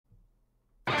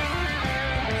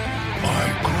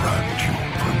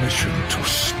permission to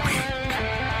speak.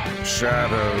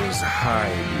 Shadows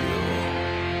hide you.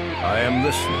 I am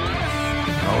listening.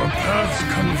 Our paths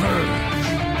converge.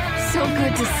 So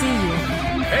good to see you.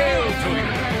 Hail to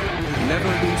you! Never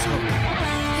lose hope.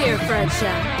 Here, Fred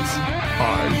Shaft.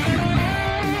 I hear you.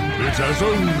 It has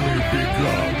only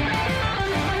begun.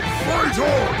 Fight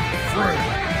on,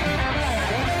 friend!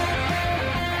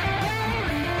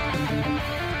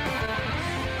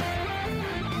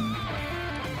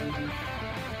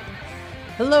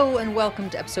 Hello and welcome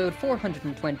to episode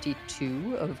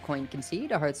 422 of Coin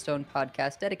Concede, a Hearthstone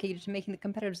podcast dedicated to making the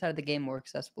competitive side of the game more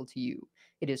accessible to you.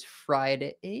 It is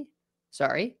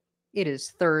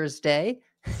Thursday,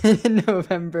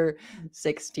 November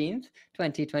 16th,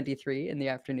 2023 in the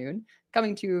afternoon.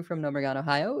 Coming to you from Nomergan,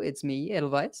 Ohio, it's me,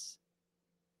 Edelweiss.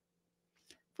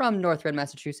 From North Red,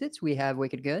 Massachusetts, we have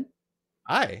Wicked Good.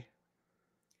 Hi.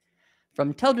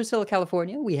 From Teldrassil,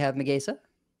 California, we have Megasa.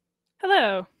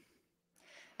 Hello.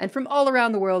 And from all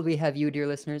around the world, we have you, dear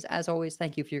listeners. As always,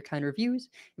 thank you for your kind reviews.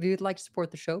 If you would like to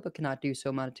support the show but cannot do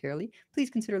so monetarily,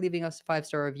 please consider leaving us a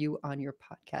 5-star review on your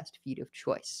podcast feed of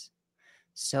choice.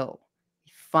 So,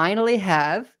 we finally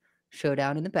have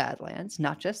Showdown in the Badlands,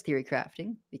 not just theory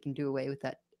crafting. We can do away with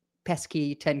that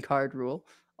pesky 10-card rule,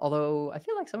 although I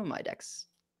feel like some of my decks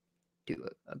do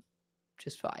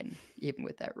just fine, even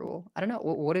with that rule. I don't know.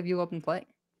 What have you all been playing?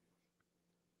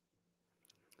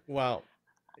 Well,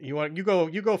 you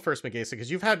go first, Megasa, because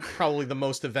you've had probably the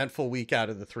most eventful week out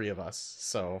of the three of us.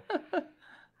 So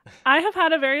I have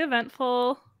had a very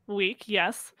eventful week,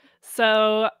 yes.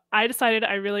 So I decided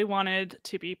I really wanted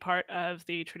to be part of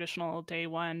the traditional day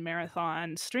one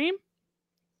marathon stream.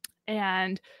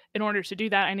 And in order to do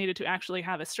that, I needed to actually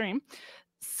have a stream.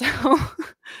 So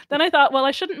then I thought, well,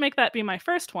 I shouldn't make that be my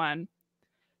first one.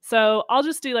 So I'll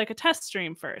just do like a test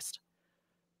stream first.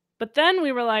 But then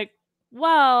we were like,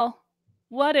 well,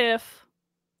 what if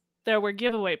there were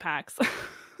giveaway packs?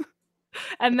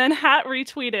 And then Hat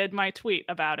retweeted my tweet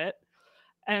about it.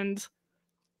 And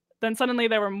then suddenly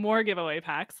there were more giveaway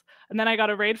packs. And then I got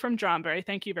a raid from Johnbury.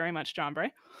 Thank you very much,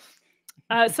 Johnbury.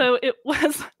 So it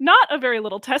was not a very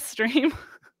little test stream.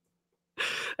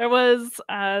 There was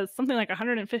something like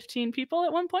 115 people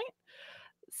at one point.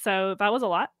 So that was a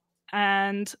lot.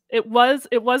 And it was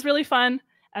really fun.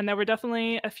 And there were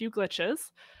definitely a few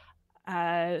glitches.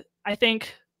 I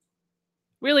think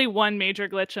really one major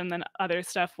glitch and then other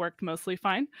stuff worked mostly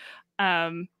fine.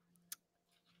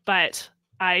 But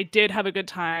I did have a good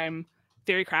time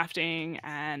theory crafting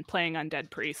and playing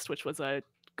Undead Priest, which was a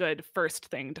good first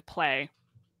thing to play.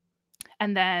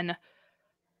 And then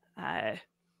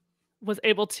was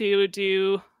able to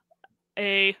do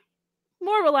a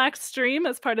more relaxed stream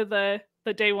as part of the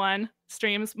day one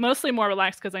streams, mostly more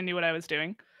relaxed because I knew what I was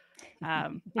doing.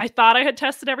 I thought I had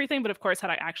tested everything, but of course, had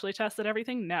I actually tested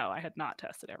everything? No, I had not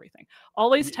tested everything.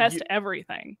 Always test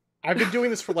everything. I've been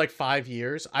doing this for like 5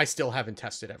 years. I still haven't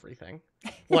tested everything.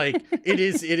 Like it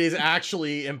is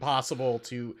actually impossible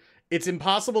to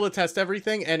test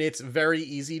everything, and it's very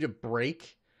easy to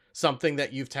break something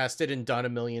that you've tested and done a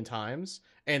million times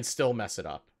and still mess it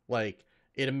up. Like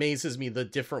it amazes me the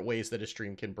different ways that a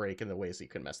stream can break and the ways that you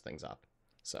can mess things up.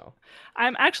 So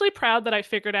I'm actually proud that I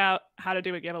figured out how to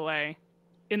do a giveaway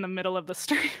in the middle of the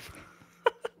stream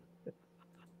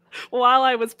while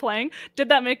I was playing. Did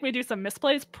that make me do some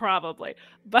misplays? Probably,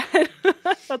 but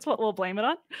that's what we'll blame it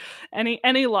on.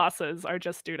 Any losses are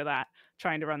just due to that,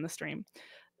 trying to run the stream.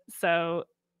 So,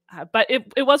 but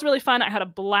it was really fun. I had a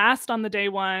blast on the day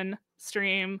one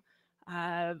stream,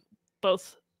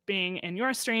 both being in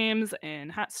your streams,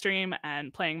 in Hat stream,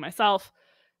 and playing myself.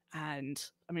 And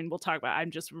I mean, we'll talk about it.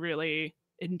 I'm just really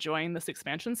enjoying this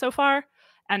expansion so far.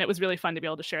 And it was really fun to be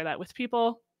able to share that with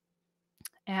people.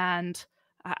 And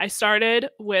I started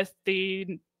with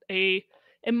a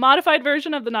modified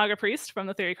version of the Naga Priest from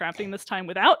the Theory Crafting, this time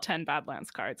without 10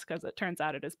 Badlands cards, because it turns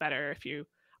out it is better if you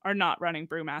are not running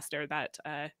Brewmaster, that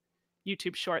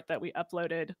YouTube short that we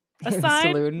uploaded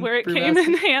aside, where it came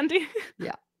in handy.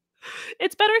 Yeah.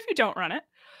 It's better if you don't run it.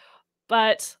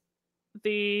 But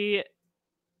the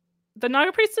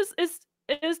Naga Priest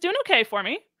is doing okay for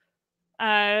me.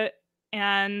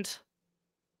 And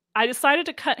I decided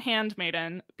to cut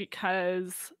Handmaiden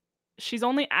because she's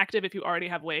only active if you already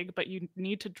have Wig, but you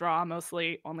need to draw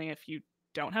mostly only if you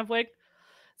don't have Wig.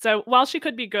 So while she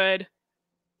could be good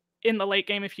in the late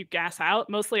game if you gas out,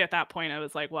 mostly at that point I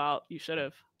was like, well, you should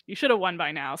have won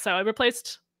by now. So I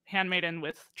replaced Handmaiden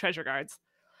with Treasure Guards.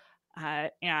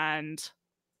 And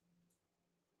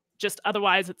just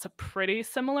otherwise it's a pretty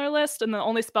similar list, and the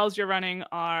only spells you're running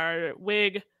are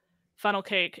Wig, Funnel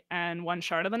Cake, and one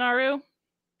Shard of the Naru.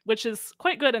 which is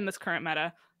quite good in this current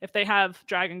meta. If they have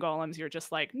dragon golems, you're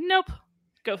just like, nope,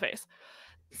 go face.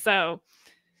 So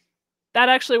that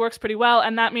actually works pretty well,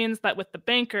 and that means that with the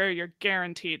banker, you're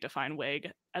guaranteed to find Wig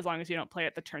as long as you don't play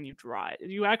it the turn you draw it.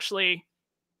 You actually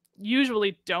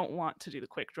usually don't want to do the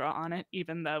quick draw on it,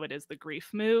 even though it is the grief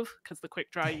move, because the quick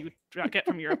draw you get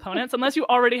from your opponents, unless you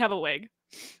already have a Wig.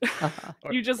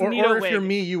 You just need a or if Wig. you're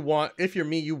me, you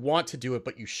want to do it,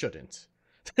 but you shouldn't.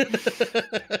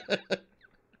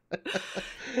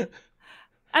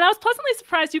 And I was pleasantly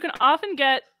surprised. You can often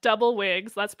get double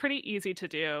Wigs. That's pretty easy to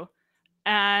do.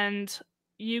 And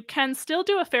you can still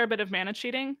do a fair bit of mana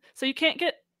cheating. So you can't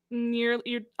get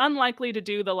you're unlikely to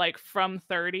do the like from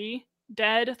 30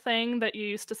 dead thing that you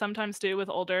used to sometimes do with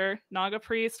older Naga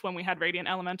Priest when we had Radiant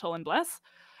Elemental and Bless.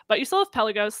 But you still have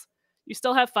Pelagos, you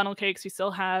still have Funnel Cakes, you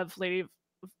still have you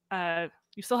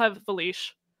still have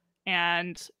Valish,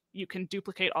 and you can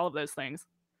duplicate all of those things.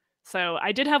 So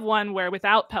I did have one where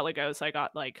without Pelagos, I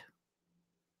got like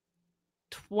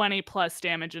 20 plus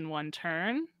damage in one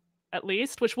turn, at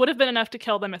least, which would have been enough to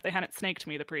kill them if they hadn't snaked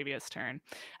me the previous turn.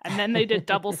 And then they did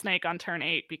double snake on turn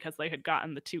 8 because they had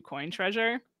gotten the 2 coin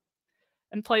treasure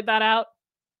and played that out.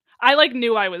 I like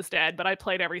knew I was dead, but I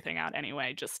played everything out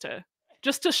anyway, just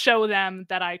to show them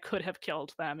that I could have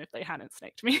killed them if they hadn't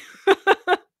snaked me.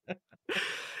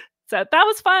 So that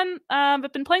was fun.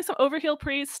 I've been playing some Overheal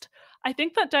Priest. I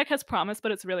think that deck has promise,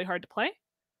 but it's really hard to play.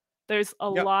 There's a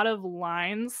lot of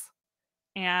lines,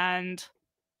 and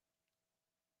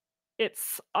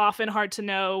it's often hard to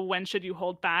know when should you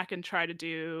hold back and try to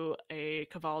do a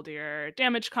Cavaldier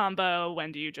damage combo,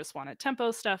 when do you just want to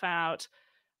tempo stuff out,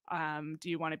 do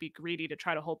you want to be greedy to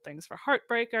try to hold things for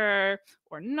Heartbreaker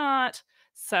or not.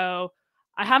 So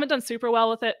I haven't done super well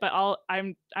with it, but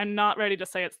I'm not ready to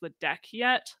say it's the deck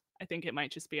yet. I think it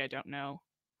might just be I don't know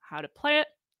how to play it.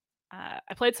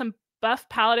 I played some buff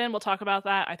Paladin. We'll talk about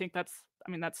that. I think that's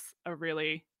a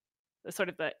really sort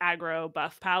of the aggro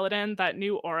buff Paladin. That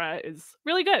new aura is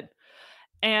really good.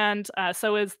 And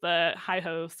so is the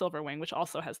Hi-Ho Silverwing, which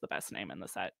also has the best name in the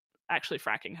set. Actually,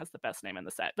 Fracking has the best name in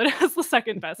the set, but it has the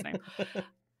second best name.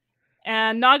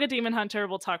 And Naga Demon Hunter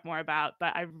we'll talk more about,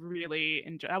 but I really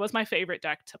enjoy. That was my favorite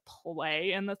deck to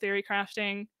play in the theory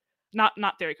crafting. Not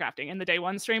theory crafting, in the day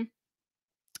one stream.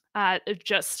 It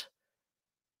just,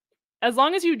 as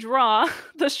long as you draw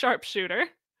the sharpshooter,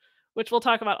 which we'll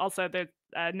talk about also, the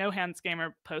No Hands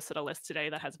Gamer posted a list today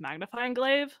that has Magnifying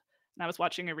Glaive, and I was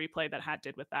watching a replay that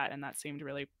did with that, and that seemed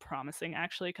really promising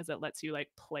actually, because it lets you like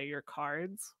play your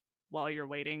cards while you're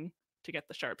waiting to get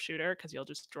the sharpshooter, because you'll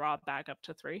just draw back up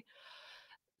to 3.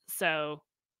 So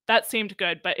that seemed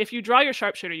good, but if you draw your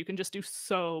sharpshooter, you can just do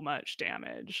so much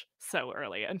damage so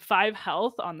early, and 5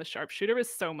 health on the sharpshooter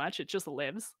is so much, it just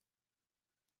lives.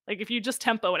 Like if you just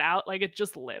tempo it out, like it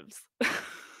just lives.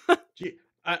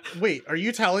 Wait, are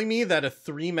you telling me that a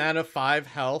 3 mana 5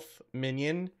 health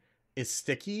minion is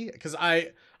sticky? Because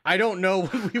I don't know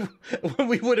when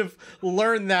we would have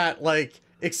learned that, like,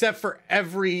 except for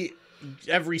every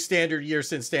standard year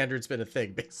since standard's been a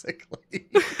thing, basically.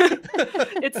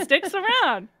 It sticks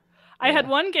around. I had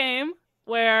one game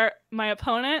where my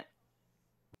opponent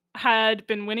had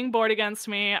been winning board against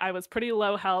me. I was pretty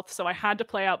low health, so I had to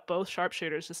play out both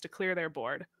sharpshooters just to clear their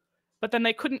board. But then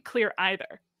they couldn't clear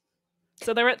either.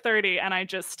 So they're at 30, and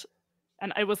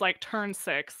it was like turn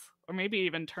 6, or maybe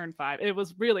even turn 5. It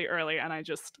was really early, and I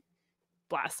just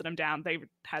blasted them down. They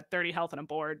had 30 health on a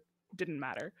board. Didn't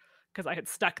matter, because I had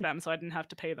stuck them, so I didn't have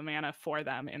to pay the mana for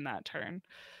them in that turn.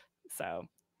 So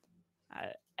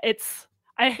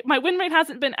my win rate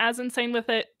hasn't been as insane with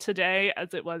it today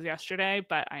as it was yesterday,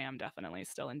 but I am definitely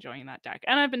still enjoying that deck.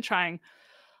 And I've been trying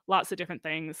lots of different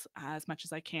things as much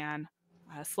as I can.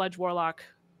 Sludge Warlock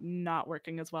not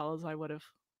working as well as I would have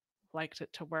liked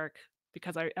it to work,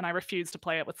 because I refuse to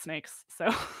play it with snakes. So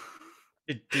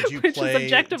did you which play, is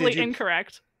objectively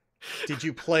incorrect. Did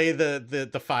you play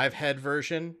the 5-head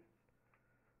version?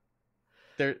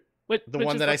 The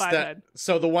one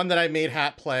that I made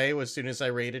Hat play as soon as I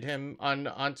raided him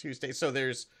on Tuesday. So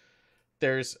there's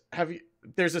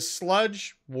a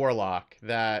Sludge Warlock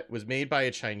that was made by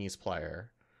a Chinese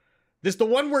player. This the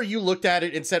one where you looked at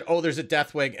it and said, "Oh, there's a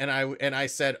Deathwing," and I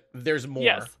said, "There's more."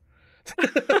 Yes.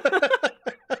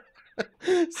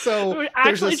 So we're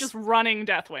actually just running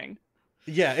Deathwing.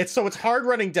 Yeah, it's hard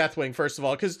running Deathwing, first of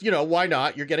all, because, why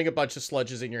not? You're getting a bunch of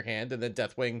sludges in your hand, and then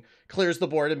Deathwing clears the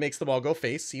board and makes them all go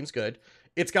face. Seems good.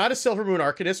 It's got a Silvermoon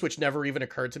Arcanist, which never even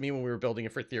occurred to me when we were building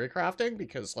it for theory crafting,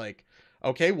 because, like,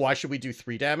 okay, why should we do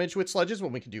 3 damage with sludges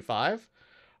when we can do 5?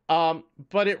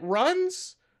 But it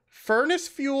runs Furnace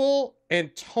Fuel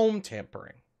and Tome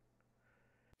Tampering.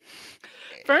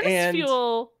 Furnace and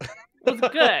Fuel was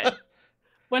good.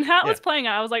 When Hat Yeah. was playing it,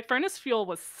 I was like, Furnace Fuel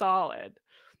was solid.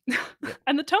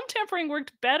 And the tome tampering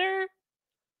worked better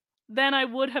than I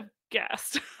would have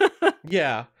guessed.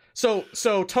 yeah. So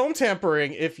tome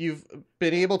tampering, if you've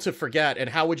been able to forget, and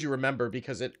how would you remember,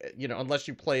 because it, unless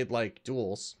you played like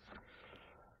duels,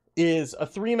 is a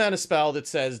 3-mana spell that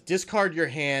says discard your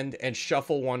hand and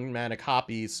shuffle 1-mana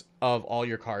copies of all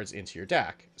your cards into your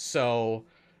deck. So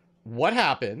what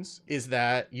happens is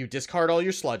that you discard all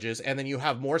your sludges, and then you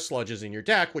have more sludges in your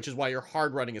deck, which is why you're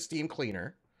hard running a steam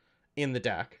cleaner in the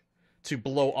deck to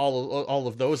blow all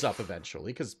of those up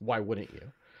eventually, because why wouldn't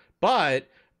you? But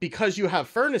because you have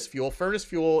Furnace Fuel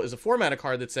is a 4-mana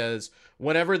card that says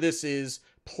whenever this is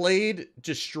played,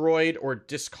 destroyed, or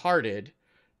discarded,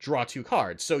 draw 2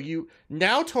 cards. So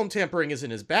now tome tampering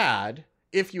isn't as bad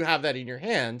if you have that in your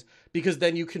hand, because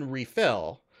then you can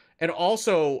refill. And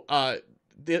also,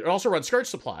 it also runs Scourge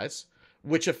Supplies,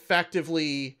 which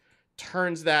effectively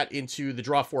turns that into the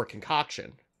draw 4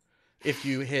 concoction. If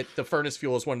you hit the Furnace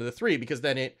Fuel as one of the 3, because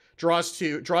then it draws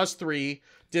 3,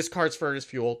 discards Furnace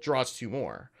Fuel, draws 2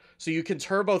 more. So you can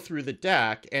turbo through the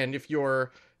deck, and if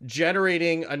you're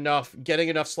generating enough, getting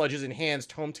enough sludges in hands,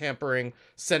 tome tampering,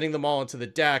 sending them all into the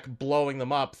deck, blowing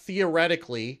them up,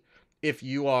 theoretically, if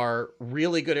you are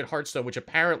really good at Hearthstone, which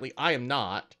apparently I am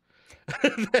not,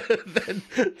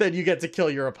 then you get to kill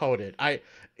your opponent.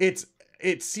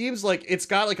 It seems like it's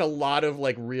got like a lot of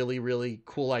like really, really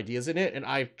cool ideas in it, and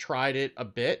I've tried it a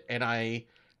bit and I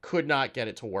could not get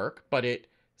it to work, but it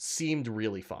seemed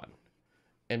really fun.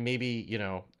 And maybe,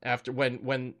 after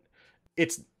when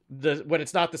it's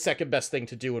not the second best thing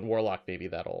to do in Warlock, maybe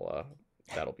that'll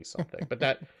be something. But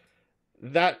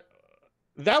that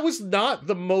was not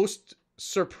the most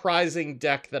surprising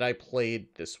deck that I played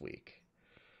this week,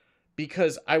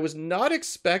 because I was not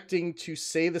expecting to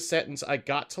say the sentence, I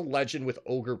got to Legend with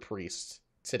Ogre Priest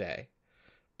today,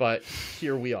 but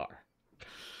here we are.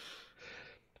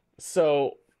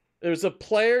 So there's a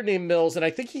player named Mills, and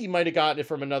I think he might have gotten it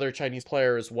from another Chinese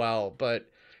player as well, but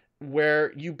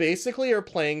where you basically are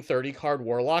playing 30-card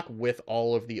Warlock with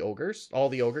all of the ogres, all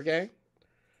the ogre gang.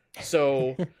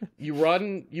 So you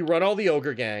run all the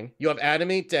ogre gang. You have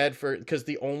Animate Dead because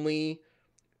the only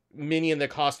minion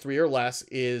that costs 3 or less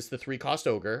is the 3-cost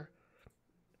ogre.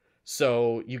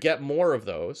 So you get more of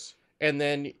those, and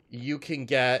then you can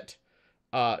get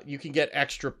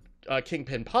extra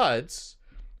Kingpin Puds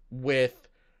with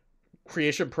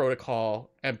Creation Protocol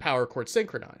and Power Chord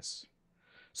Synchronize.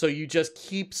 So you just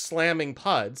keep slamming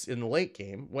Puds in the late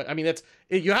game. I mean,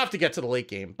 you have to get to the late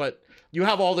game, but you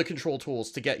have all the control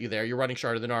tools to get you there. You're running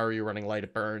Shard of the Nara, you're running Light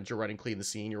It Burns, you're running Clean the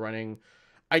Scene, you're running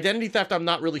Identity Theft. I'm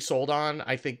not really sold on.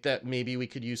 I think that maybe we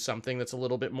could use something that's a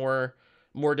little bit more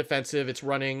defensive. It's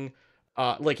running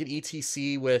like an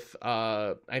ETC with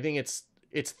I think it's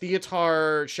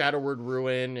Theatar, Shadowward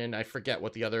Ruin, and I forget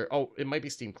what the other. Oh, it might be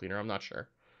Steam Cleaner. I'm not sure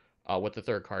what the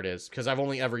third card is, because I've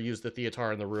only ever used the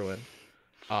Theatar and the Ruin.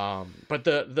 But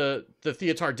the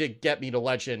Theatar did get me to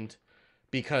Legend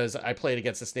because I played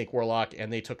against the Snake Warlock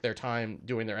and they took their time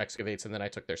doing their excavates, and then I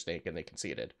took their Snake and they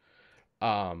conceded.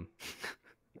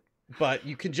 But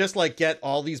you can just like get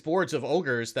all these boards of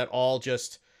ogres that all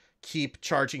just keep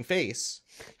charging face,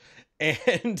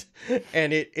 and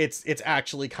it's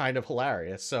actually kind of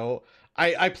hilarious. So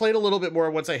I played a little bit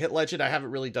more once I hit Legend. I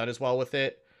haven't really done as well with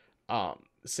it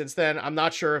since then. I'm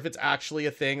not sure if it's actually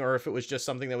a thing or if it was just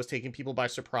something that was taking people by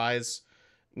surprise,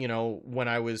 when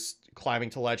I was climbing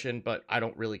to Legend, but I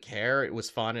don't really care. It was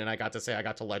fun, and I got to say I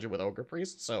got to Legend with Ogre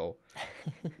Priest, so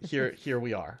here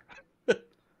we are.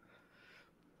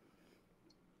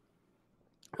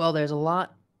 Well, there's a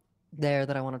lot there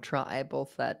that I want to try,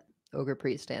 both that Ogre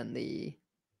Priest and the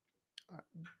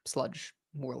Sludge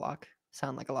Warlock.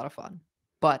 Sound like a lot of fun.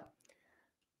 But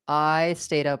I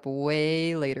stayed up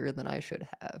way later than I should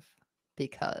have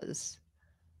because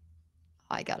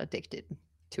I got addicted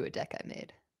to a deck I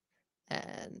made.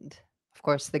 And, of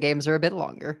course, the games are a bit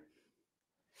longer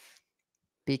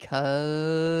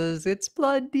because it's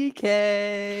Blood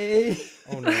DK.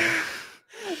 Oh, no.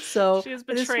 So She has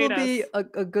this will betrayed be us.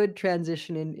 a good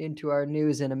transition into our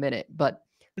news in a minute. But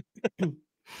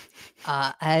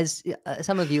as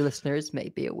some of you listeners may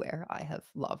be aware, I have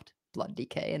loved Blood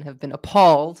DK and have been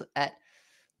appalled at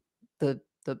the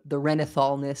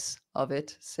Renathalness of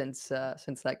it since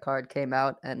that card came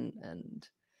out, and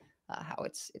how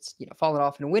it's fallen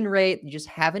off in win rate. You just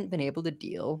haven't been able to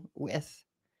deal with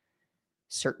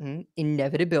certain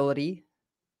inevitability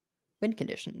win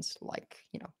conditions, like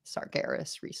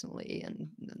Sargeras recently, and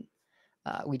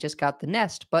we just got the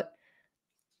Nest. But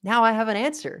now I have an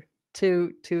answer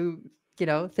to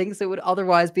things that would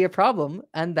otherwise be a problem,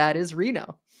 and that is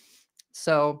Reno.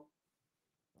 So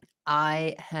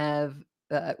I have,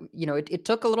 it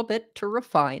took a little bit to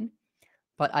refine,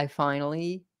 but I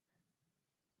finally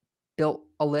built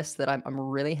a list that I'm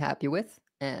really happy with,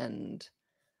 and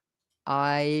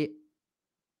I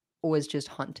was just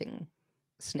hunting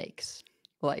snakes.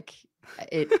 Like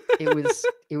it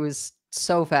was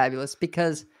so fabulous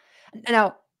because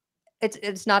now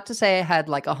it's not to say I had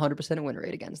like 100% win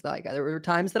rate against that guy. There were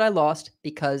times that I lost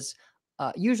because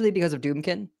usually because of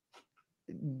Doomkin,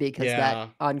 because that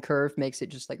on curve makes it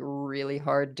just like really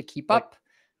hard to keep up.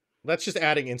 That's just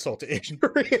adding insult to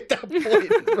injury at that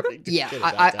point. Right? Yeah,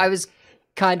 I was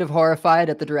kind of horrified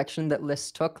at the direction that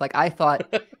List took. Like I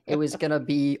thought it was gonna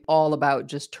be all about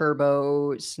just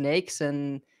turbo snakes,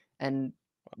 and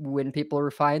when people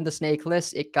refined the snake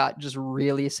list, it got just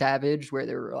really savage where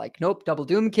they were like, nope, double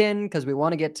Doomkin, because we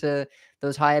want to get to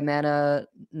those high mana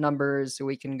numbers so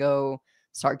we can go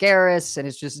Sargeras, and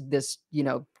it's just this,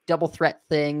 double threat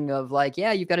thing of like,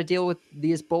 yeah, you've got to deal with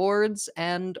these boards,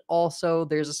 and also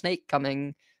there's a snake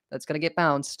coming that's going to get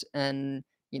bounced, and,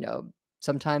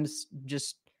 sometimes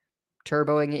just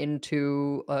turboing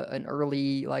into an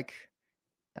early, like,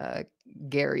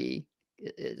 Gary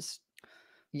is,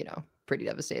 pretty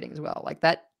devastating as well. Like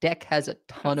that deck has a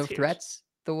ton of threats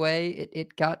the way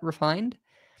it got refined.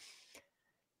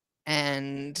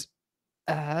 And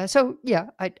so, yeah,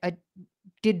 I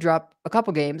did drop a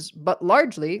couple games, but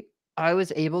largely I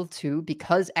was able to,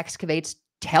 because excavates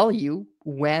tell you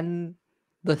when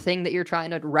the thing that you're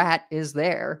trying to rat is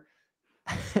there.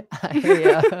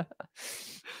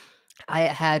 I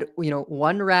had,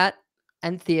 one rat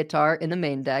and Theatar in the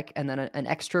main deck, and then an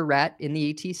extra rat in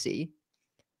the ETC.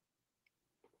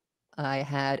 I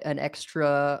had an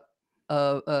extra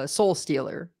Soul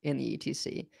Stealer in the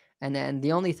ETC, and then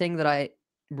the only thing that I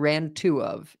ran 2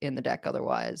 of in the deck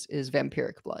otherwise is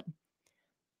Vampiric Blood.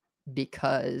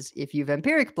 Because if you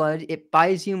Vampiric Blood, it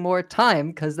buys you more time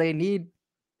because they need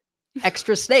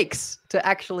extra snakes to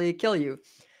actually kill you.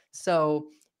 So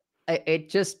it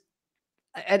just,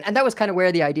 and that was kind of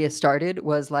where the idea started,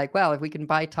 was like, well, if we can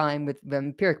buy time with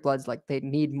Vampiric Bloods, like they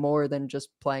need more than just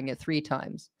playing it 3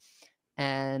 times.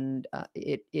 And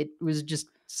it was just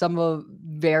some of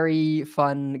very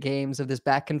fun games of this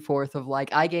back and forth of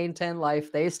like, I gain 10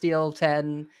 life, they steal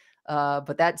 10,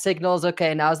 but that signals,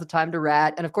 okay, now's the time to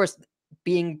rat. And of course,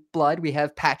 being Blood, we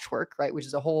have Patchwork, right, which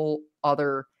is a whole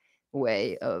other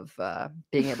way of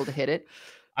being able to hit it.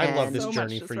 I love this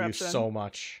journey for you so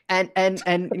much. And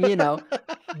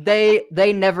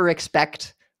they never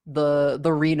expect the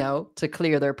Reno to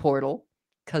clear their portal,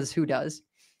 because who does?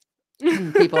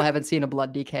 People haven't seen a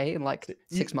Blood DK in like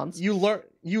 6 months. You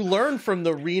learn from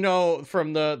the Reno,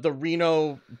 from the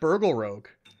Reno Burgle Rogue.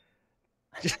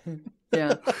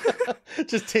 Yeah.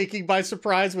 Just taking by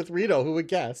surprise with Reno, who would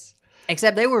guess?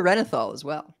 Except they were Renathal as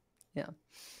well. Yeah.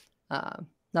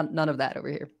 None of that over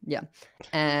here. Yeah.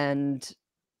 And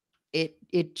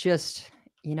it just,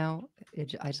 I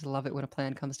just love it when a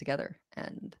plan comes together.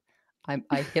 And I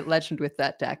hit legend with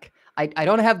that deck. I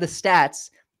don't have the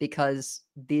stats because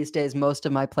these days most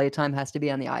of my playtime has to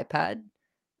be on the iPad,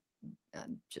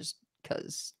 just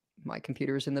because my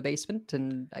computer's in the basement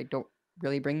and I don't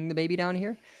really bring the baby down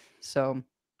here. So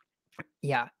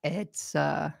yeah, it's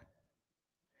been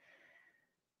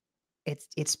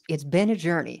a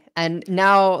journey. And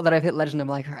now that I've hit legend, I'm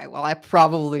like, all right, well, I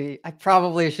probably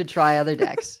should try other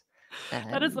decks.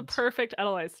 That is the perfect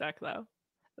Edelweiss deck, though.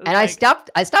 And like...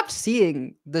 I stopped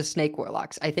seeing the Snake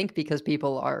Warlocks. I think because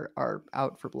people are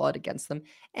out for blood against them,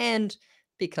 and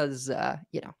because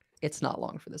it's not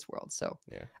long for this world. So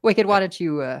yeah. Wicked, why don't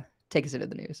you take us into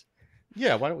the news?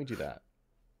 Yeah, why don't we do that?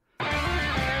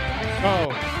 Oh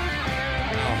my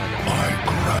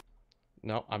god.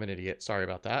 No, I'm an idiot. Sorry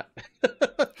about that.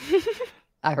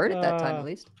 I heard it that time at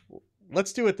least.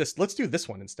 Let's do this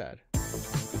one instead.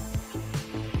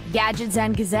 Gadgets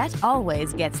and Gazette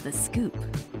always gets the scoop.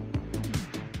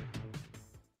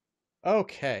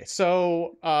 Okay,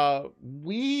 so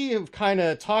we have kind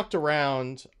of talked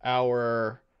around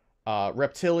our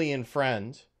reptilian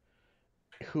friend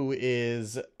who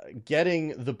is getting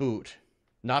the boot.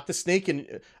 Not the snake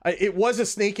in... it was a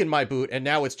snake in my boot, and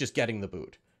now it's just getting the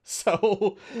boot.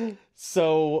 So...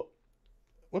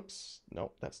 Whoops.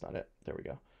 No, that's not it. There we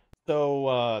go.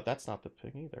 So, that's not the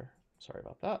thing either. Sorry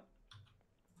about that.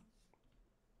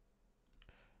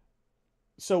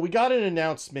 So we got an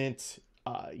announcement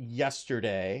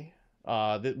yesterday,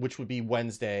 which would be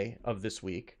Wednesday of this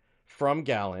week, from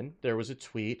Gallon. There was a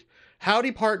tweet.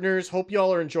 Howdy, partners. Hope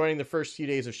y'all are enjoying the first few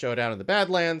days of Showdown in the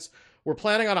Badlands. We're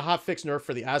planning on a hotfix nerf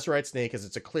for the Azurite Snake, as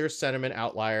it's a clear sentiment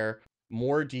outlier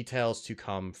More details to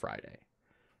come Friday.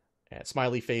 And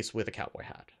smiley face with a cowboy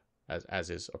hat, as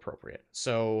is appropriate.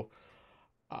 So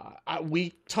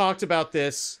we talked about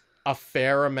this a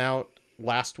fair amount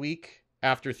last week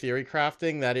after theory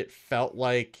crafting, that it felt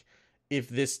like if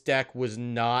this deck was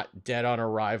not dead on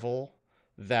arrival,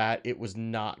 that it was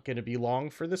not going to be long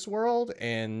for this world.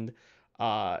 And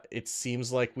it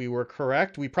seems like we were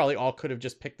correct. We probably all could have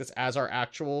just picked this as our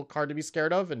actual card to be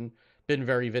scared of and been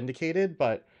very vindicated.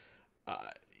 But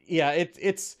yeah,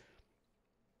 it's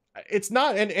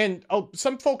not. And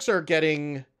some folks are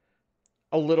getting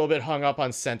a little bit hung up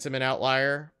on sentiment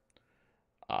outlier,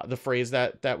 the phrase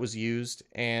that was used.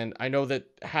 And I know that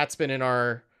Hat's been in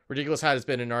our Ridiculous Hat has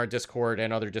been in our Discord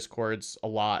and other Discords a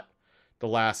lot the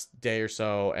last day or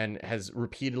so, and has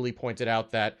repeatedly pointed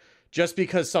out that just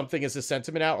because something is a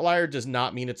sentiment outlier does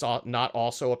not mean it's not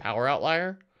also a power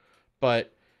outlier,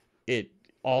 but it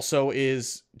also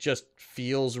is just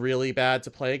feels really bad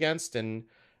to play against. And,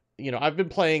 you know, I've been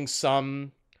playing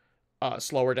some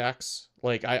slower decks.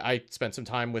 Like I spent some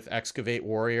time with Excavate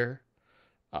Warrior,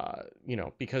 you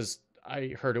know, because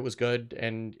I heard it was good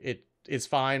and it is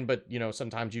fine, but, you know,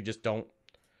 sometimes you just don't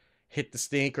hit the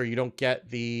stink, or you don't get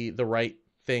the right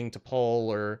thing to pull,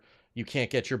 or you can't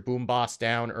get your boom boss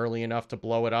down early enough to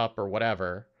blow it up or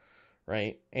whatever,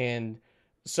 right? And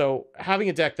so having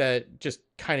a deck that just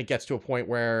kind of gets to a point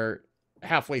where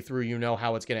halfway through you know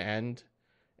how it's going to end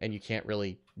and you can't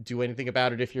really do anything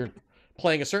about it if you're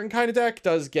playing a certain kind of deck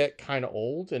does get kind of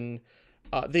old. And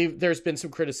there's been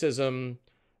some criticism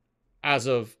as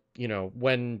of, you know,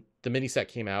 when the mini set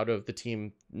came out, of the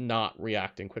team not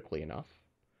reacting quickly enough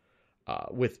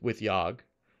with Yogg.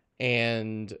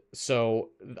 And so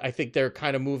I think they're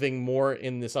kind of moving more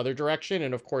in this other direction.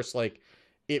 And of course, like,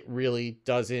 it really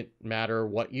doesn't matter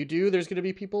what you do. There's going to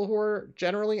be people who are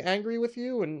generally angry with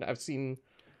you. And I've seen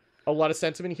a lot of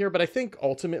sentiment here, but I think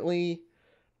ultimately,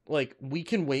 like, we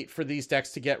can wait for these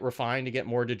decks to get refined, to get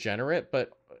more degenerate.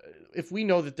 But if we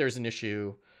know that there's an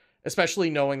issue, especially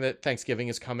knowing that Thanksgiving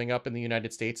is coming up in the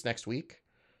United States next week,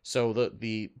 so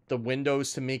the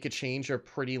windows to make a change are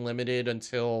pretty limited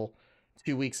until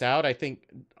 2 weeks out. I think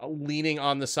leaning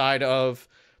on the side of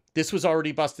this was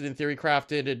already busted in theory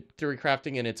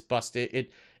crafting, and it's busted.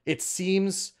 It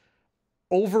seems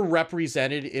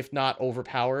overrepresented, if not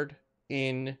overpowered,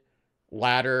 in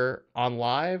ladder on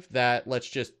live, that let's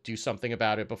just do something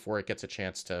about it before it gets a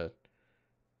chance to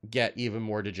get even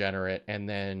more degenerate, and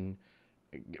then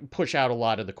push out a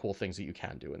lot of the cool things that you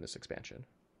can do in this expansion.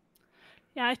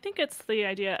 Yeah, I think it's the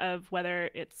idea of whether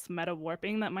it's meta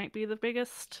warping that might be the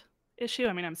biggest issue.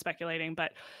 I mean, I'm speculating,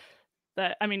 but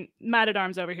Mad at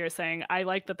Arms over here saying, I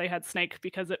like that they had Snake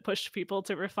because it pushed people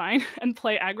to refine and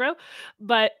play aggro.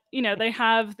 But, you know, they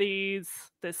have these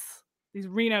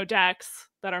Reno decks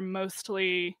that are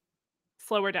mostly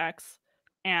slower decks,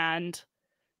 and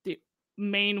the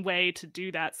main way to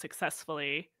do that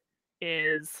successfully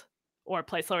or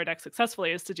play slower decks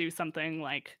successfully is to do something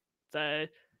like the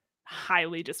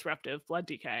highly disruptive Blood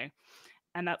DK.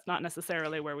 And that's not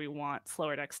necessarily where we want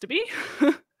slower decks to be.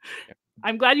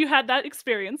 I'm glad you had that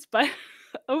experience, but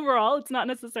overall, it's not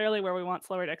necessarily where we want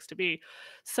slower decks to be.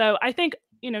 So I think,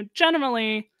 you know,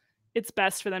 generally, it's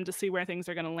best for them to see where things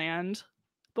are going to land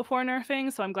before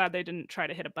nerfing. So I'm glad they didn't try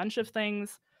to hit a bunch of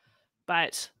things.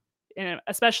 But, you know,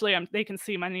 especially they can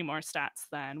see many more stats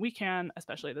than we can,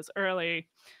 especially this early.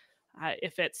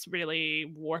 If it's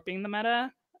really warping the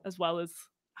meta, as well as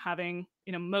having,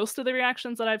 you know, most of the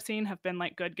reactions that I've seen have been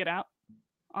like, good, get out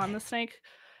on the Snake.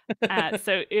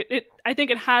 So I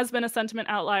think it has been a sentiment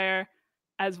outlier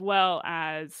as well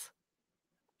as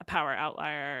a power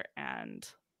outlier and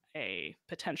a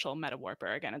potential meta warper.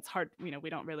 Again, it's hard, you know, we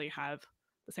don't really have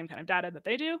the same kind of data that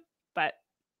they do, but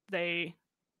they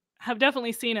have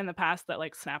definitely seen in the past that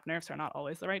like snap nerfs are not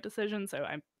always the right decision. So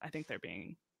I think they're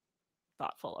being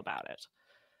thoughtful about it.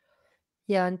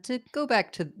 Yeah, and to go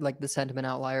back to like the sentiment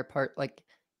outlier part, like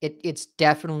it's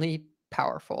definitely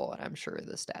powerful, and I'm sure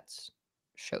the stats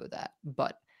show that,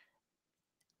 but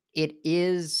it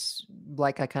is,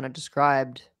 like I kind of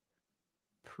described,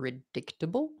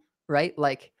 predictable, right?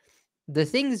 Like, the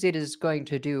things it is going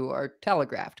to do are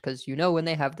telegraphed because you know when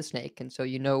they have the Snake, and so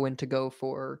you know when to go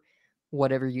for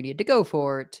whatever you need to go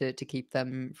for to keep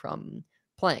them from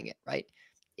playing it, right?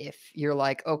 If you're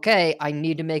like, okay, I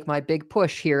need to make my big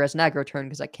push here as an aggro turn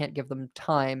because I can't give them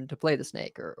time to play the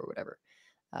Snake or whatever.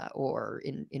 Or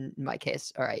in my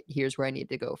case, all right, here's where I need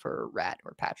to go for Rat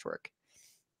or Patchwork.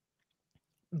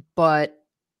 But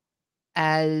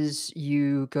as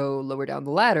you go lower down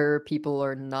the ladder, people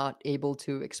are not able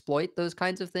to exploit those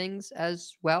kinds of things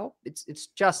as well. It's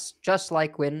just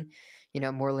like when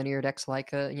more linear decks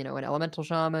like an elemental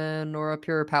shaman or a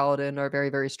pure paladin are very,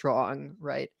 very strong,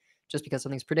 right? Just because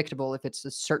something's predictable, if it's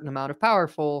a certain amount of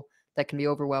powerful, that can be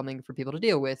overwhelming for people to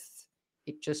deal with.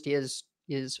 It just is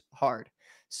hard.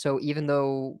 So even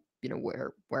though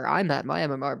where I'm at my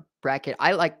MMR bracket,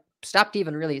 I stopped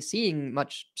even really seeing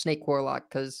much Snake Warlock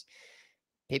because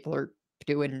people are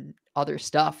doing other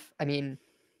stuff. I mean,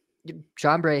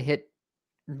 Jombre hit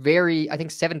I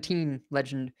think 17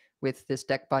 legend with this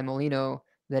deck by Molino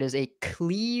that is a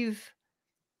cleave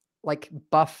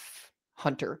buff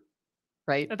hunter,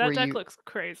 right? That deck looks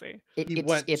crazy. He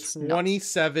went it's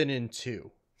 27-2.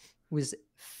 Was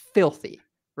filthy,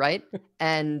 right?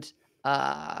 And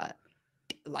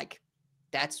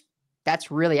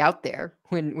that's really out there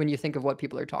when you think of what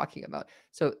people are talking about.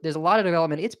 So there's a lot of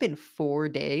development. It's been 4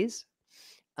 days.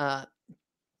 I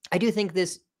do think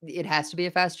it has to be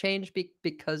a fast change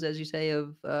because, as you say,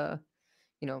 of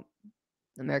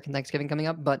American Thanksgiving coming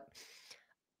up. But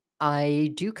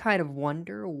I do kind of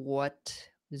wonder what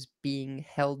is being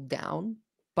held down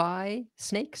by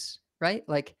snakes, right?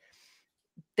 Like,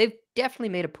 they've definitely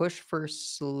made a push for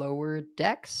slower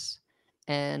decks,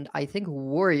 and I think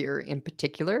Warrior in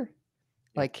particular,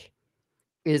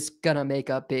 is gonna make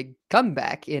a big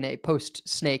comeback in a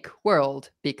post-snake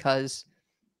world because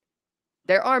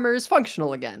their armor is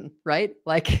functional again, right?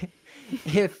 Like,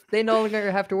 if they no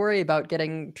longer have to worry about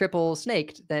getting triple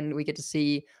snaked, then we get to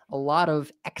see a lot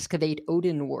of Excavate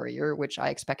Odin Warrior, which I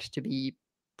expect to be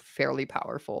fairly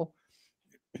powerful.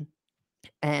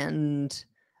 And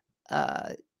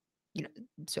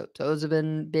so those have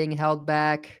been being held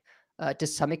back to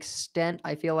some extent.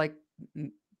 I feel like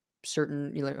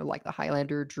certain, like the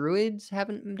Highlander Druids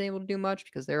haven't been able to do much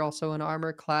because they're also an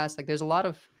armor class. Like, there's a lot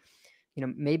of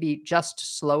maybe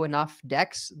just slow enough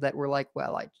decks that were like,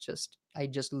 well, I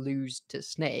just lose to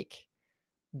Snake,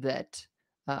 that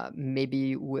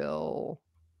maybe will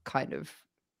kind of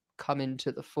come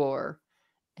into the fore,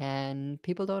 and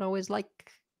people don't always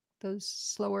like those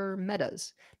slower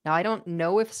metas. Now, I don't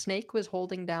know if Snake was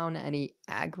holding down any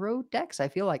aggro decks. I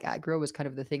feel like aggro was kind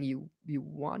of the thing you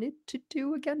wanted to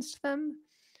do against them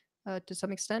to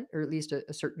some extent, or at least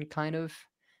a certain kind of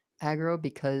aggro,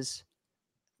 because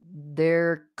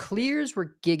their clears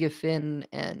were Gigafin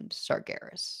and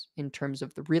Sargeras in terms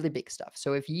of the really big stuff.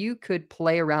 So if you could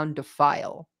play around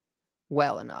Defile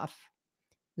well enough,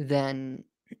 then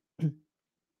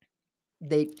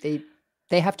they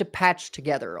have to patch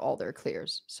together all their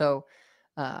clears. So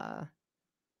that's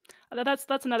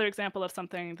another example of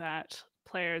something that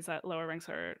players at lower ranks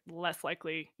are less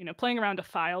likely. Playing around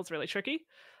Defile is really tricky,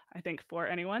 I think, for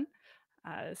anyone.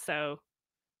 So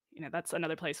that's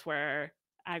another place where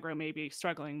aggro may be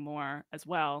struggling more as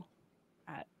well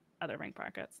at other rank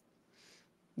brackets.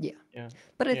 Yeah.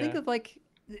 But I think of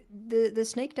the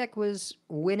Snake deck was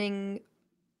winning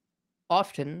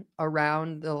often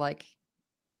around the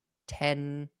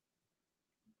turn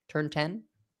 10.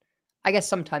 I guess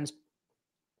sometimes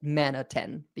mana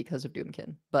 10 because of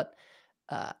Doomkin, but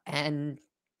and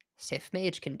Sith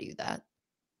Mage can do that.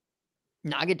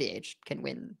 Naga DH can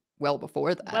win well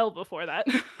before that.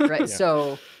 Right. Yeah.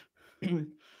 So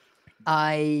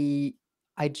I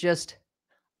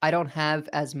don't have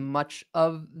as much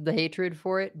of the hatred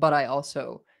for it, but I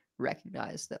also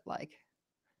recognize that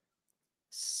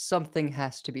something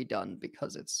has to be done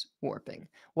because it's warping.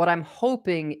 What I'm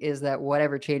hoping is that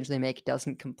whatever change they make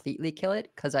doesn't completely kill it,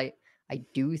 because I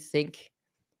do think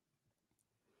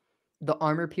the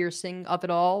armor piercing of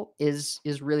it all is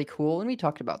really cool, and we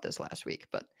talked about this last week,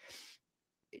 but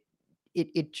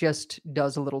it just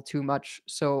does a little too much.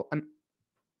 So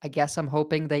I guess I'm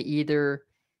hoping they either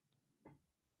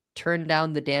turn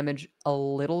down the damage a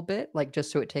little bit,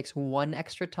 just so it takes 1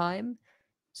 extra time.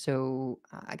 So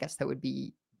I guess that would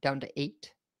be down to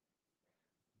 8.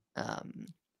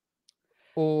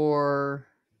 Or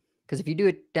because if you do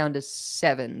it down to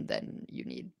 7, then you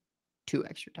need 2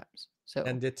 extra times. So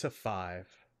End it to 5.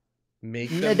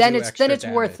 Make then them do it's extra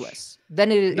damage. worthless.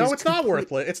 Then it No, is it's not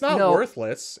worthless. It's not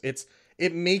worthless. It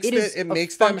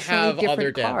makes them have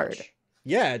other damage. Card.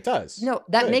 Yeah, it does. No,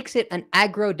 that makes it an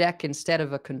aggro deck instead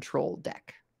of a control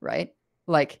deck, right?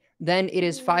 Then it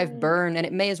is 5 burn, and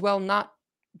it may as well not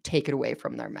take it away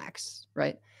from their max,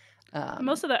 right?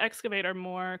 Most of the Excavate are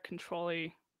more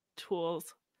control-y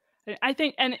tools, I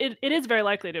think, and it is very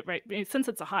likely to, right? Since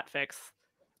it's a hot fix,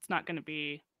 it's not going to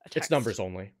be a text. It's numbers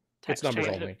only. It's numbers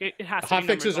change. only. It has to Hot be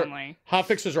fixes numbers only. Hot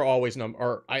fixes are always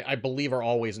I believe are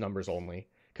always numbers only,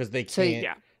 because they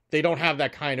can't. They don't have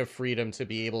that kind of freedom to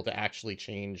be able to actually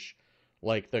change,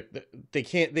 they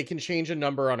can change a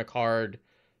number on a card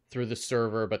through the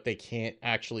server, but they can't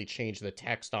actually change the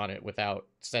text on it without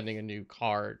sending a new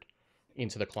card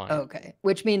into the client. Okay,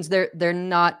 which means they're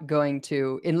not going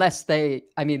to, unless they.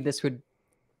 I mean, this would.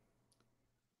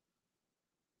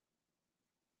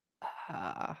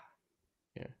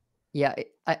 Yeah,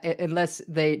 unless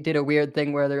they did a weird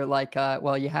thing where they're like,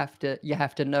 well, you have to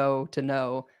know to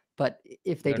know. But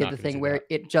if they They're did not the gonna thing do where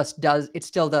that. it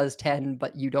still does 10,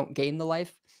 but you don't gain the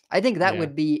life, I think that Yeah.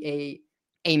 would be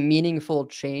a meaningful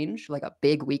change, like a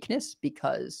big weakness,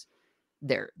 because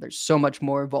they're so much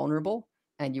more vulnerable,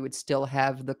 and you would still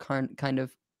have the kind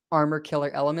of armor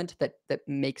killer element that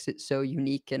makes it so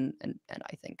unique and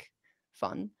I think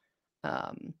fun.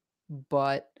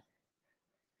 But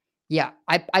yeah,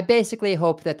 I basically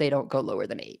hope that they don't go lower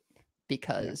than 8,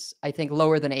 because I think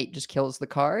lower than 8 just kills the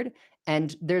card,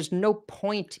 and there's no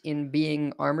point in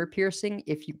being armor piercing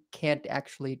if you can't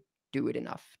actually do it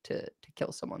enough to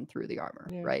kill someone through the armor,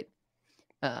 Yeah. right?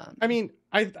 I mean,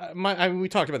 we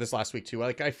talked about this last week too.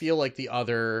 Like, I feel like the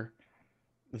other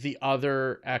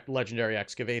legendary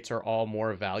excavates are all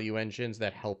more value engines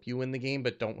that help you win the game,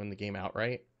 but don't win the game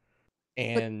outright.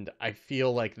 And I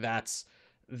feel like that's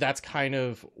kind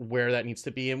of where that needs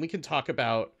to be. And we can talk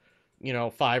about,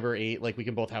 5 or 8. Like, we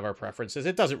can both have our preferences.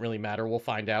 It doesn't really matter. We'll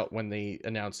find out when they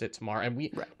announce it tomorrow. And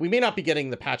we may not be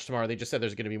getting the patch tomorrow. They just said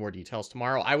there's going to be more details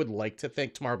tomorrow. I would like to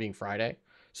think tomorrow being Friday.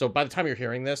 So by the time you're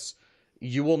hearing this,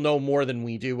 you will know more than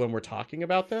we do when we're talking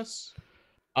about this.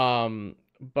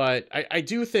 But I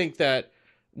do think that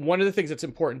one of the things that's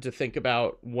important to think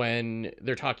about when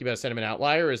they're talking about a sentiment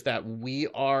outlier is that we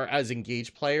are, as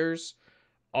engaged players,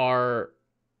 are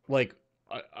like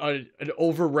an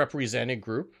overrepresented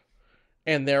group.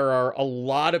 And there are a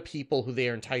lot of people who they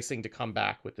are enticing to come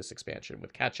back with this expansion,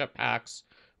 with catch-up packs,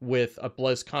 with a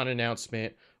BlizzCon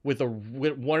announcement, with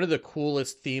one of the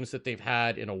coolest themes that they've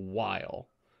had in a while.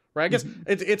 Right? I guess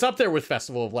it's up there with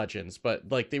Festival of Legends, but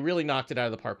like they really knocked it out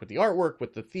of the park with the artwork,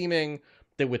 with the theming,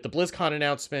 with the BlizzCon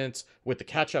announcements, with the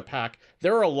catch-up pack.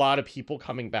 There are a lot of people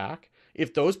coming back.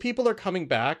 If those people are coming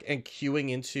back and queuing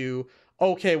into,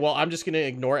 okay, well, I'm just going to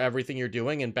ignore everything you're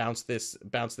doing and bounce this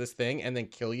thing and then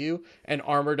kill you, and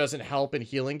armor doesn't help and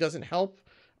healing doesn't help,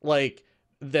 like,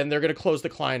 then they're going to close the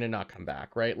client and not come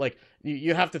back, right? Like,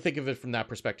 you have to think of it from that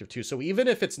perspective too. So even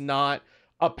if it's not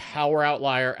a power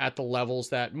outlier at the levels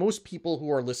that most people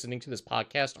who are listening to this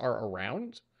podcast are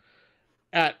around,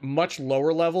 at much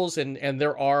lower levels, and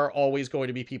there are always going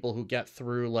to be people who get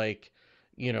through, like,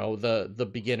 the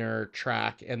beginner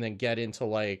track and then get into,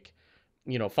 like,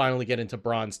 finally get into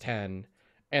bronze 10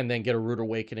 and then get a rude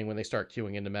awakening when they start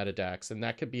queuing into meta decks, and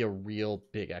that could be a real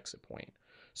big exit point.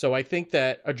 So I think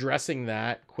that addressing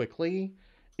that quickly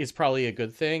is probably a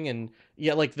good thing. And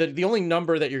yeah, like the only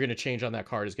number that you're going to change on that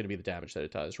card is going to be the damage that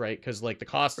it does, right? Because like the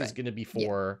cost is going to be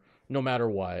 4 no matter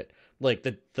what. Like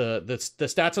the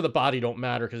stats of the body don't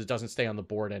matter because it doesn't stay on the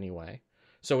board anyway.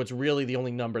 So it's really the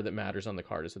only number that matters on the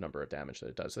card is the number of damage that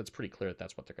it does. So it's pretty clear that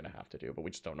that's what they're going to have to do, but we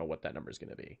just don't know what that number is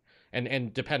going to be.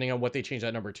 And depending on what they change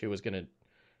that number to is going to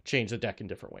change the deck in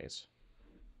different ways.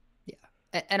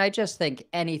 Yeah. And I just think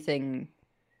anything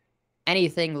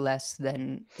less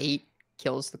than 8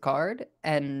 kills the card,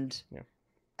 and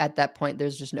at that point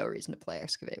there's just no reason to play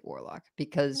Excavate Warlock,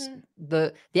 because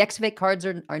the Excavate cards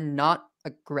are not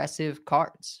aggressive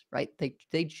cards, right?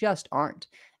 They just aren't.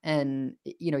 And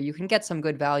you can get some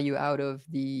good value out of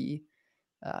the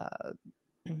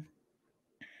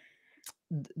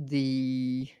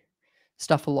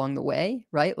stuff along the way,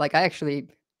 right? Like, I actually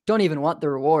don't even want the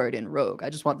reward in Rogue. I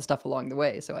just want the stuff along the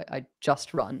way. So I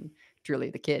just run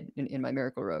Drilly the Kid in my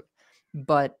Miracle Rogue.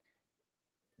 But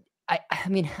I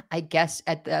mean, I guess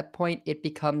at that point it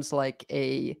becomes like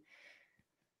a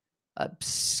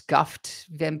scuffed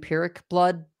vampiric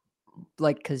blood,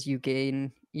 like, because you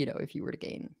gain, if you were to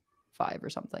gain 5 or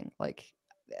something, like,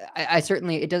 it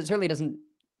certainly doesn't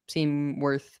seem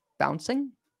worth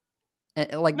bouncing.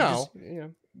 And like, no,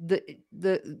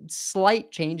 the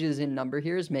slight changes in number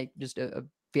here make just a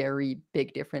very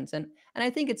big difference, and I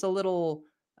think it's a little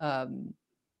I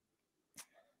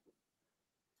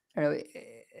don't know,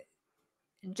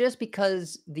 just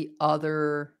because the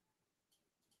other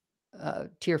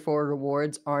tier 4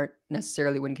 rewards aren't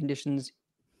necessarily win conditions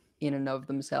in and of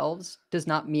themselves does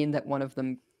not mean that one of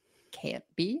them can't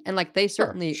be. And like, they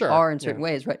certainly are in certain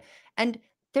ways, right? And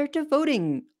they're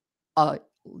devoting a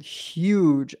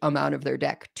huge amount of their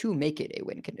deck to make it a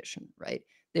win condition, right?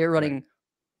 They're running,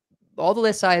 all the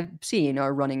lists I've seen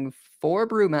are running 4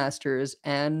 Brewmasters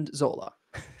and Zola.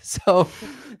 So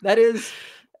that is,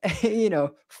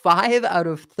 5 out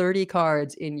of 30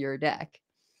 cards in your deck.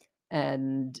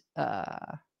 And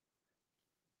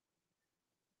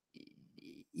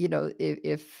you know,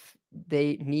 if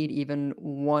they need even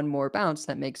one more bounce,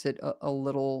 that makes it a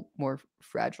little more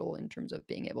fragile in terms of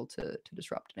being able to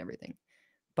disrupt and everything.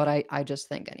 But I just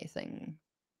think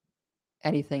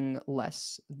anything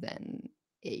less than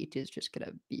 8 is just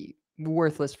gonna be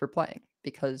worthless for playing,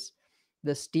 because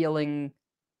the stealing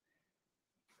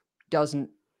doesn't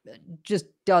just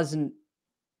doesn't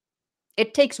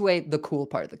it takes away the cool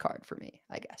part of the card for me,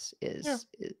 I guess, is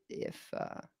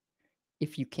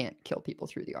if you can't kill people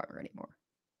through the armor anymore.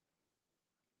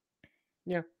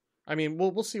 Yeah. I mean,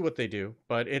 we'll see what they do,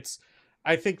 but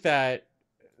I think that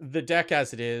the deck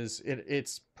as it is,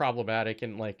 it's problematic,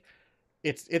 and like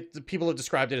people have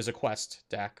described it as a quest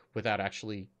deck without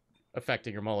actually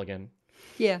affecting your mulligan.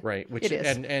 Yeah. Right. Which it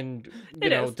is. and you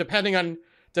know, depending on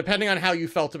how you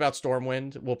felt about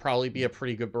Stormwind will probably be a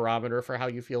pretty good barometer for how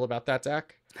you feel about that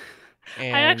deck.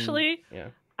 And,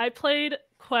 I played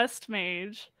Quest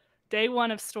Mage day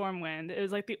 1 of Stormwind. It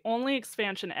was like the only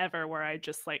expansion ever where I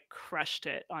just like crushed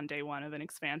it on day 1 of an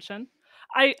expansion.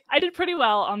 I did pretty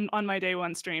well on my day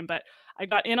 1 stream, but I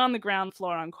got in on the ground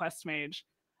floor on Quest Mage.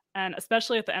 And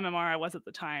especially at the MMR I was at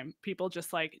the time, people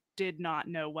just like did not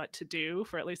know what to do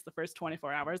for at least the first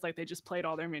 24 hours. Like they just played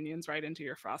all their minions right into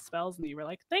your frost spells, and you were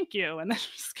like, thank you. And then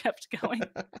just kept going.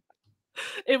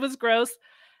 It was gross.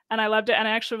 And I loved it. And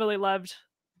I actually really loved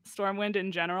Stormwind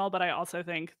in general, but I also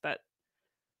think that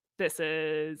this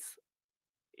is,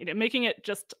 you know, making it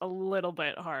just a little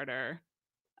bit harder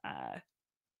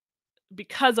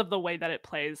because of the way that it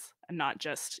plays, and not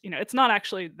just, you know, it's not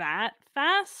actually that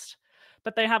fast,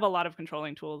 but they have a lot of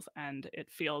controlling tools, and it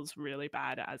feels really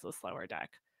bad as a slower deck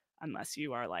unless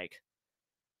you are like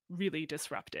really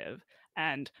disruptive.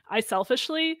 And I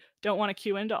selfishly don't want to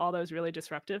queue into all those really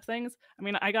disruptive things. I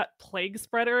mean, I got Plague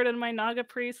Spreader in my Naga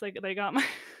Priest. Like they got my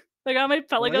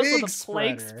Pelagos with a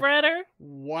Plague Spreader.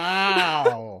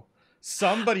 Wow.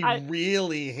 Somebody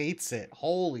really hates it.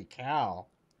 Holy cow.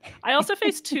 I also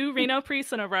faced 2 Reno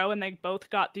Priests in a row, and they both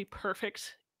got the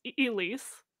perfect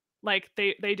Elise. Like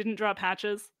they didn't draw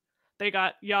patches. They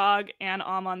got Yogg and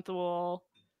Amonthul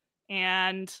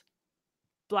and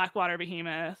Blackwater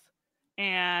Behemoth,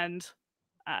 and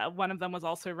one of them was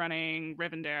also running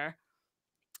Rivendare.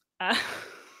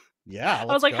 Yeah, I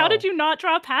was like, how did you not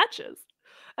draw patches?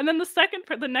 And then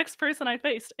the next person I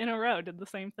faced in a row did the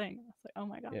same thing. I was like, oh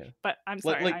my gosh. Yeah. But I'm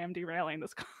sorry, I am derailing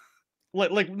this.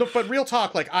 But real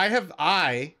talk, like I have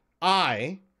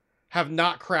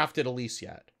not crafted Elise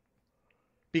yet.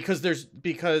 Because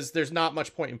there's not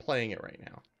much point in playing it right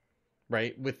now,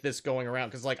 right? With this going around,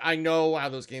 because like I know how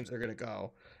those games are gonna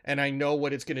go, and I know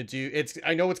what it's gonna do.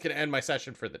 I know it's gonna end my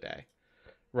session for the day,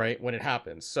 right? When it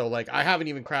happens. So like I haven't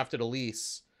even crafted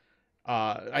Elise.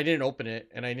 I didn't open it,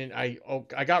 and I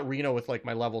got Reno with like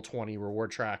my level 20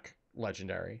 reward track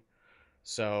legendary.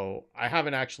 So I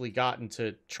haven't actually gotten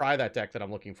to try that deck that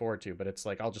I'm looking forward to, but it's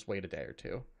like I'll just wait a day or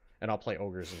two, and I'll play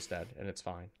ogres instead, and it's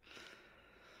fine.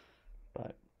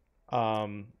 But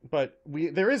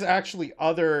there is actually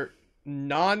other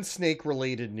non-snake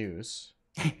related news,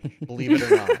 believe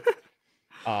it or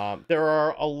not. There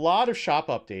are a lot of shop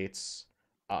updates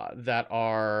that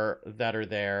are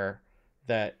there,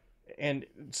 and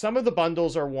some of the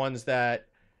bundles are ones that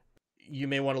you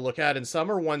may want to look at, and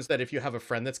some are ones that if you have a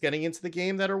friend that's getting into the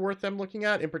game that are worth them looking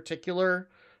at. In particular,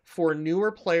 for newer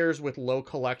players with low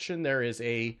collection, there is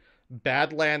a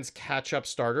Badlands catch-up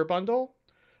starter bundle,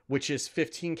 which is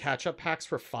 15 catch-up packs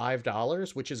for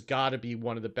 $5, which has got to be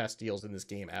one of the best deals in this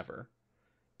game ever.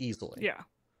 Easily. Yeah.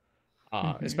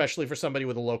 Especially for somebody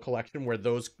with a low collection, where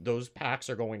those packs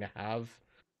are going to have,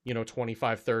 you know,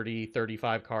 25, 30,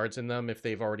 35 cards in them if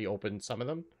they've already opened some of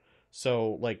them.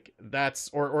 So, like, that's...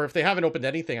 Or if they haven't opened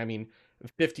anything, I mean,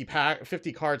 50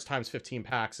 cards times 15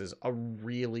 packs is a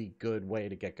really good way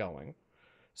to get going.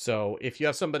 So if you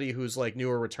have somebody who's like new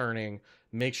or returning,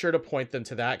 make sure to point them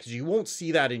to that, because you won't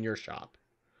see that in your shop.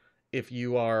 If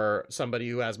you are somebody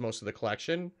who has most of the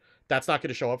collection, that's not going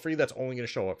to show up for you. That's only going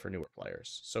to show up for newer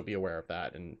players. So be aware of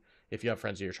that. And if you have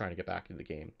friends that you're trying to get back into the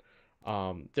game.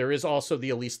 There is also the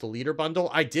Elise the Leader bundle.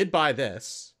 I did buy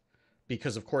this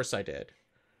because of course I did.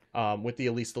 With the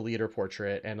Elise the Leader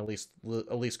portrait and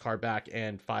Elise card back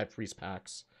and 5 priest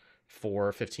packs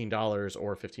for $15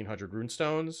 or 1,500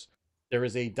 runestones. There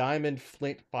is a Diamond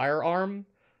Flint Firearm.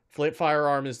 Flint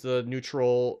Firearm is the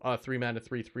neutral 3-mana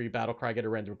 3/3 battlecry, get a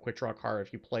random quick draw card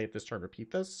if you play it this turn, repeat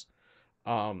this.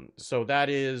 So that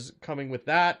is coming with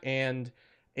that, and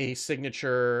a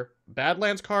signature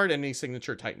Badlands card and a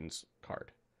signature Titans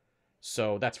card.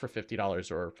 So that's for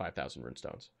 $50 or 5,000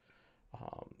 runestones.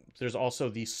 There's also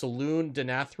the Saloon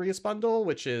Denathrius bundle,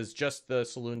 which is just the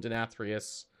Saloon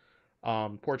Denathrius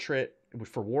portrait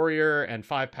for warrior, and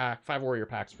 5 warrior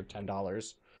packs for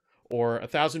 $10, or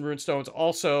 1,000 runestones.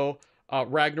 Also,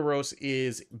 Ragnaros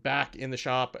is back in the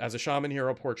shop as a shaman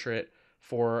hero portrait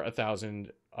for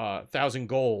 1,000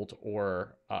 gold,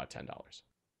 or $10,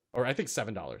 or I think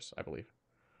 $7, I believe.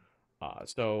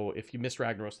 So if you missed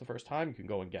Ragnaros the first time, you can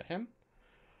go and get him.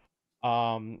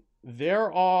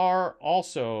 There are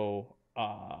also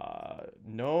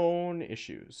known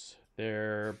issues.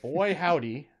 There, boy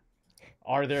howdy,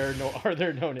 are there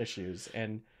known issues,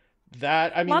 and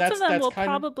that, I mean, Lots of them that's will kind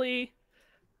probably.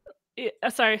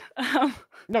 Sorry.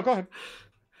 No, go ahead.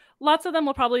 Lots of them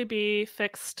will probably be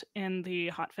fixed in the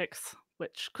hotfix,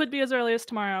 which could be as early as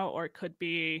tomorrow, or it could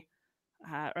be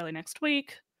early next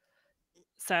week.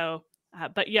 So,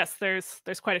 but yes, there's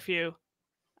quite a few.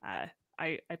 I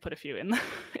put a few in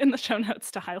the show notes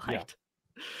to highlight.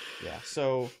 Yeah.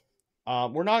 So,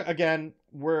 we're not, again,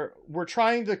 we're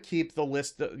trying to keep the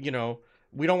list. You know,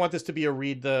 we don't want this to be a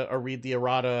read the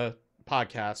errata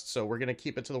podcast, so we're gonna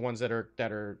keep it to the ones that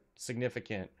are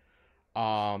significant.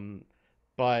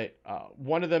 But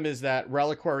one of them is that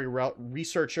reliquary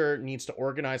researcher needs to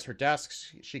organize her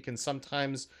desks. She can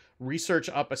sometimes research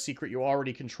up a secret you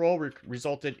already control,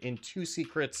 resulted in 2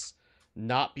 secrets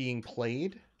not being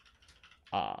played.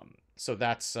 So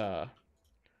that's a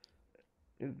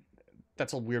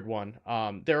weird one.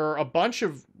 There are a bunch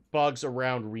of bugs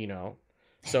around Reno,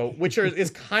 so which is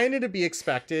kind of to be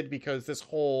expected, because this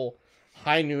whole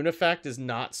high noon effect is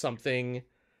not something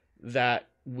that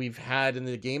we've had in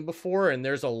the game before, and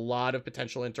there's a lot of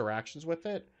potential interactions with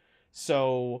it.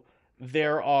 So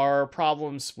there are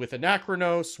problems with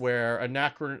Anachronos, where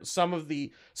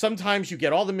sometimes you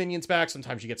get all the minions back,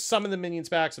 sometimes you get some of the minions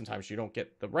back, sometimes you don't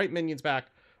get the right minions back,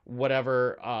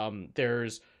 whatever.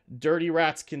 There's dirty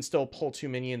rats can still pull 2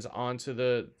 minions onto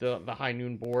the high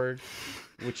noon board,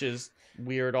 which is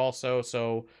weird also.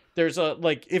 So there's a,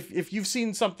 like, if you've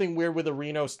seen something weird with a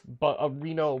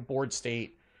Reno board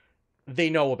state,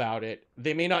 they know about it.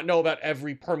 They may not know about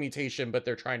every permutation, but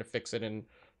they're trying to fix it, and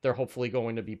they're hopefully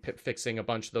going to be fixing a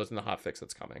bunch of those in the hotfix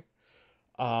that's coming.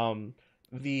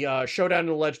 The Showdown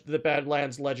in the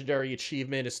Badlands legendary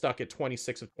achievement is stuck at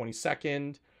 26 of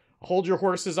 22nd. Hold your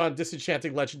horses on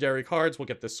disenchanting legendary cards. We'll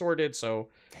get this sorted. So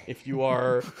if you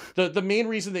are... the main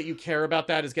reason that you care about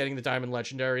that is getting the diamond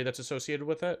legendary that's associated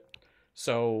with it.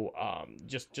 So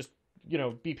just you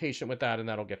know, be patient with that, and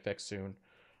that'll get fixed soon.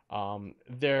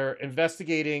 They're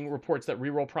investigating reports that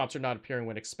reroll prompts are not appearing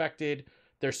when expected.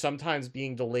 They're sometimes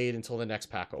being delayed until the next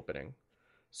pack opening.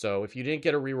 So if you didn't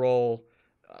get a reroll,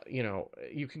 you know,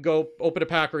 you can go open a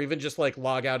pack, or even just like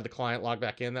log out of the client, log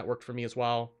back in. That worked for me as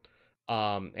well.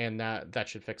 And that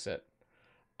should fix it.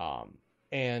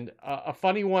 And a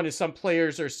funny one is some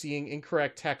players are seeing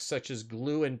incorrect text such as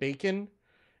glue and bacon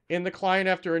in the client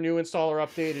after a new installer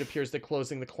update. It appears that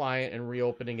closing the client and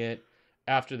reopening it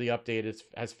after the update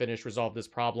has finished resolve this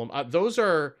problem. Those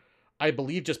are, I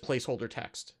believe, just placeholder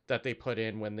text that they put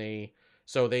in when they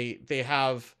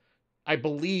have, I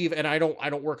believe, and I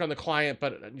don't work on the client,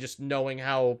 but just knowing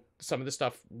how some of the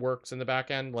stuff works in the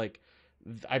back end, like,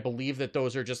 I believe that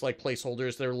those are just like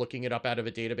placeholders. They're looking it up out of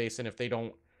a database, and if they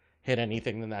don't hit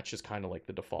anything, then that's just kind of like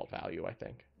the default value, I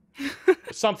think.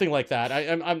 Something like that.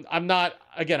 I'm not,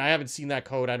 again, I haven't seen that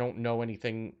code. I don't know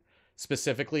anything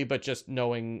specifically, but just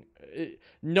knowing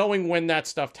when that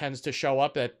stuff tends to show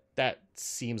up, that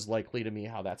seems likely to me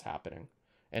how that's happening.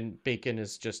 And bacon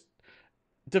is just,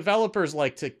 developers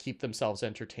like to keep themselves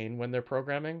entertained when they're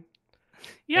programming.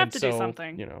 You have to do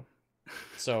something. You know,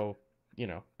 so, you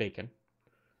know,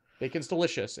 bacon's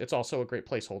delicious. It's also a great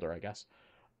placeholder, I guess.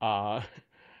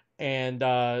 And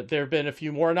there have been a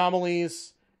few more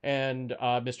anomalies, and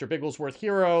Mr. Bigglesworth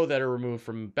Hero that are removed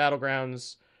from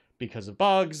Battlegrounds because of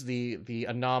bugs. The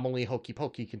anomaly hokey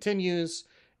pokey continues,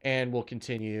 and will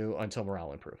continue until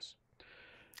morale improves.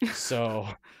 So,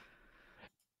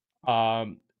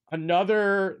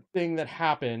 another thing that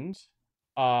happened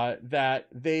that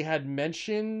they had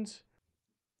mentioned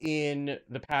in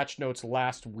the patch notes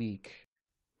last week,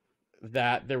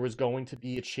 that there was going to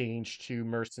be a change to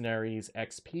Mercenaries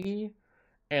XP,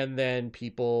 and then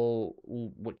people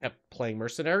kept playing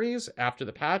Mercenaries after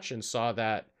the patch and saw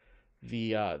that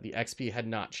the XP had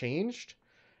not changed,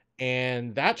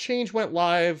 and that change went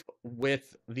live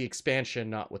with the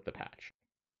expansion, not with the patch.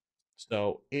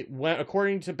 So it went,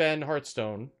 according to Ben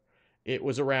Hearthstone, it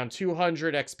was around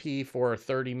 200 XP for a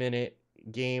 30-minute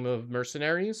game of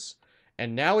Mercenaries,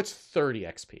 and now it's 30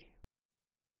 XP.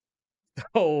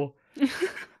 So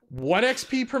 1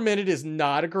 XP per minute is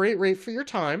not a great rate for your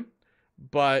time,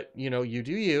 but, you know, you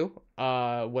do you.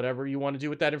 Whatever you want to do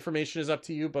with that information is up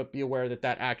to you, but be aware that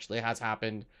that actually has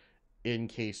happened in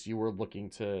case you were looking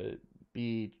to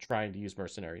be trying to use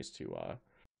mercenaries to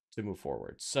move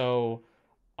forward. So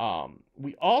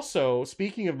we also,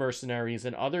 speaking of mercenaries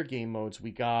and other game modes,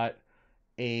 we got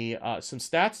some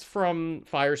stats from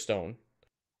Firestone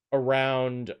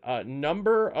around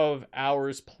number of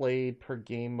hours played per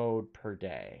game mode per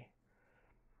day.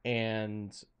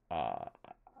 And I'm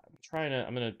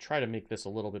gonna try to make this a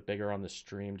little bit bigger on the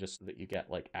stream just so that you get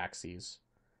like axes,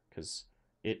 because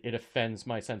it offends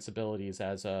my sensibilities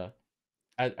as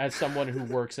someone who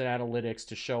works in analytics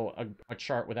to show a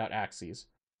chart without axes.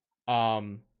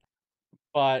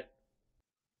 But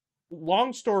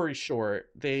long story short,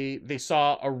 they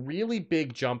saw a really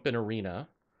big jump in Arena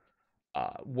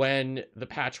when the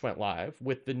patch went live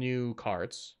with the new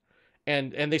cards,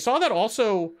 and they saw that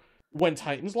also when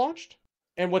Titans launched.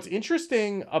 And what's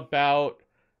interesting about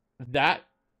that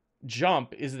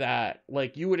jump is that,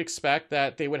 like, you would expect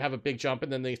that they would have a big jump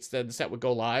and then they said the set would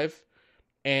go live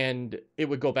and it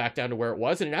would go back down to where it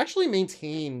was, and it actually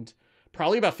maintained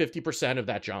probably about 50% of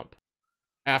that jump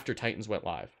after Titans went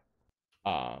live.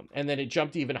 And then it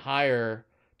jumped even higher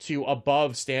to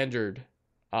above standard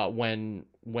when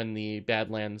the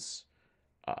Badlands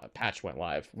patch went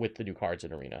live with the new cards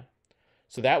in Arena.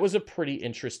 So that was a pretty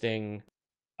interesting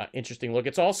look.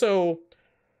 It's also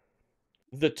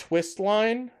the twist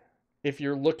line. If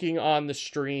you're looking on the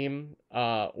stream,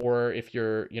 or if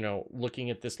you're,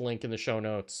 looking at this link in the show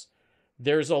notes,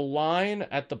 there's a line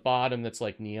at the bottom that's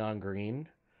like neon green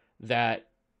that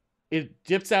it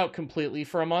dips out completely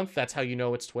for a month. That's how you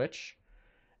know it's Twitch.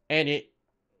 And it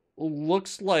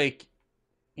looks like,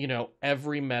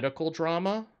 every medical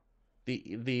drama,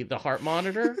 the heart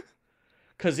monitor,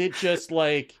 because it just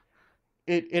like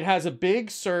it has a big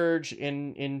surge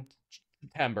in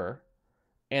September,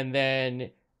 and then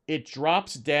it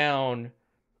drops down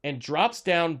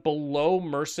below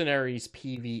Mercenaries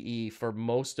PvE for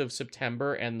most of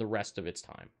September and the rest of its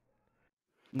time.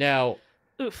 Now,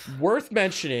 worth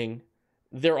mentioning,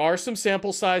 there are some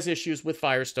sample size issues with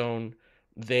Firestone.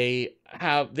 They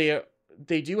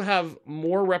do have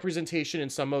more representation in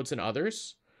some modes than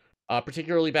others,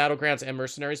 particularly Battlegrounds and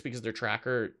Mercenaries, because their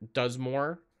tracker does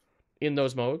more in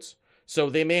those modes. So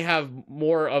they may have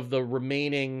more of the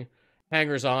remaining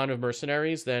hangers-on of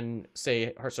Mercenaries than,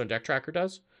 say, Hearthstone Deck Tracker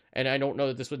does. And I don't know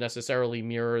that this would necessarily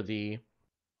mirror the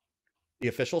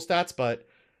official stats, but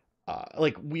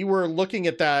like, we were looking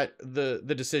at the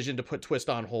decision to put Twist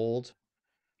on hold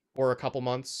for a couple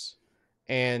months,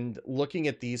 and looking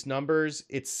at these numbers,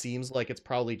 it seems like it's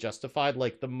probably justified.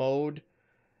 Like, the mode,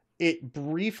 it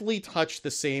briefly touched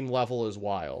the same level as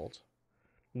Wild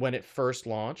when it first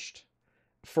launched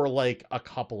for like a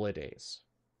couple of days,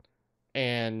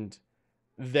 and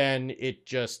then it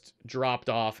just dropped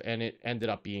off, and it ended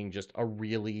up being just a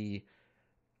really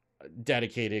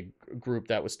dedicated group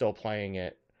that was still playing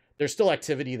it. There's still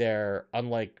activity there,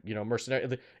 unlike,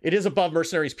 Mercenary. It is above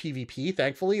Mercenaries PvP,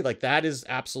 thankfully. Like, that is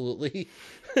absolutely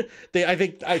I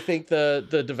think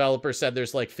the developer said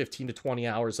there's like 15 to 20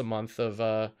 hours a month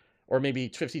of or maybe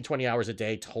 15, 20 hours a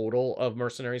day total of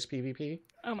Mercenaries PvP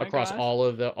across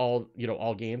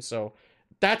all games. So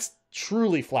that's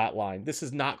truly flatline. This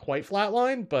is not quite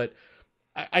flatline, but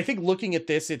I think looking at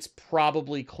this, it's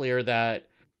probably clear that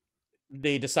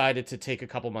they decided to take a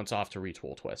couple months off to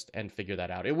retool Twist and figure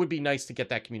that out. It would be nice to get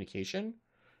that communication,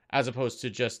 as opposed to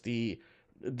just the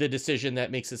decision that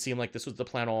makes it seem like this was the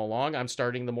plan all along. I'm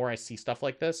starting, the more I see stuff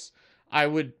like this, I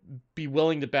would be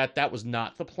willing to bet that was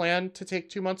not the plan, to take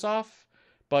 2 months off,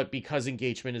 but because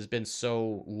engagement has been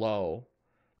so low,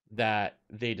 that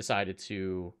they decided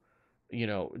to,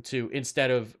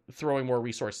 instead of throwing more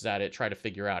resources at it, try to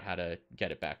figure out how to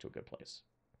get it back to a good place.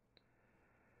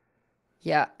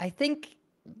 Yeah, I think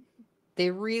they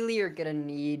really are going to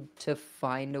need to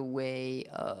find a way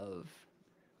of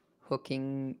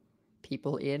hooking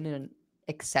people in and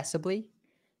accessibly.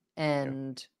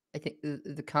 And I think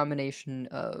the combination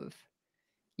of,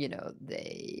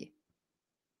 they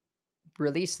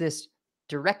release this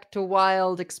direct to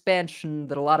Wild expansion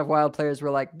that a lot of Wild players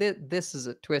were like, this is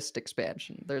a Twist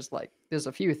expansion. There's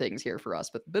a few things here for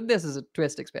us, but this is a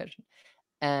Twist expansion.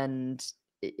 And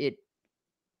it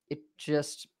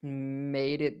just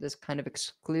made it this kind of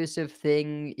exclusive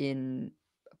thing in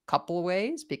a couple of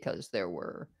ways, because there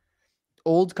were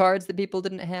old cards that people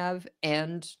didn't have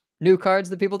and new cards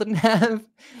that people didn't have,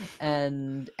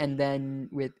 and then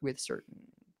with certain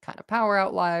kind of power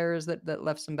outliers that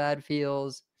left some bad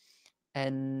feels,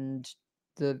 and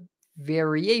the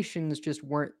variations just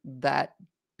weren't that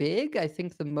big. I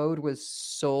think the mode was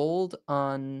sold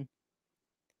on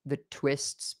the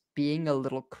twists being a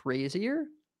little crazier,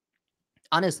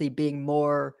 honestly being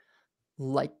more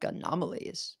like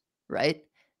anomalies, right?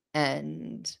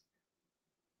 And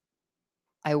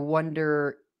I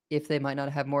wonder if they might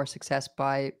not have more success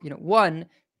by, one,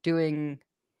 doing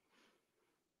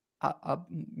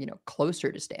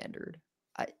closer to standard.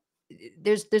 I,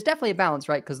 there's definitely a balance,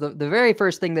 right? Because the very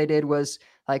first thing they did was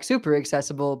like super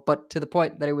accessible, but to the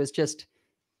point that it was just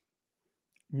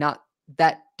not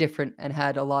that different and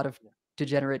had a lot of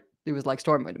degenerate. It was like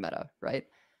Stormwind meta, right?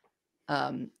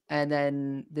 And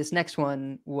then this next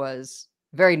one was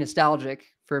very nostalgic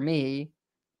for me,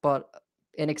 but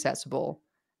inaccessible.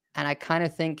 And I kind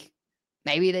of think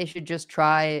maybe they should just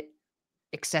try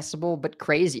accessible but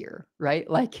crazier, right?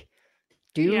 Like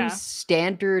do Yeah.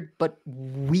 standard but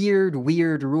weird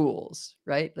rules,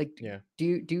 right? Like Yeah.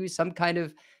 do some kind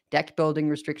of deck building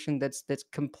restriction that's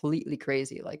completely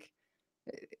crazy. Like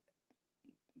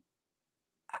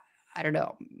I don't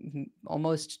know,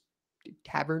 almost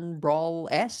Tavern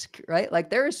Brawl-esque, right? Like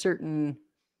there are certain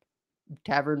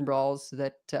Tavern Brawls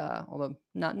that although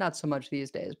not so much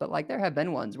these days, but like there have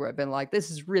been ones where I've been like, this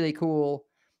is really cool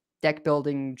deck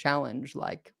building challenge.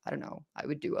 Like, I don't know, I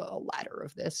would do a ladder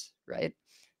of this, right?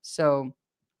 So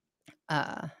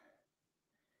I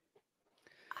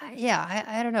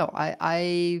don't know.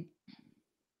 I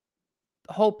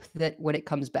hope that when it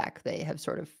comes back, they have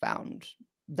sort of found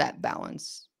that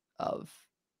balance of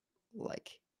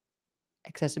like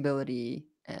accessibility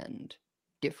and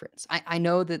difference. I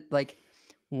know that like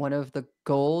one of the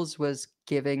goals was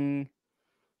giving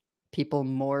people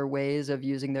more ways of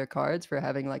using their cards for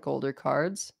having like older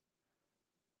cards,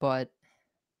 but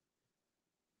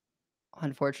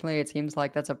unfortunately it seems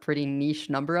like that's a pretty niche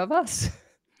number of us.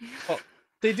 Well,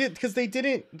 they did because they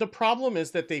didn't. The problem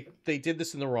is that they did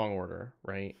this in the wrong order,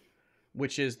 right?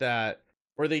 Which is that,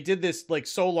 or they did this like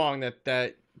so long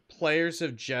that players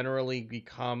have generally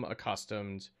become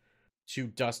accustomed to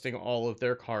dusting all of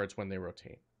their cards when they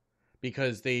rotate,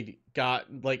 because they got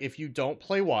like, if you don't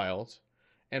play Wild,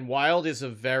 and Wild is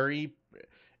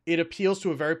it appeals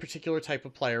to a very particular type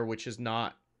of player, which is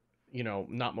not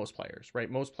not most players, right?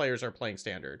 Most players are playing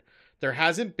Standard. There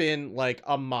hasn't been like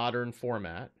a modern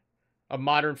format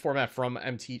from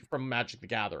Magic the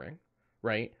Gathering,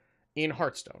 right, in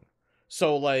Hearthstone.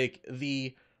 So like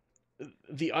the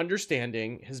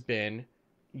understanding has been,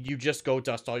 you just go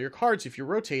dust all your cards if you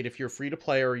rotate, if you're free to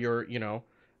play, or you're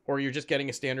or you're just getting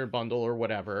a standard bundle or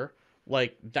whatever.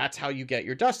 Like that's how you get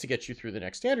your dust to get you through the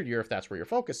next standard year, if that's where you're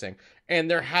focusing.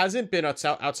 And there hasn't been,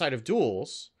 outside of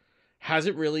duels,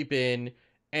 hasn't really been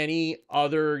any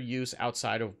other use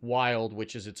outside of Wild,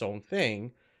 which is its own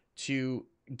thing, to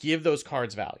give those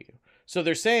cards value. So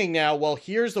they're saying now, well,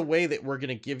 here's the way that we're going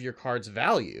to give your cards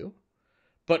value,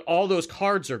 but all those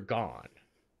cards are gone,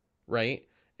 right?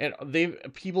 And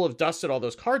people have dusted all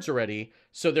those cards already,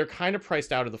 so they're kind of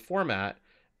priced out of the format.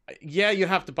 Yeah, you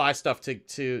have to buy stuff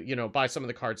to buy some of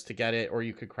the cards to get it, or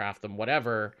you could craft them,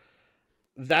 whatever.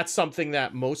 That's something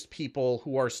that most people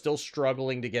who are still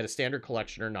struggling to get a Standard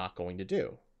collection are not going to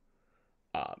do.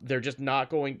 They're just not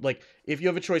going, like, if you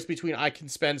have a choice between, I can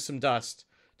spend some dust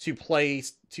to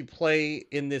play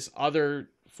in this other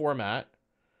format,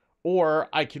 or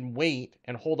I can wait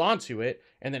and hold on to it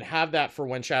and then have that for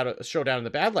when Showdown in the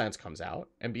Badlands comes out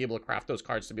and be able to craft those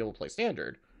cards to be able to play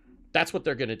Standard. That's what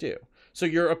they're going to do. So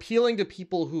you're appealing to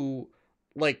people who,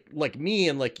 like me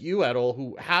and like you, Edel,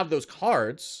 who have those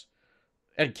cards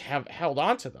and have held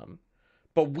on to them.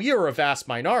 But we are a vast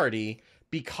minority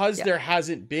because there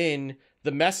hasn't been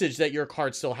the message that your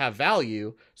cards still have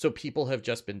value. So people have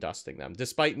just been dusting them,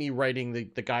 despite me writing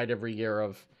the guide every year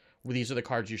of, well, these are the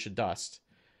cards you should dust.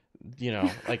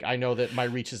 Like, I know that my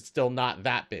reach is still not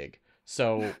that big.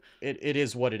 So it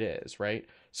is what it is, right?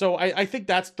 So I think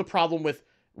that's the problem with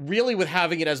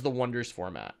having it as the Wonders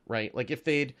format, right? Like, if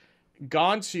they'd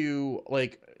gone to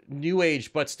like New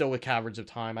Age but still with Caverns of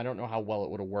Time, I don't know how well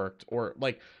it would have worked, or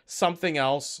like something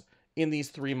else in these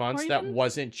 3 months that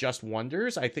wasn't just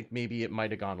Wonders. I think maybe it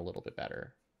might have gone a little bit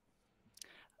better.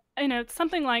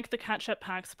 Something like the catch-up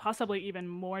packs, possibly even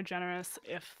more generous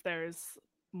if there's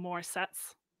more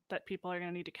sets that people are going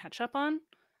to need to catch up on,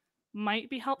 might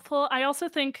be helpful. I also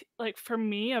think, like, for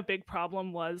me, a big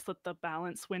problem was that the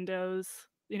balance windows,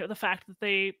 the fact that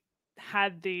they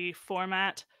had the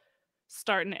format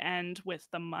start and end with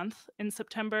the month in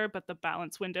September, but the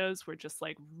balance windows were just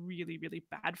like really, really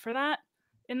bad for that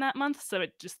in that month. So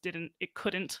it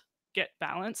couldn't get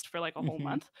balanced for like a whole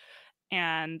month.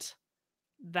 And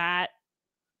that,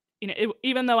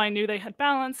 even though I knew they had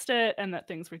balanced it and that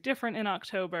things were different in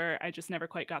October, I just never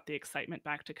quite got the excitement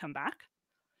back to come back.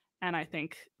 And I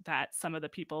think that some of the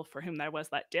people for whom there was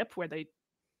that dip where they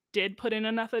did put in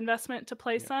enough investment to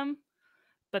play some,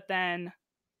 but then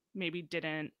maybe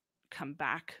didn't come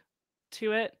back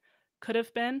to it could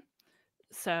have been.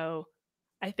 So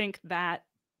I think that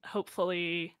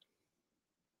hopefully,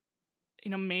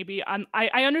 maybe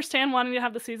I understand wanting to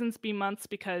have the seasons be months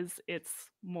because it's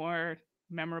more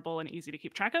memorable and easy to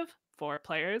keep track of for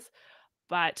players.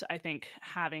 But I think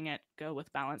having it go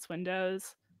with balance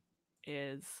windows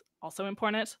is also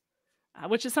important,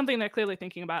 which is something they're clearly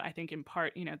thinking about. I think in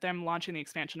part, them launching the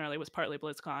expansion early was partly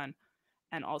BlizzCon,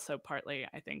 and also partly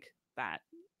I think that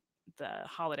the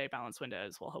holiday balance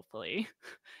windows will hopefully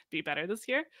be better this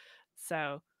year.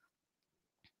 So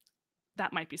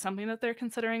that might be something that they're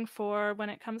considering for when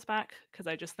it comes back, because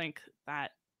I just think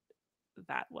that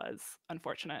was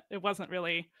unfortunate. It wasn't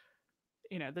really,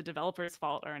 the developer's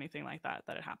fault or anything like that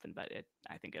it happened, but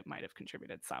I think it might have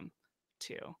contributed some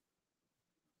to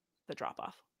the drop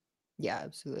off. Yeah,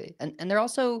 absolutely. And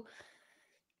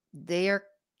they are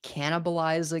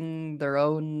cannibalizing their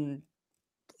own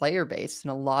player base in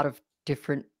a lot of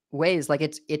different ways. Like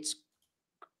it's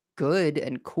good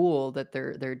and cool that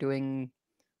they're doing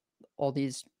all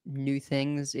these new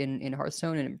things in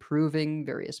Hearthstone and improving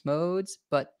various modes,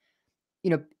 but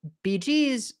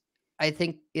BG's, I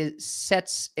think, it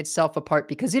sets itself apart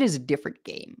because it is a different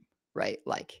game, right?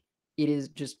 Like it is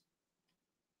just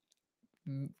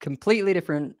completely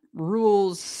different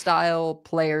rules, style,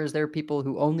 players. There are people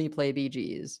who only play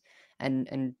BGs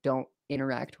and don't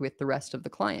interact with the rest of the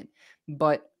client.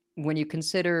 But when you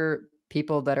consider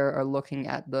people that are looking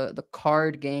at the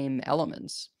card game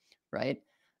elements, right?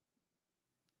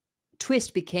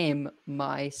 Twist became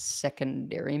my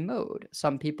secondary mode.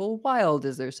 Some people Wild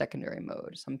is their secondary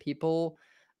mode. Some people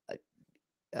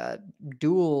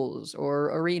Duels or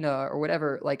Arena or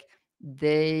whatever. Like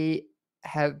they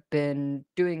have been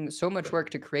doing so much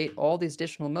work to create all these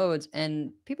additional modes,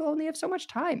 and people only have so much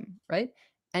time, right?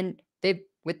 And they've,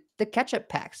 with the catch-up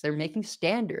packs, they're making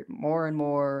standard more and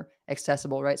more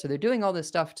accessible, right? So they're doing all this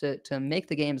stuff to make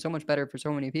the game so much better for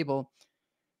so many people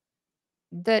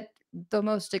that the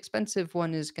most expensive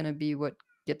one is going to be what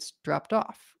gets dropped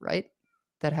off, right?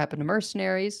 That happened to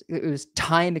Mercenaries. It was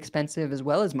time expensive as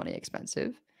well as money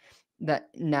expensive. That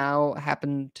now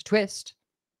happened to Twist.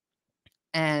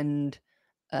 And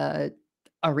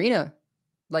Arena,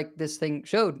 like this thing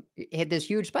showed, it hit this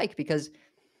huge spike because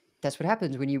that's what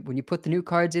happens when you put the new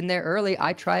cards in there early.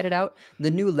 I tried it out.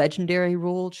 The new legendary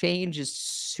rule change is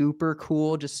super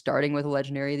cool. Just starting with a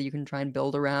legendary that you can try and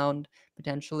build around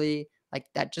potentially. Like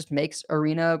that just makes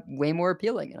Arena way more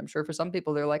appealing. And I'm sure for some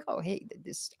people they're like, oh, hey,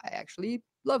 I actually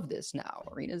love this now.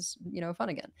 Arena's, fun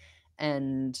again.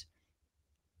 And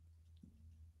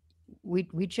we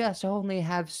just only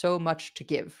have so much to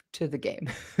give to the game.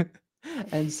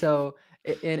 And so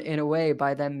in a way,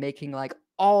 by them making like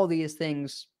all these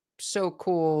things so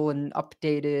cool and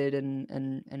updated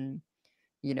and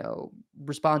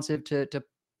responsive to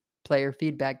player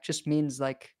feedback just means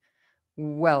like,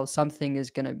 well, something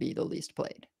is going to be the least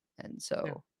played. And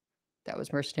so that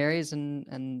was Mercenaries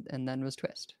and then was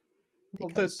Twist. Well,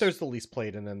 there's the least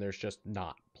played and then there's just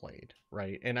not played,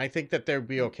 right? And I think that there'd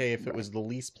be okay if it was the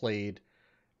least played,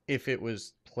 if it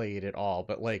was played at all.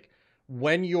 But like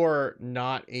when you're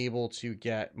not able to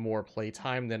get more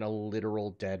playtime than a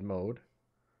literal dead mode,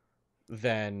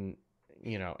 then,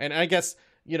 and I guess,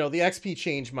 the XP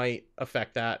change might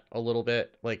affect that a little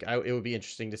bit. Like it would be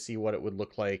interesting to see what it would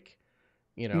look like,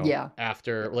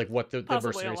 after like what the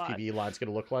Mercenaries PvE LOD's going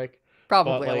to look like.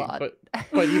 Probably a lot.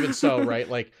 But even so, right?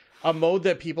 Like a mode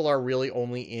that people are really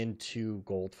only into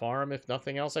gold farm, if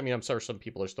nothing else. I mean, I'm sorry, some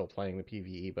people are still playing the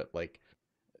PvE, but like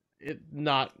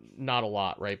not a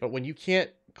lot, right? But when you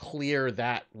can't clear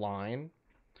that line,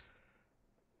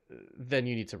 then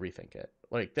you need to rethink it.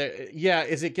 Like,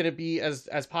 is it going to be as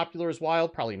popular as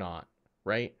Wild? Probably not,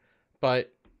 right?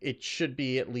 But it should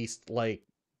be at least like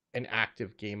an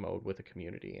active game mode with a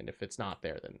community. And if it's not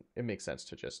there, then it makes sense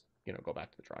to just, go back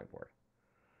to the drawing board.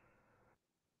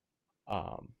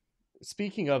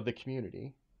 Speaking of the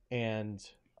community and,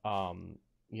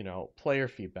 player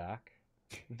feedback,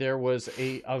 there was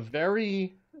a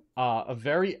very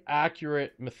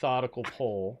accurate, methodical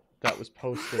poll that was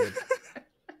posted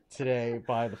today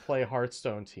by the Play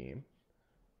Hearthstone team.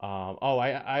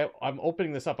 I'm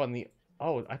opening this up on the.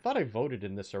 Oh, I thought I voted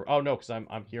in this. Oh no, because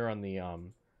I'm here on the.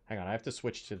 Hang on, I have to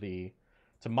switch to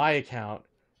my account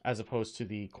as opposed to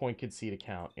the Coin Concede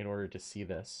account in order to see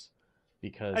this,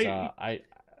 because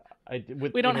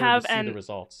we don't have the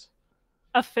results.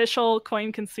 Official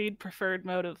Coin Concede preferred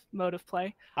mode of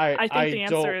play. I think the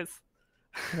answer is.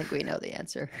 I think we know the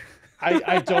answer.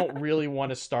 I don't really want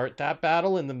to start that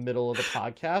battle in the middle of the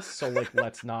podcast, so like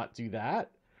let's not do that.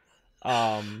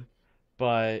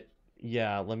 But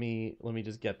Yeah, let me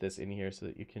just get this in here so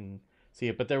that you can see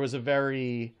it. But there was a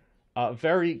very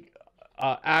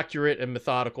accurate and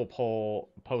methodical poll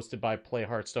posted by Play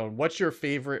Hearthstone. What's your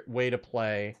favorite way to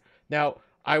play? Now,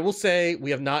 I will say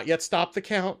we have not yet stopped the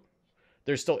count.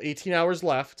 There's still 18 hours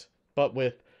left, but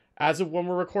as of when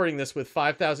we're recording this, with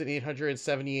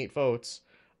 5,878 votes,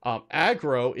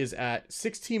 aggro is at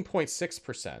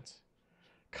 16.6%.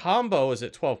 Combo is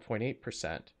at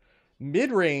 12.8%.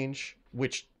 Mid-range,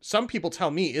 which some people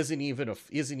tell me isn't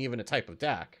even a type of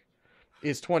deck,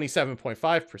 is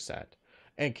 27.5%.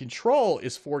 And control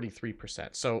is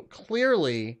 43%. So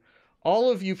clearly, all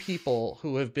of you people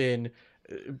who have been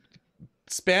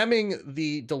spamming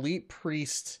the Delete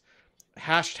Priest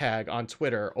hashtag on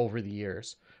Twitter over the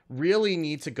years really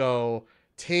need to go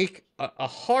take a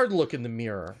hard look in the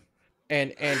mirror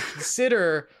and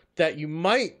consider that you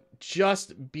might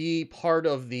just be part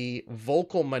of the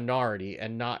vocal minority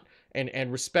and not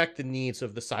and respect the needs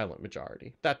of the silent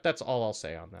majority. That's all I'll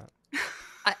say on that.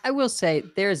 I will say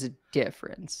there's a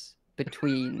difference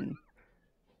between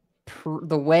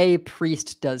the way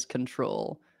Priest does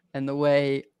control and the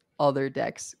way other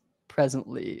decks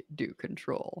presently do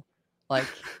control. Like,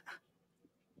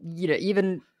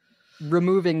 even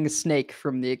removing Snake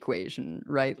from the equation,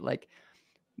 right? Like,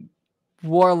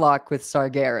 Warlock with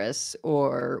Sargeras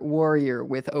or Warrior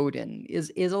with Odin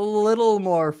is a little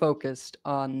more focused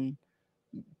on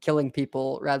killing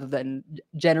people rather than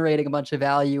generating a bunch of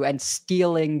value and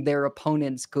stealing their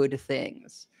opponent's good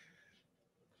things.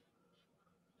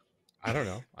 I don't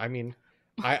know. I mean,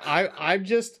 I'm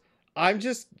just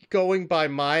going by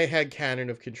my headcanon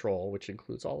of control, which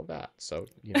includes all of that. So,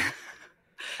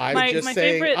 I'm just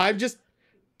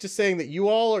saying that you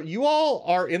all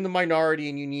are in the minority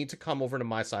and you need to come over to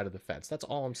my side of the fence. That's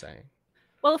all I'm saying.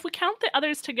 Well, if we count the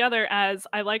others together as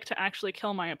I like to actually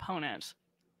kill my opponent,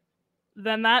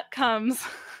 then that comes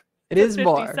it is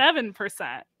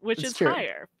 57%, which is true.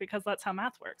 higher because that's how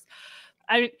math works.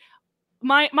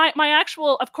 My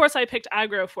actual, of course, I picked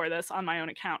aggro for this on my own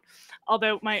account.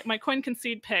 Although my coin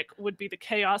concede pick would be the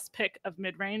chaos pick of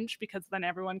mid-range, because then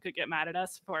everyone could get mad at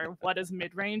us for what does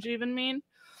mid-range even mean.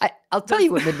 I'll tell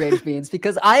you what mid-range means,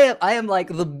 because I am like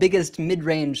the biggest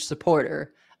mid-range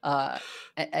supporter,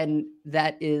 and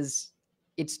that is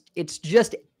it's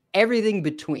just everything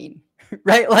between,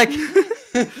 right? Like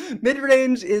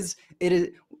mid-range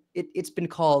it's been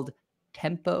called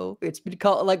tempo. It's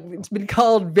been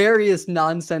called various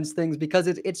nonsense things because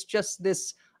it's just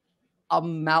this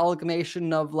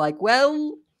amalgamation of like,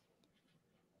 well,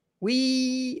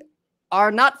 we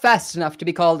are not fast enough to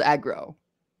be called aggro,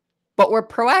 but we're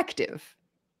proactive,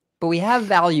 but we have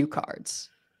value cards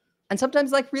and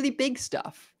sometimes like really big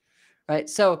stuff, right?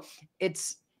 So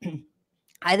it's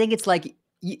I think it's like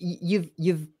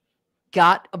you've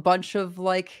got a bunch of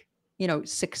like,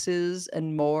 sixes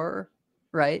and more,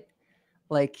 right?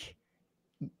 Like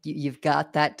you've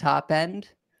got that top end,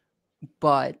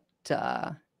 but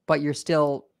you're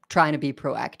still trying to be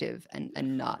proactive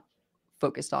and not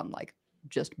focused on like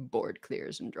just board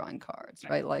clears and drawing cards,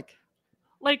 right? Like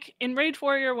in Rage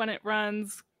Warrior when it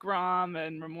runs Grom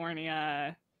and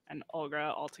Remornia and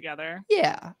Olgra all together.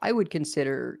 Yeah, I would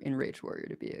consider in Rage Warrior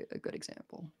to be a good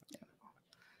example. Yeah.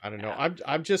 I don't know.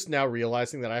 I'm just now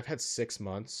realizing that I've had 6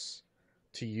 months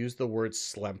to use the word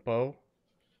slempo.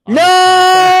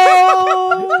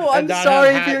 No! I'm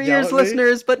sorry for your ears,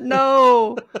 listeners, but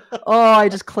no. Oh, I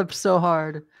just clipped so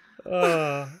hard.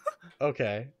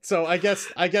 Okay. So I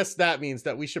guess that means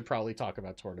that we should probably talk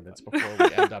about tournaments before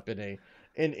we end up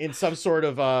in some sort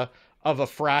of a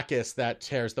fracas that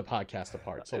tears the podcast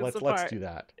apart. So let's do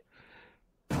that.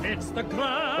 It's the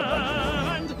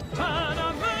grand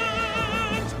tournament.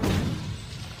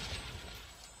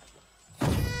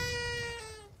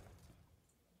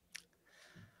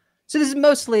 So this is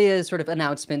mostly a sort of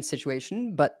announcement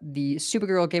situation, but the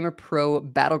Supergirl Gamer Pro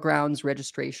Battlegrounds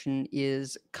registration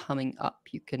is coming up.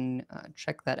 You can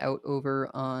check that out over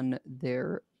on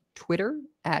their Twitter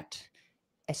at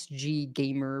SG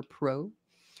Gamer Pro.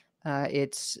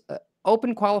 It's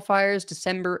open qualifiers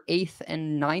December 8th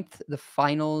and 9th. The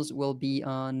finals will be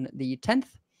on the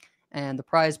 10th, and the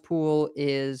prize pool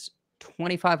is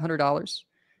 $2,500.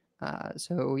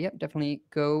 So yeah, definitely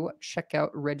go check out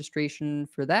registration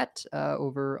for that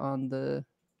over on their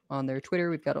Twitter.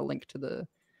 We've got a link to the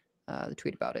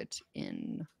tweet about it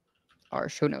in our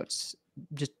show notes.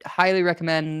 Just highly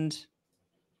recommend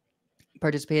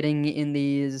participating in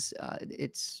these.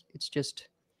 It's just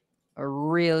a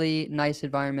really nice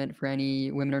environment for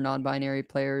any women or non-binary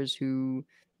players who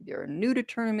are new to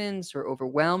tournaments or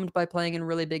overwhelmed by playing in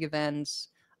really big events.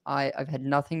 I've had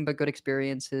nothing but good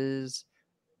experiences.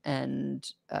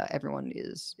 and everyone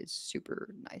is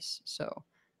super nice. So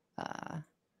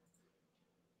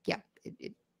yeah,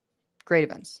 great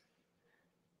events.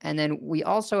 And then we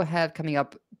also have coming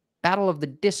up Battle of the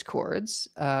Discords,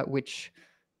 which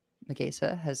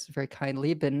Megasa has very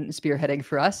kindly been spearheading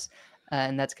for us.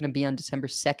 And that's going to be on December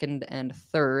 2nd and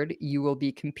 3rd. You will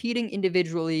be competing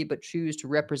individually, but choose to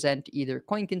represent either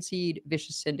Coin Concede,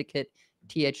 Vicious Syndicate,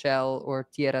 THL, or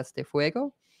Tierras de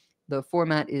Fuego. The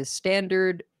format is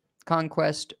standard,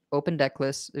 conquest, open deck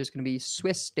list. There's going to be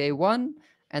Swiss day 1,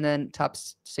 and then top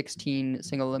 16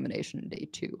 single elimination day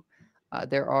 2.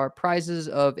 There are prizes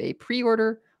of a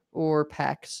pre-order or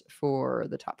packs for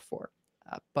the top 4.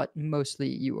 But mostly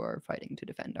you are fighting to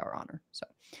defend our honor. So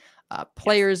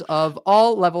players of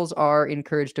all levels are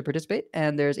encouraged to participate,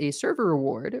 and there's a server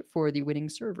reward for the winning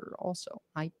server also.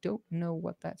 I don't know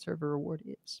what that server reward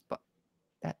is, but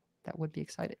that would be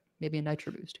exciting. Maybe a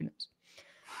Nitro boost, who knows?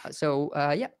 So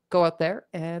yeah, go out there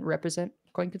and represent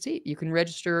Coin Concede. You can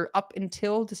register up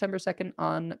until December 2nd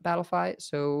on Battlefy.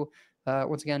 So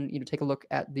once again, take a look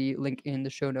at the link in the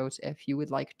show notes if you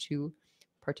would like to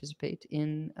participate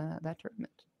in that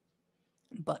tournament.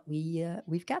 But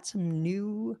we've got some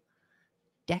new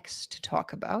decks to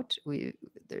talk about.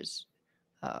 There's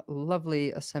a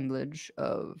lovely assemblage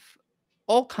of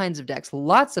all kinds of decks,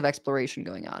 lots of exploration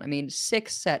going on. I mean,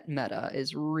 6-set meta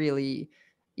is really,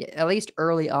 at least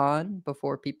early on,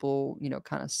 before people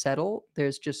kind of settle,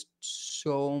 there's just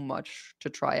so much to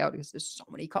try out because there's so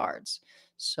many cards.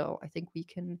 So I think we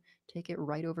can take it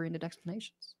right over into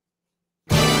Dexplanations.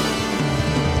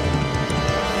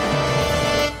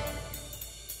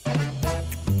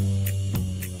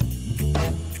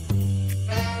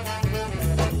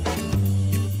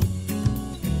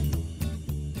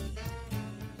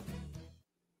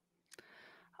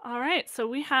 All right, so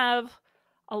we have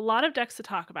a lot of decks to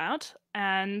talk about,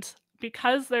 and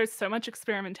because there's so much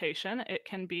experimentation, it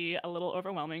can be a little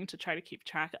overwhelming to try to keep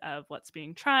track of what's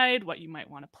being tried, what you might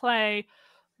want to play,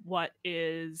 what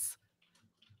is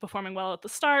performing well at the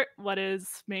start, what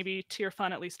is maybe tier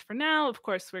fun, at least for now. Of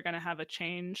course, we're going to have a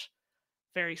change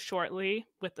very shortly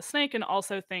with the snake, and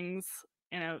also things,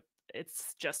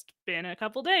 it's just been a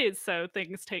couple days, so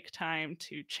things take time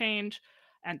to change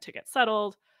and to get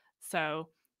settled. So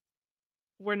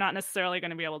we're not necessarily going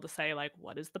to be able to say, like,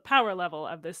 what is the power level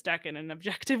of this deck in an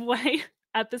objective way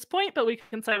at this point, but we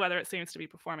can say whether it seems to be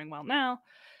performing well now.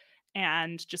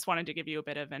 And just wanted to give you a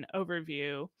bit of an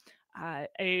overview.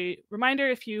 A reminder,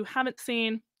 if you haven't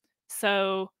seen,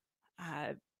 so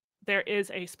there is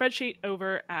a spreadsheet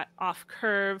over at Off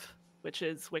Curve, which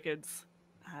is Wicked's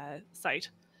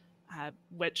site,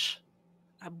 which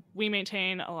we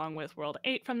maintain along with World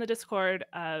 8 from the Discord,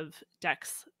 of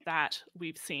decks that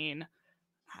we've seen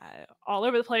all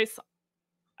over the place,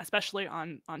 especially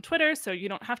on Twitter. So you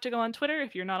don't have to go on Twitter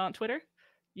if you're not on Twitter.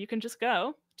 You can just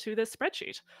go to this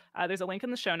spreadsheet. There's a link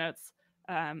in the show notes,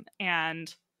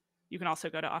 and you can also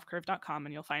go to offcurve.com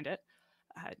and you'll find it.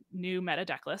 New meta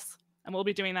deck lists. And we'll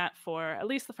be doing that for at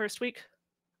least the first week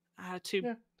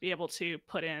to be able to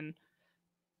put in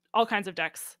all kinds of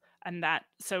decks. And that,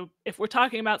 so if we're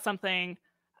talking about something,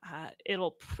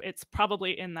 it's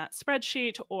probably in that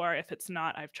spreadsheet, or if it's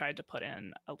not, I've tried to put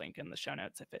in a link in the show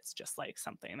notes if it's just like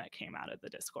something that came out of the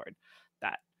Discord.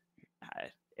 That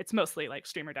it's mostly like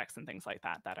streamer decks and things like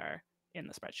that are in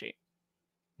the spreadsheet.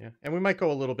 Yeah, and we might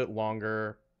go a little bit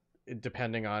longer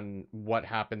depending on what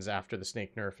happens after the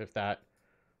snake nerf, if that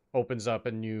opens up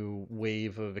a new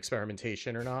wave of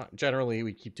experimentation or not. Generally,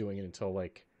 we keep doing it until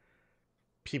like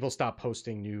people stop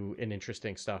posting new and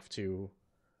interesting stuff to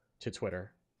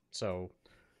Twitter. So,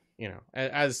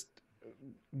 as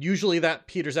usually that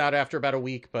peters out after about a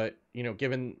week, but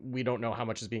given we don't know how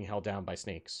much is being held down by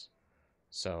snakes,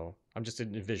 so I'm just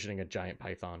envisioning a giant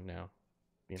python now,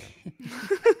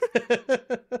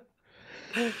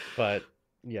 but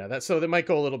yeah, that might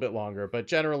go a little bit longer, but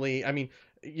generally, I mean,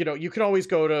 you can always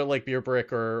go to like Beer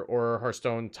Brick or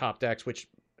Hearthstone top decks, which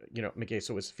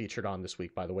Megasa was featured on this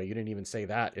week, by the way. You didn't even say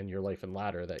that in your Life and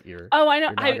Ladder that you're. Oh, I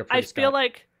know. I feel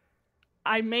like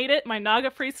I made it. My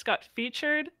Naga Priest got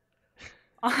featured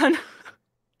on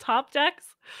top decks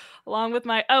along with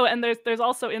my. Oh, and there's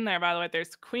also in there, by the way,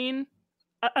 there's Queen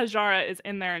Ajara is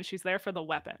in there, and she's there for the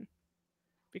weapon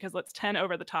because it's 10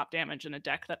 over the top damage in a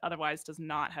deck that otherwise does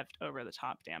not have over the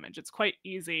top damage. It's quite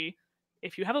easy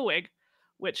if you have a wig,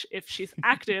 which if she's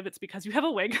active, it's because you have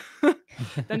a wig.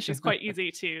 Then she's quite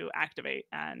easy to activate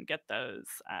and get those.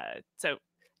 So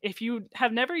if you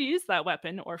have never used that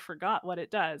weapon or forgot what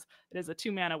it does, it is a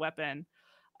 2-mana weapon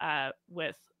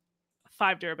with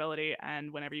 5 durability,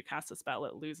 and whenever you cast a spell,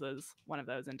 it loses one of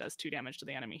those and does 2 damage to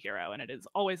the enemy hero, and it is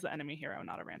always the enemy hero,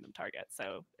 not a random target.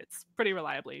 So it's pretty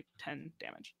reliably 10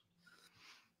 damage.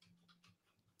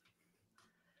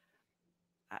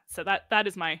 So that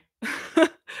is my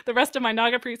the rest of my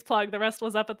Naga Priest plug. The rest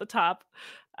was up at the top.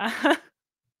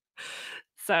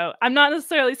 So I'm not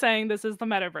necessarily saying this is the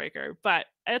meta breaker, but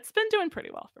it's been doing pretty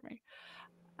well for me.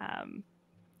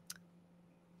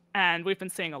 And we've been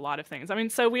seeing a lot of things. I mean,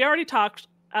 so we already talked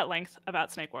at length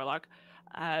about Snake Warlock.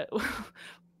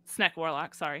 Snake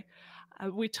Warlock, sorry.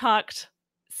 We talked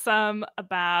some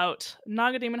about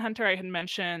Naga Demon Hunter. I had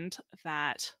mentioned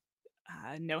that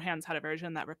No Hands had a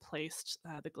version that replaced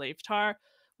the Glaive Tar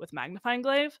with Magnifying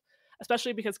Glaive,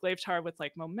 especially because Glaive Tar with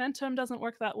like Momentum doesn't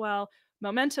work that well.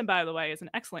 Momentum, by the way, is an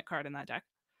excellent card in that deck.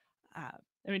 I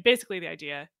mean, basically the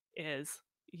idea is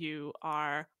you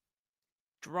are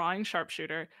drawing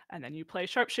Sharpshooter, and then you play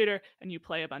Sharpshooter, and you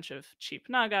play a bunch of cheap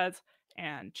Nagas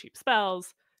and cheap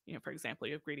spells. You know, for example,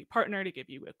 you have Greedy Partner to give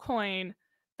you a coin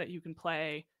that you can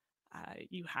play.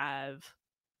 You have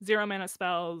 0 mana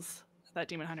spells that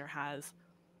Demon Hunter has.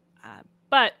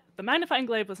 But the Magnifying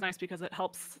Glaive was nice because it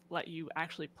helps let you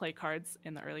actually play cards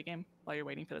in the early game while you're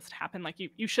waiting for this to happen. Like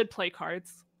you should play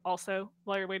cards also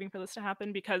while you're waiting for this to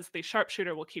happen, because the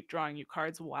Sharpshooter will keep drawing you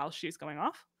cards while she's going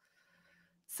off.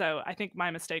 So I think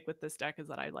my mistake with this deck is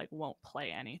that I like won't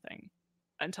play anything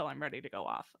until I'm ready to go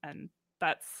off. And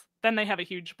then they have a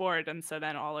huge board, and so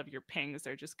then all of your pings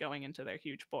are just going into their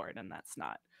huge board, and that's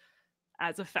not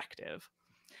as effective.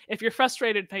 If you're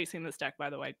frustrated facing this deck, by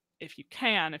the way, if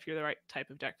you're the right type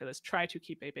of deck for this, try to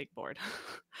keep a big board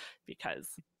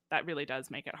because that really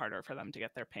does make it harder for them to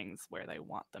get their pings where they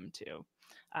want them to.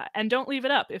 And don't leave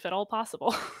it up if at all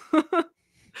possible.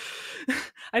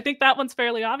 I think that one's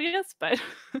fairly obvious, but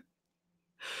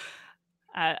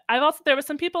there was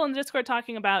some people in the Discord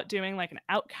talking about doing like an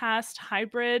Outcast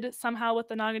hybrid somehow with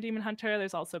the Naga Demon Hunter.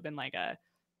 There's also been like a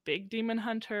Big Demon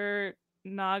Hunter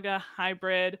Naga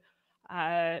hybrid.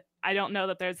 I don't know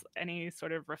that there's any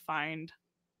sort of refined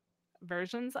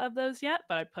versions of those yet,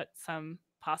 but I put some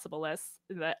possible lists.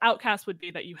 The Outcast would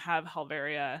be that you have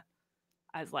Halveria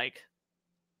as like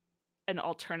an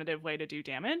alternative way to do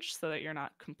damage so that you're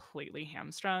not completely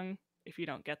hamstrung if you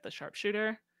don't get the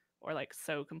Sharpshooter or like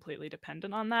so completely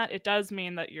dependent on that. It does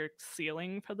mean that your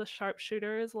ceiling for the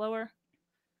Sharpshooter is lower,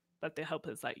 but the hope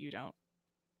is that you don't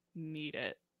need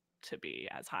it to be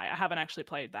as high. I haven't actually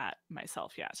played that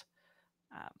myself yet.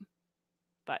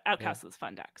 But Outcast is a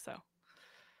fun deck, so.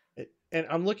 And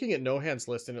I'm looking at No Hand's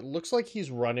list, and it looks like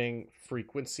he's running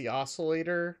Frequency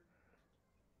Oscillator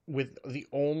with the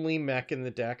only mech in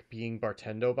the deck being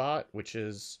Bartendo Bot, which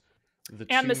is the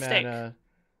and 2 Mistake. mana.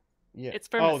 Yeah. It's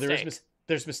for Mistake.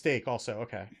 There's Mistake also.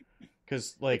 Okay.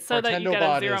 Because like it's so Bartendo that you get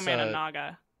Bot a 0 is mana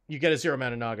Naga. You get a 0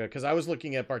 mana Naga, because I was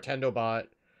looking at Bartendo Bot,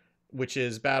 which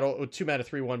is 2 mana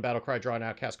 3/1 battle cry, draw an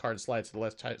Outcast card, slide to the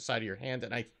left side of your hand,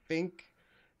 and I think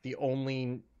the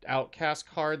only Outcast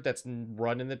card that's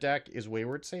run in the deck is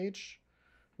Wayward Sage,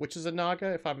 which is a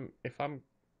Naga. If I'm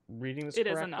reading this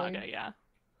correctly, it is a Naga, yeah.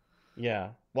 Yeah.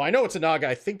 Well, I know it's a Naga.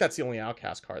 I think that's the only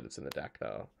Outcast card that's in the deck,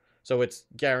 though. So it's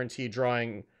guaranteed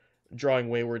drawing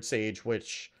Wayward Sage,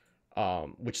 which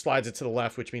slides it to the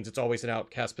left, which means it's always an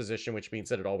Outcast position, which means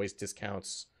that it always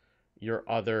discounts your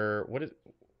other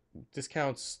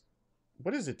discounts.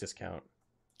 What does it discount?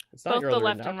 It's not both your the other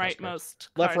left and Outcast rightmost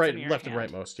cards. cards in your Left hand.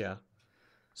 and rightmost, yeah.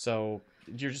 So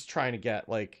you're just trying to get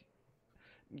like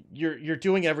you're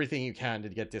doing everything you can to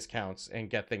get discounts and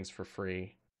get things for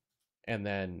free, and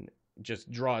then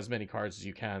just draw as many cards as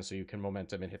you can so you can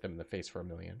momentum and hit them in the face for 1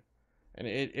 million. And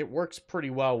it works pretty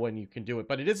well when you can do it,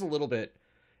 but it's a little bit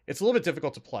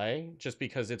difficult to play just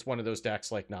because it's one of those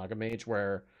decks like Naga Mage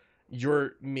where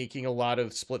you're making a lot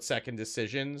of split-second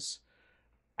decisions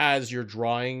as you're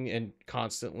drawing and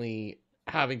constantly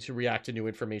having to react to new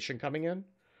information coming in,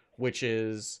 which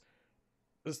is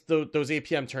those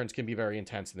APM turns can be very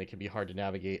intense and they can be hard to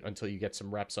navigate until you get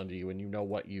some reps under you and you know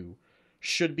what you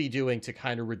should be doing to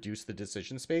kind of reduce the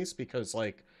decision space, because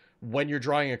like when you're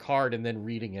drawing a card and then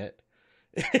reading it,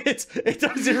 it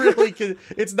doesn't really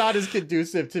it's not as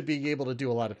conducive to being able to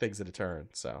do a lot of things in a turn.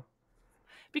 So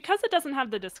because it doesn't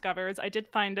have the discovers, I did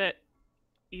find it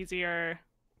easier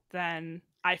than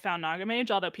I found Naga Mage,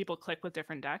 although people click with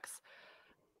different decks.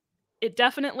 It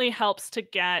definitely helps to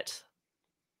get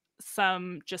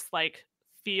some just like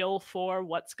feel for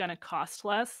what's going to cost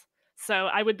less. So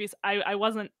I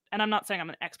wasn't, and I'm not saying I'm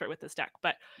an expert with this deck,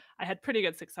 but I had pretty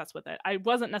good success with it. I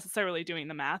wasn't necessarily doing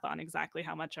the math on exactly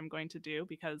how much I'm going to do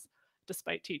because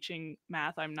despite teaching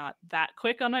math, I'm not that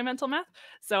quick on my mental math.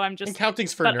 So I'm And just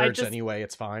counting's for but I nerds just- anyway.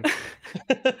 It's fine.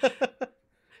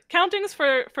 counting's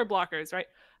for blockers, right?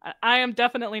 I am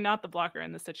definitely not the blocker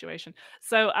in this situation.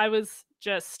 So I was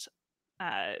just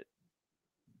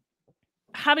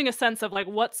having a sense of like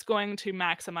what's going to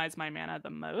maximize my mana the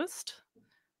most,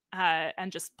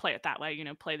 and just play it that way. You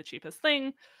know, play the cheapest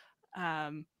thing,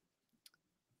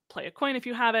 play a coin if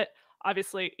you have it.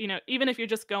 Obviously, you know, even if you're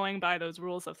just going by those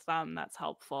rules of thumb, that's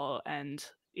helpful. And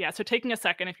yeah, so taking a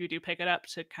second if you do pick it up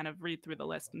to kind of read through the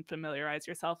list and familiarize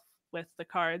yourself with the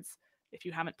cards if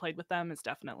you haven't played with them is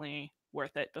definitely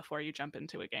worth it before you jump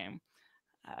into a game,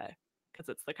 because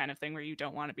it's the kind of thing where you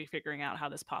don't want to be figuring out how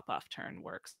this pop-off turn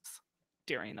works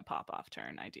during the pop-off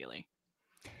turn, ideally.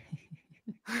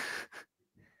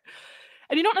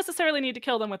 And you don't necessarily need to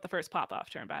kill them with the first pop-off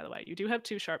turn, by the way. You do have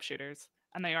 2 sharpshooters,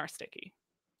 and they are sticky.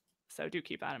 So do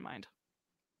keep that in mind.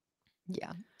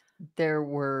 Yeah, there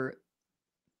were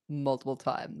multiple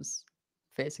times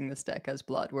facing this deck as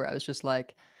blood where I was just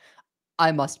like,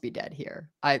 I must be dead here.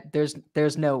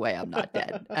 There's no way I'm not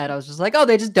dead. And I was just like, oh,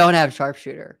 they just don't have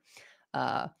sharpshooter.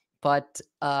 But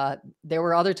there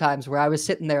were other times where I was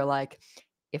sitting there like,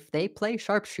 if they play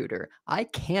sharpshooter, I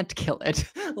can't kill it.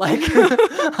 Like,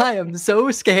 I am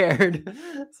so scared.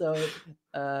 So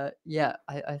yeah,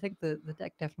 I think the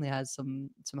deck definitely has some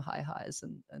high highs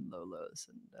and low lows.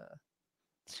 And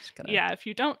it's just gonna... Yeah, if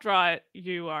you don't draw it,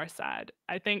 you are sad.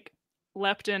 I think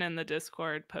Leptin in the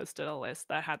Discord posted a list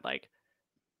that had like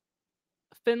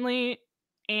Finley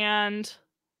and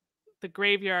the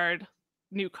graveyard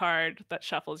new card that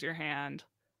shuffles your hand,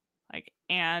 like,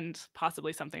 and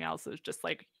possibly something else is just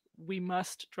like, we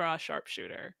must draw a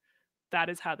sharpshooter. That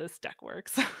is how this deck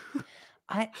works.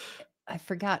 I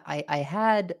forgot. I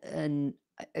had an...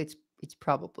 It's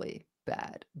probably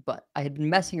bad, but I had been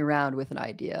messing around with an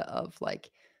idea of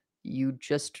like, you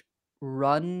just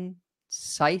run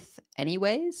Scythe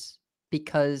anyways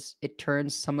because it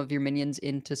turns some of your minions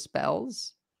into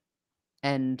spells,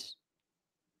 and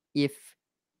if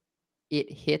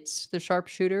it hits the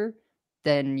sharpshooter,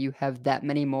 then you have that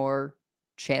many more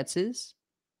chances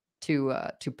to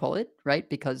pull it, right?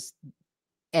 Because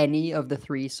any of the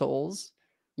 3 souls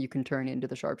you can turn into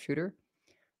the sharpshooter.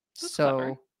 That's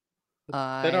So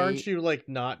clever. Then aren't you like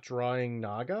not drawing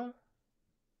Naga?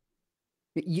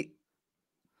 you...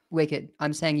 Wicked,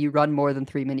 I'm saying you run more than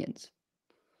 3 minions.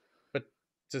 But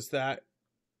does that...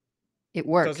 It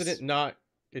works. Doesn't it not...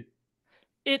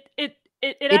 It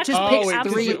just actually picks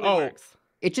absolutely 3 works.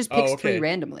 It just picks 3 okay.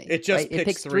 randomly. It just right?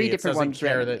 picks 3 It different doesn't ones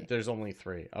care randomly. that there's only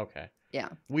 3. Okay. Yeah.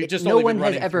 We've just no only one been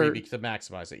has running ever 3 to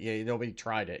maximize it. Yeah, nobody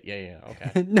tried it. Yeah,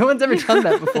 okay. No one's ever done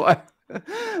that before.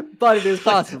 But it is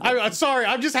possible. I'm sorry,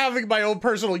 I'm just having my own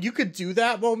personal, you could do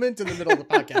that moment in the middle of the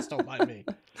podcast, don't mind me.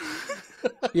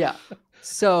 Yeah.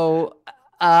 So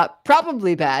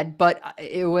probably bad, but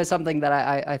it was something that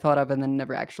I thought of and then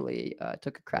never actually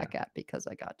took a crack at because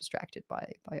I got distracted by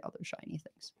other shiny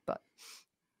things. But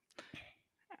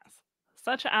Yes.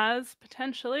 Such as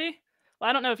potentially, well,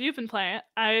 I don't know if you've been playing it.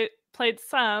 I played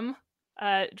some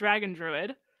Dragon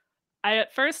Druid. I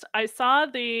saw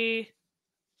the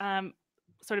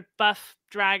sort of buff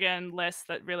dragon list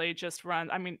that really just runs,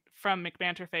 I mean, from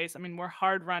McBanterface, I mean, we're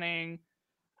hard running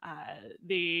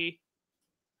the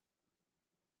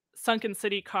Sunken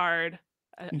City card,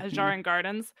 Ajaran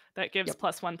Gardens, that gives Yep.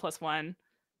 +1/+1,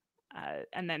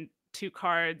 and then 2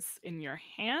 cards in your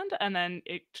hand, and then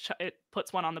it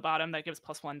puts 1 on the bottom that gives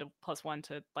 +1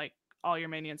 to like all your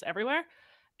minions everywhere,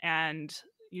 and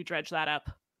you dredge that up,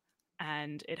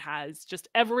 and it has just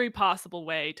every possible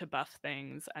way to buff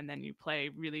things, and then you play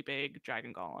really big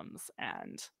dragon golems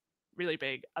and really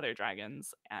big other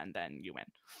dragons, and then you win.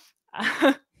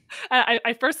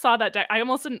 I first saw that deck. I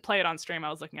almost didn't play it on stream. I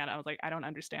was looking at it. I was like, I don't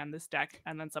understand this deck.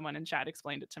 And then someone in chat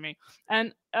explained it to me.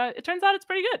 And it turns out it's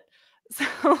pretty good.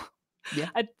 So Yeah.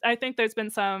 I think there's been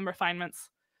some refinements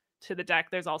to the deck.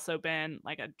 There's also been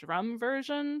like a drum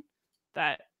version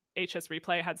that HS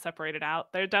Replay had separated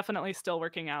out. They're definitely still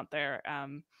working out their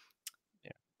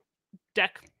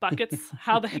deck buckets,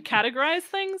 how they categorize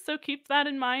things. So keep that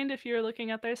in mind if you're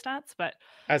looking at their stats. But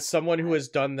As someone who has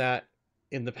done that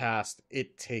in the past,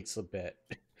 it takes a bit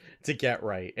to get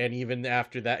right. And even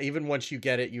after that, even once you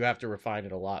get it, you have to refine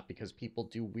it a lot because people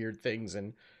do weird things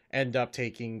and end up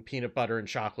taking peanut butter and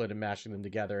chocolate and mashing them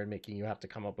together and making you have to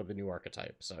come up with a new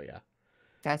archetype. So yeah.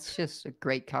 That's just a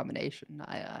great combination.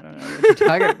 I don't know what you're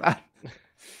talking about.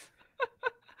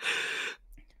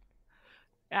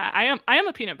 yeah, I am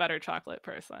a peanut butter chocolate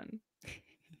person.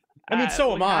 I mean,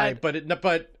 so am we I, had-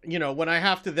 but you know, when I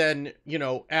have to then, you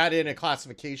know, add in a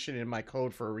classification in my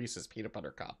code for a Reese's peanut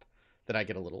butter cup, then I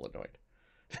get a little annoyed.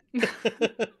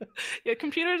 Yeah,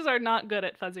 computers are not good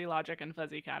at fuzzy logic and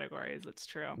fuzzy categories. It's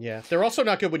true. Yeah, they're also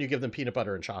not good when you give them peanut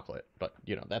butter and chocolate, but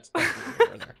you know, that's neither here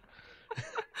nor there.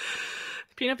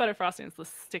 Peanut butter frosting is the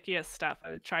stickiest stuff.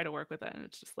 I would try to work with it, and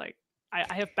it's just like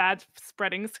I have bad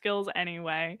spreading skills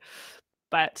anyway.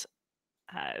 But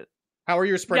How are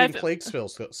your spreading if- flake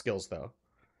skills though?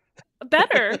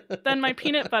 better than my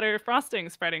peanut butter frosting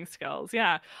spreading skills.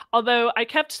 Yeah. Although I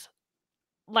kept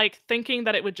like thinking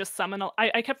that it would just summon.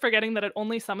 I kept forgetting that it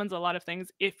only summons a lot of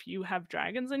things if you have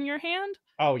dragons in your hand.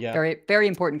 Oh yeah, Very, very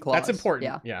important clause. that's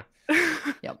important. Yeah.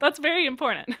 Yeah. That's very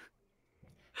important.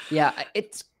 Yeah,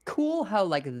 it's cool how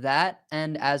like that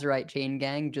and Azurite Chain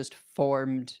Gang just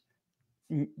formed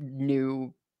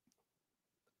new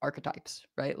archetypes,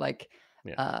 right? Like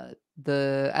Yeah.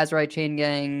 the Azurite Chain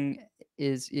Gang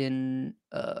is in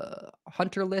a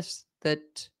hunter list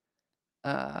that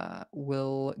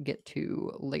we'll get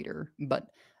to later, but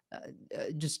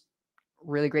just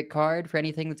really great card for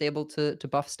anything that's able to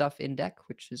buff stuff in deck,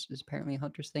 which is apparently a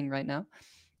hunter's thing right now.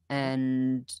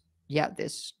 And yeah,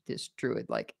 this druid,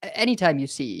 like anytime you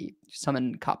see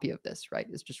summon copy of this, right,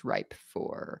 is just ripe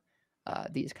for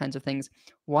these kinds of things.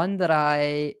 One that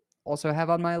I also have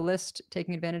on my list,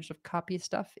 taking advantage of copy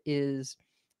stuff, is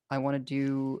I want to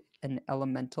do an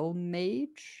elemental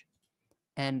mage.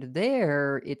 And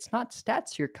there, it's not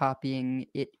stats you're copying,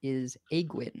 it is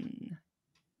Aegwynn,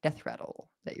 Death Rattle,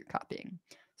 that you're copying.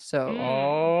 So,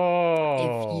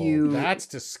 Oh, you- that's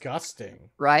disgusting.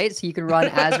 right? So you can run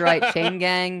Azurite Chain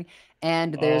Gang,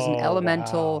 and there's an Oh,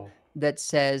 elemental wow. that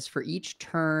says for each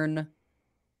turn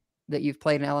that you've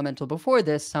played an elemental before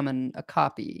this, summon a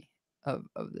copy of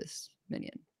this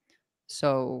minion.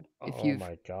 So if Oh you've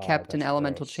my God, kept an that's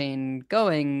elemental gross. chain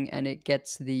going and it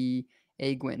gets the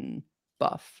Aegwynn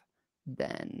buff,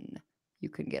 then you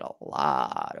can get a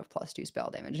lot of +2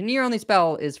 spell damage. And your only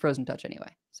spell is Frozen Touch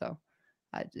anyway. So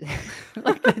like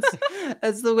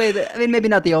that's the way that, I mean, maybe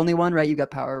not the only one, right? You got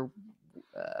power,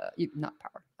 not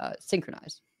power,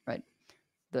 synchronize, right?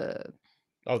 The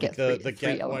Oh, get the three get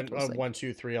one, elementals, like- 1,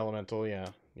 2, 3 elemental. Yeah.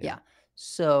 Yeah.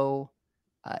 So,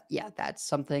 yeah, that's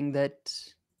something that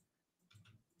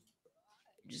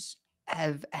just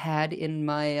have had in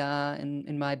my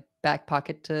in my back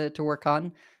pocket to work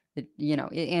on. It, you know,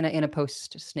 in a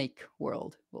post Snake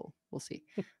world, we'll see.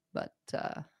 But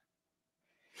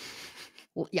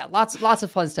well, yeah, lots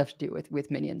of fun stuff to do with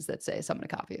minions that say summon a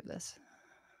copy of this.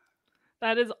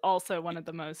 That is also one of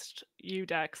the most U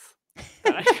decks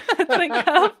that I could think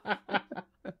of.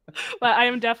 But I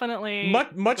am definitely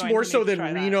much going more to so need to than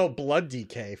try that. Reno Blood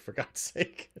Decay, for God's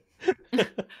sake.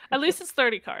 At least it's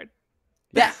 30 card.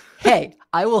 That hey,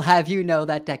 I will have you know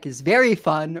that deck is very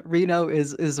fun. Reno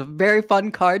is a very fun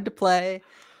card to play,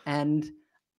 and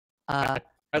I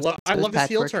love is this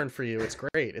heel Patchwork. turn for you. It's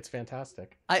great. It's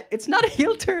fantastic. it's not a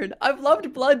heel turn. I've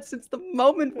loved Blood since the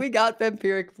moment we got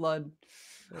Vampiric Blood.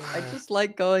 I just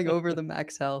like going over the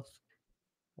max health.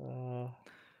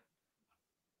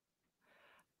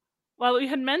 Well, we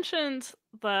had mentioned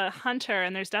the hunter,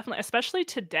 and there's definitely, especially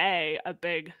today, a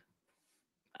big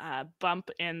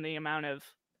bump in the amount of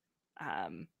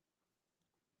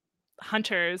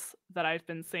hunters that I've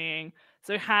been seeing.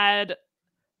 So I had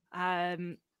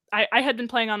I had been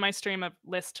playing on my stream a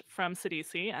list from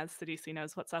Sidisi, as Sidisi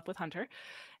knows what's up with Hunter,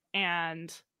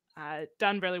 and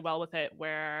done really well with it.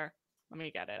 Where, let me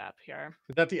get it up here.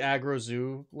 Is that the aggro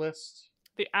zoo list?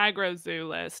 The aggro zoo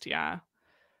list, yeah.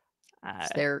 Is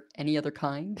there any other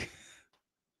kind?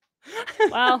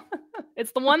 Well,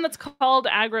 it's the one that's called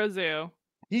aggro zoo.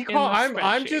 He in call the I'm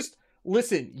spreadsheet. just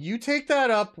listen, you take that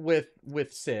up with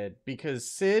Sid, because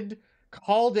Sid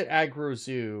called it aggro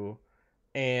zoo,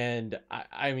 and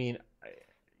I mean,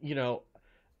 you know,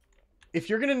 if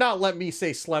you're gonna not let me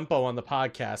say Slempo on the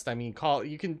podcast, I mean,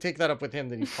 you can take that up with him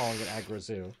that he's calling it aggro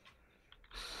zoo.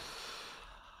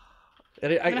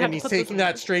 And, gonna have and to he's put this taking in-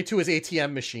 that straight to his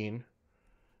ATM machine.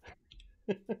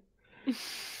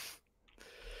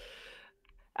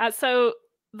 So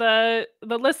the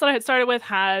list that I had started with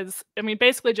has, I mean,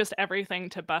 basically just everything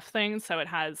to buff things. So it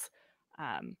has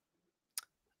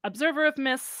Observer of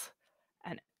Mists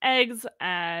and Eggs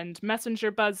and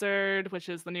Messenger Buzzard, which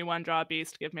is the new one, draw a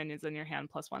beast, give minions in your hand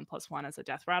 +1/+1 as a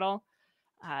death rattle.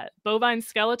 Bovine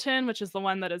Skeleton, which is the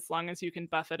one that as long as you can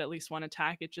buff it at least one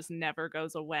attack, it just never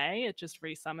goes away. It just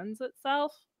resummons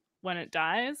itself when it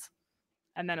dies.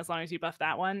 And then as long as you buff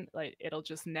that one, like, it'll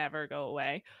just never go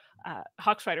away.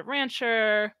 Hawkfighter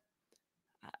Rancher,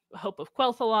 Hope of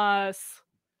Quel'Thalas,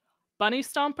 Bunny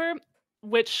Stomper,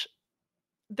 which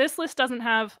this list doesn't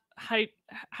have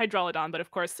Hydrolodon, but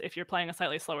of course, if you're playing a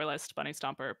slightly slower list, Bunny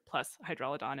Stomper plus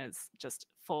Hydrolodon is just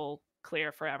full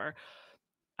clear forever.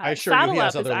 I assure you, Saddle he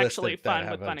has Up is other lists actually that fun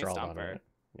have with a Bunny draw on Stomper. it.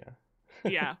 Yeah.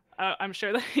 Yeah, I'm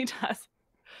sure that he does.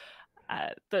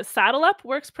 The Saddle Up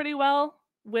works pretty well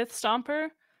with Stomper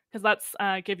because that's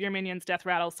give your minions Death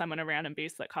Rattle, summon a random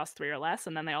beast that costs 3 or less,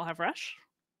 and then they all have Rush.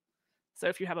 So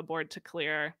if you have a board to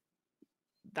clear,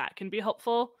 that can be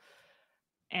helpful.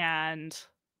 And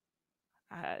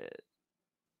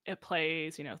it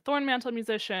plays, Thornmantle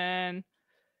Musician,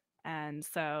 and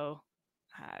so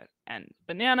and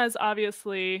Bananas,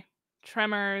 obviously,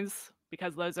 Tremors,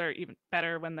 because those are even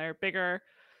better when they're bigger.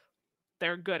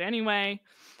 They're good anyway.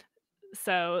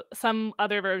 So some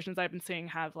other versions I've been seeing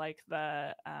have like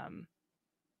the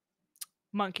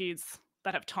monkeys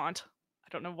that have taunt. I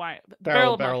don't know why.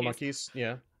 Barrel monkeys,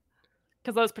 yeah.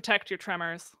 Because those protect your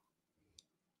Tremors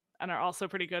and are also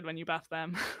pretty good when you buff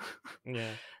them.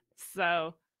 Yeah.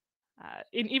 So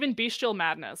even Bestial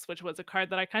Madness, which was a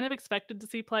card that I kind of expected to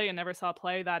see play and never saw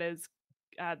play, that is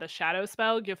the Shadow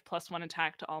spell, give +1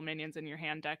 attack to all minions in your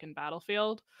hand, deck, and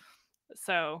battlefield.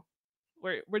 So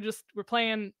we're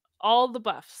playing all the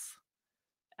buffs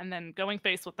and then going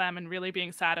face with them and really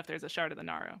being sad if there's a Shard of the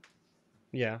Naru.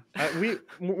 Yeah.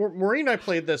 Maureen and I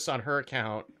played this on her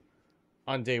account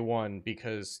on day one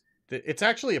because it's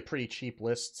actually a pretty cheap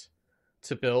list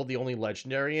to build. The only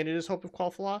legendary in it is Hope of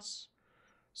Quel'Thalas.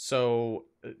 So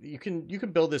you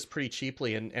can build this pretty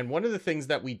cheaply. And one of the things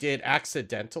that we did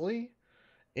accidentally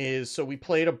is, so we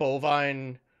played a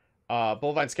bovine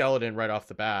skeleton right off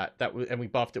the bat, and we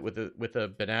buffed it with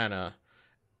a banana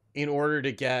in order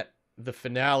to get the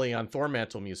finale on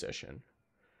Thornmantle Musician.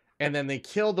 And then they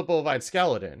killed the bovine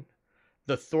skeleton,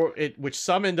 which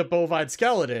summoned a bovine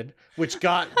skeleton, which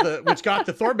got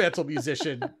the Thornmantle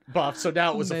Musician buff. So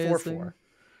now it was a 4/4.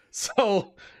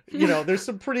 So, there's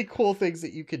some pretty cool things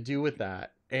that you could do with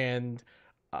that. And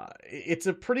it's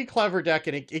a pretty clever deck,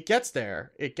 and it gets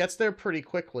there. It gets there pretty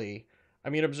quickly. I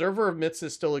mean, Observer of Myths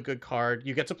is still a good card.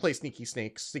 You get to play Sneaky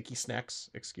Snacks,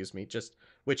 excuse me,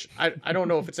 which I don't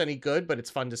know if it's any good, but it's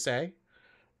fun to say.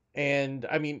 And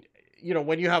I mean,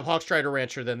 when you have Hawkstrider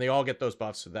Rancher, then they all get those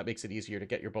buffs, so that makes it easier to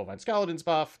get your bovine skeletons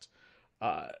buffed.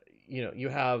 You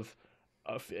have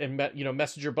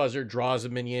Messenger Buzzard draws a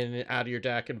minion out of your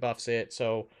deck and buffs it.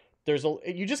 So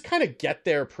you just kind of get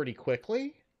there pretty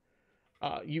quickly.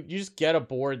 You just get a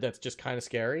board that's just kind of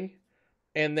scary,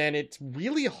 and then it's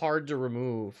really hard to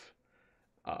remove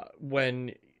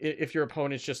if your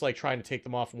opponent's just like trying to take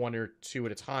them off 1 or 2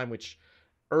 at a time, which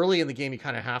early in the game you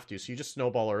kind of have to. So you just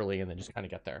snowball early and then just kind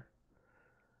of get there.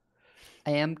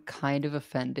 I am kind of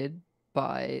offended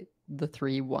by the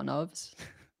 3 1-ofs.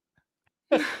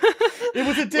 It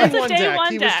was a day one deck.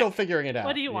 He was still figuring it out.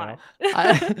 What do you want?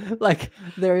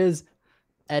 There is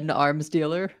an Arms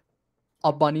Dealer,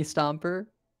 a Bunny Stomper,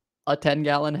 a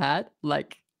 10-gallon hat.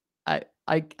 Like,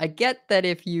 I get that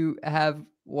if you have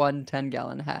one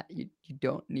 10-gallon hat, you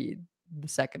don't need the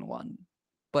second one.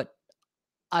 But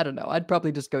I don't know. I'd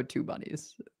probably just go 2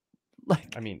 bunnies.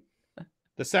 Like, I mean,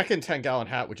 the second 10-gallon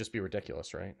hat would just be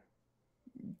ridiculous, right?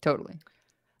 Totally.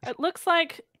 It looks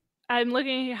like I'm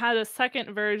looking. He had a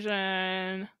second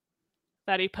version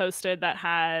that he posted that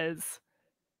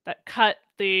cut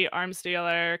the Arms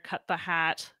Dealer, cut the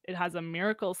hat. It has a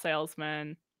Miracle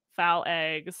Salesman, Foul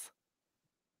Eggs.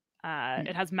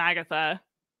 It has Magatha.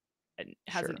 It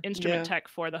has an instrument tech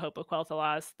for the Hope of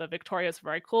Quel'Thalas. The Victorious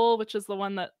Vrykul, which is the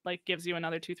one that like gives you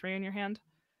another 2/3 in your hand.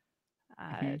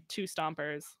 2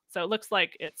 Stompers. So it looks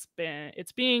like it's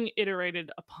being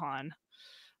iterated upon.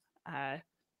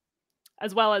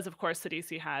 As well as, of course,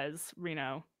 Sidisi has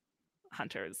Reno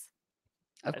Hunters.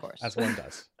 Of course. As one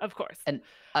does. Of course. And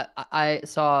I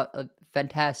saw a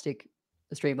fantastic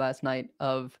stream last night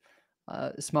of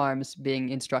Smarms being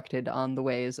instructed on the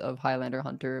ways of Highlander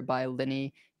Hunter by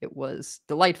Linny. It was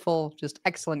delightful, just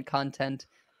excellent content.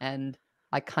 And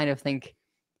I kind of think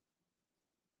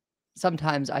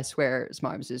sometimes I swear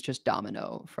Smarms is just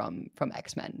Domino from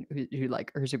X-Men, who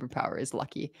like her superpower is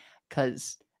lucky,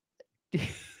 because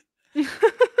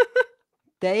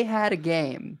they had a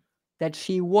game that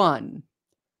she won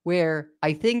where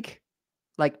I think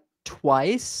like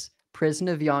twice Prison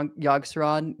of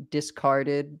Yogg-Saron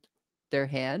discarded their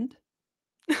hand.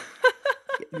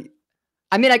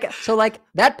 I mean, so like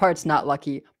that part's not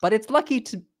lucky, but it's lucky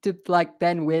to like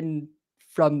then win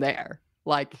from there.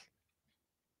 Like,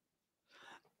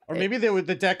 or maybe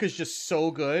the deck is just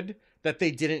so good that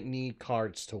they didn't need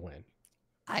cards to win.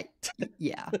 I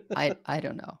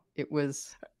don't know. It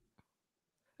was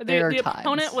the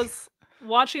opponent was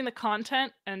watching the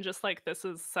content and just like, this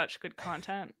is such good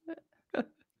content.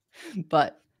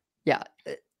 But yeah,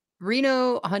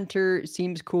 Reno Hunter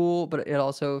seems cool, but it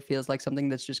also feels like something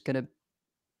that's just gonna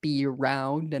be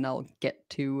around and I'll get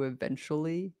to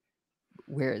eventually.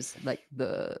 Whereas like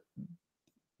the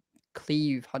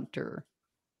Cleave Hunter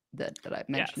that I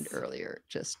mentioned Yes. earlier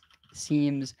just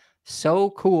seems so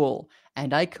cool.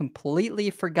 And I completely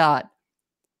forgot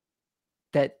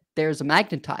that there's a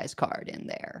magnetize card in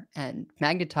there, and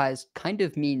magnetize kind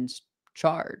of means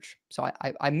charge. So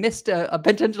I missed a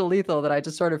potential lethal that I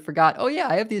just sort of forgot. Oh yeah,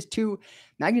 I have these 2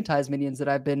 magnetize minions that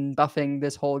I've been buffing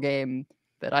this whole game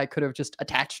that I could have just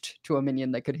attached to a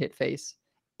minion that could hit face.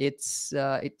 It's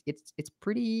it's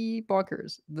pretty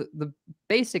bonkers. The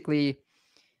basically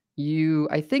you,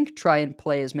 I think, try and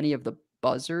play as many of the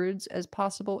buzzards as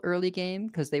possible early game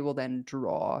because they will then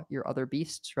draw your other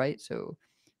beasts, right? So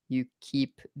you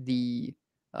keep the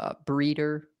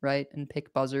breeder, right, and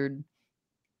pick buzzard,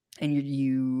 and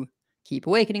you keep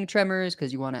awakening tremors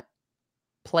because you want to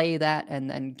play that and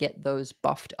then get those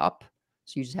buffed up.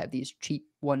 So you just have these cheap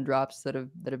 1-drops that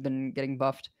have been getting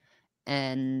buffed,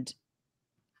 and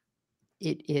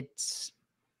it's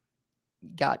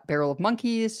got Barrel of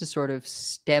Monkeys to sort of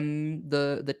stem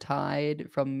the tide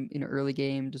from early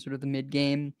game to sort of the mid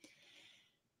game.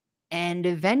 And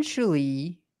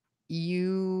eventually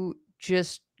you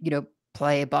just,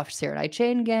 play a buffed Serenite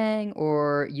Chain Gang,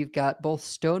 or you've got both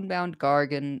Stonebound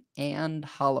Gargan and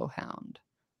Hollowhound.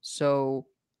 So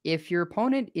if your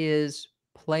opponent is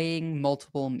playing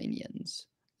multiple minions,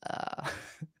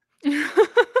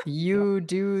 you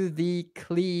do the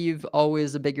Cleave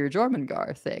Always a Bigger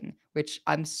Jormungandr thing, which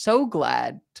I'm so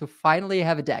glad to finally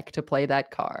have a deck to play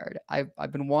that card.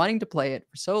 I've been wanting to play it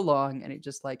for so long, and it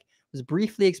just like was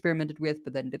briefly experimented with,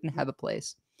 but then didn't have a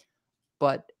place.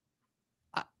 But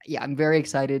yeah, I'm very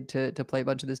excited to play a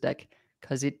bunch of this deck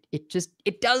because it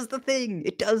does the thing.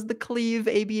 It does the Cleave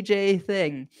ABJ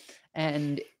thing,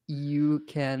 and you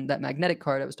can, that magnetic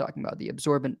card I was talking about, the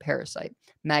Absorbent Parasite,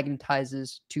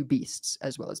 magnetizes 2 beasts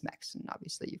as well as mechs, and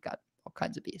obviously you've got all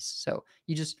kinds of beasts. So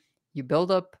you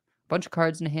build up a bunch of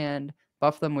cards in hand,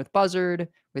 buff them with Buzzard,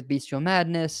 with Bestial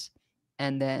Madness,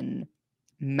 and then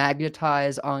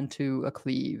magnetize onto a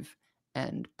Cleave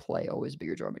and play Always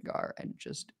Bigger Jormungandr and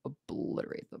just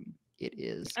obliterate them. It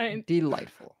is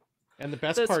delightful. And the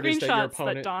best The part is that your screenshots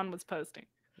opponent that Dawn was posting.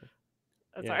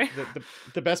 Yeah, Sorry.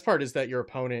 the best part is that your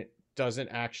opponent doesn't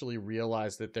actually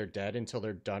realize that they're dead until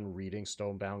they're done reading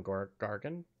Stonebound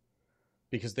Gargan,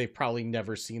 because they've probably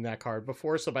never seen that card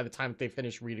before. So by the time they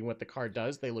finish reading what the card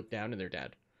does, they look down and they're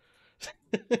dead.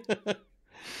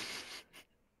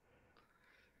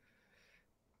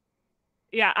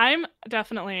 Yeah, I'm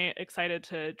definitely excited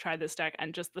to try this deck,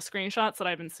 and just the screenshots that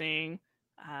I've been seeing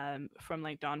from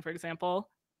like Dawn, for example,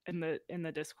 in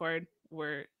the Discord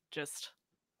were just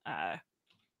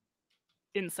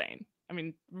insane. I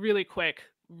mean, really quick,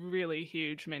 really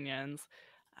huge minions,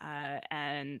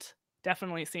 and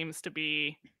definitely seems to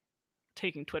be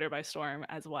taking Twitter by storm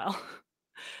as well,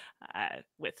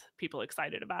 with people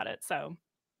excited about it. So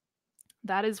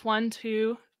that is one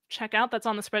to check out. That's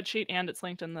on the spreadsheet, and it's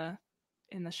linked in the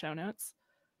show notes.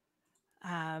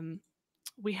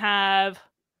 We have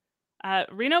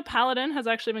Reno Paladin has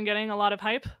actually been getting a lot of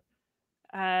hype.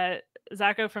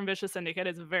 Zacho from Vicious Syndicate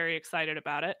is very excited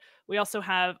about it. We also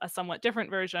have a somewhat different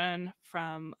version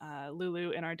from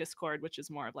Lulu in our Discord, which is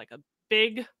more of like a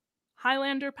big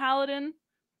Highlander Paladin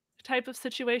type of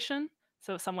situation.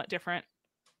 So somewhat different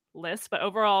list, but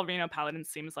overall Reno Paladin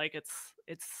seems like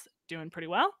it's doing pretty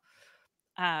well.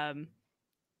 I'll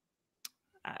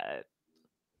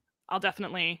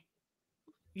definitely,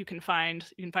 you can find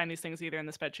these things either in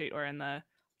the spreadsheet or in the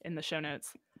show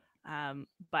notes.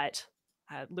 But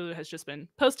Lulu has just been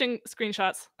posting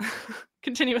screenshots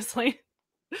continuously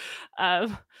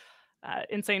of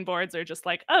insane boards. Are just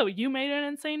like, oh, you made an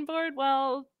insane board?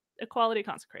 Well, Equality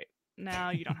Consecrate.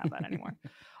 Now you don't have that anymore.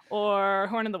 Or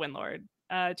Horn of the Windlord.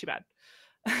 Too bad.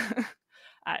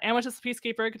 Amwitch's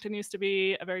Peacekeeper continues to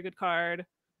be a very good card.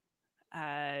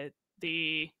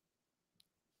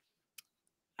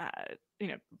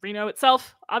 Reno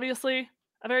itself, obviously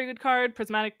a very good card.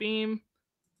 Prismatic Beam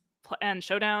and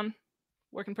Showdown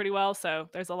working pretty well. So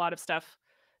there's a lot of stuff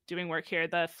doing work here.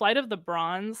 The Flight of the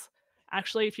Bronze,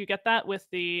 actually, if you get that with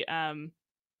the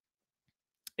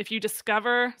if you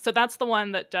discover, so that's the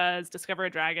one that does discover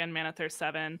a dragon, mana thirst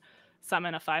 7,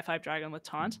 summon a 5/5 dragon with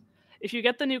taunt. If you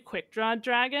get the new quick draw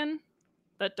dragon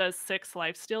that does 6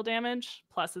 lifesteal damage,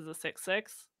 plus is a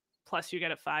 6/6, plus you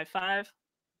get a 5/5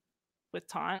 with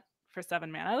taunt for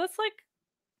 7 mana, that's like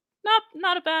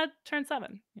not a bad turn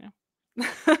 7, you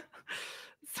know.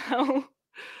 So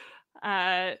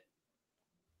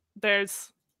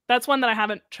that's one that I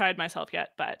haven't tried myself yet,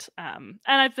 but and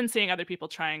I've been seeing other people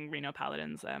trying Reno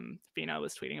Paladins. Vino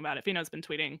was tweeting about it. Vino's been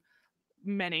tweeting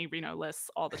many Reno lists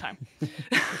all the time.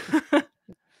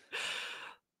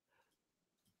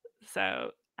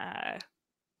 So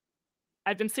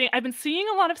I've been seeing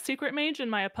a lot of Secret Mage in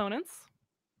my opponents,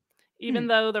 even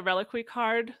though the Reliquary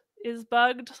card is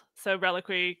bugged. So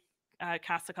Reliquary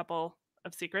casts a couple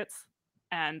of secrets,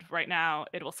 and right now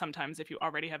it will sometimes, if you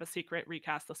already have a secret,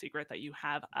 recast the secret that you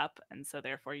have up, and so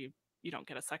therefore you don't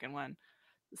get a second one.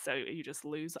 So you just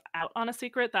lose out on a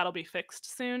secret. That'll be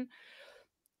fixed soon.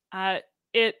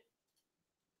 It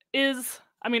is,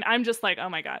 I mean, I'm just like, oh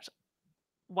my gosh,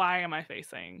 why am I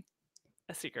facing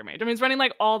a Secret Mage? I mean, it's running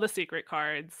like all the secret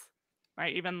cards,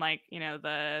 right? Even like, you know,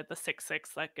 the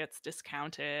 6/6 that gets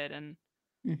discounted, and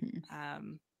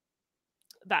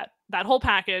that whole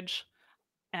package,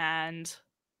 and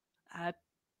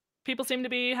people seem to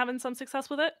be having some success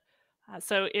with it.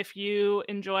 So if you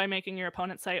enjoy making your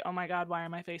opponent say, oh my god, why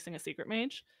am I facing a Secret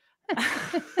Mage?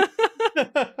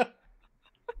 I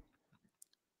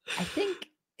think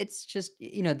it's just,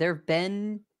 you know, there have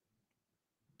been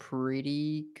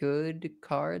pretty good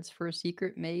cards for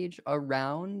Secret Mage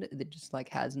around that just like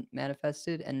hasn't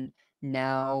manifested. And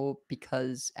now,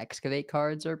 because Excavate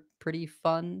cards are pretty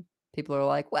fun, people are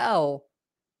like, well,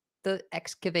 the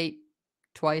Excavate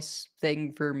twice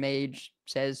thing for Mage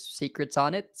says secrets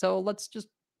on it, so let's just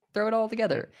throw it all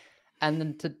together. And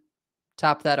then to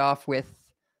top that off with,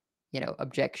 you know,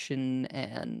 Objection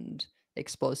and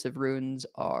Explosive Runes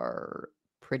are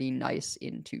pretty nice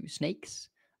into snakes.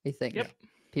 I think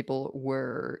people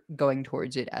were going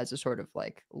towards it as a sort of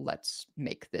like, let's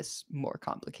make this more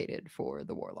complicated for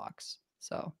the Warlocks.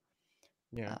 So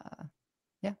yeah.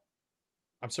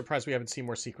 I'm surprised we haven't seen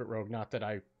more Secret Rogue. Not that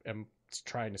I am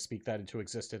trying to speak that into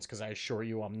existence, because I assure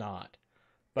you I'm not.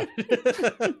 But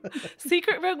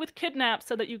Secret Rogue with Kidnap,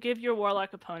 so that you give your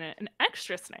Warlock opponent an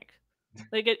extra snake.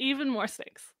 They get even more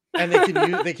snakes. And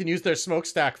they can use their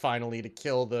smokestack finally to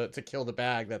kill the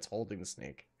bag that's holding the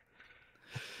snake.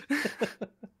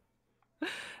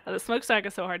 The smokestack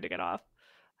is so hard to get off.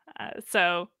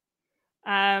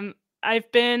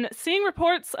 I've been seeing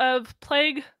reports of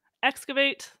Plague,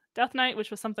 Excavate, Death Knight,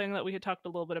 which was something that we had talked a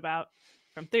little bit about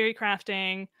from Theory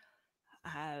Crafting.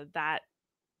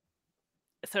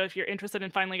 So if you're interested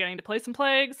in finally getting to play some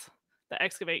Plagues, the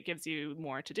Excavate gives you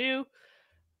more to do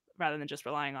rather than just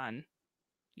relying on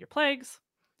your Plagues.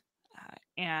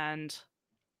 And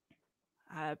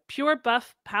Pure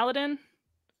Buff Paladin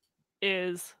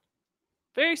is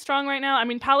very strong right now. I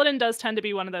mean, Paladin does tend to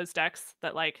be one of those decks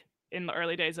that, like, in the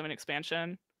early days of an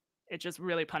expansion, it just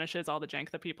really punishes all the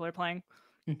jank that people are playing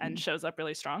and shows up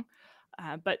really strong.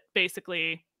 But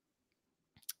basically,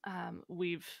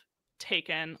 we've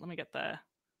taken, let me get the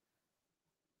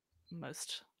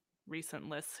most recent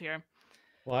lists here.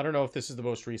 Well, I don't know if this is the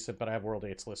most recent, but I have World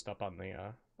 8's list up on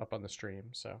the stream.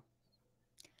 So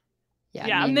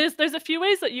I mean, there's a few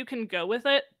ways that you can go with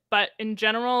it, but in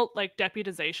general, like,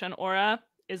 Deputization Aura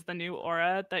is the new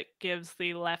aura that gives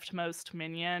the leftmost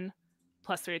minion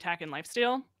 +3 attack and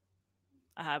lifesteal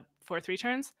for 3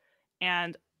 turns.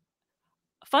 And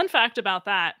fun fact about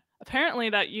that, apparently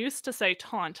that used to say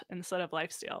taunt instead of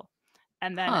lifesteal.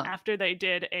 And then after they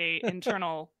did a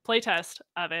internal playtest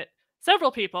of it,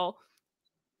 several people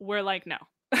were like, no.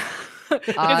 Because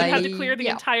it had to clear the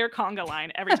entire conga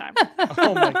line every time.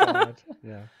 Oh my god.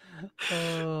 Yeah.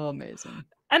 Oh, amazing.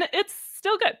 And it's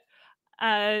still good.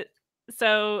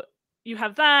 So you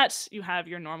have that. You have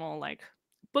your normal, like,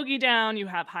 Boogie Down. You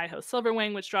have High Host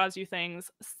Silverwing, which draws you things.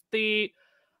 The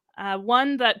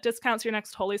one that discounts your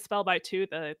next holy spell by 2,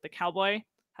 the Cowboy,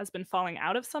 has been falling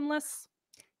out of some lists.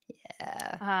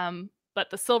 Yeah. But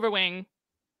the Silverwing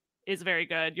is very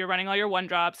good. You're running all your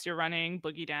 1-drops. You're running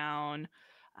Boogie Down.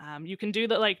 You can do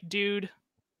the, like, dude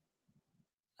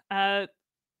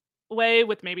way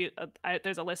with maybe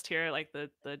there's a list here, like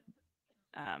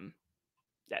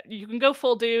you can go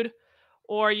full dude,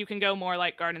 or you can go more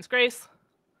like Garden's Grace,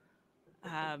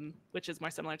 which is more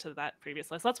similar to that previous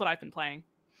list. That's what I've been playing.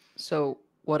 So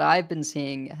what I've been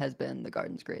seeing has been the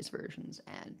Garden's Grace versions,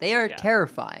 and they are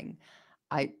terrifying.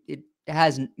 It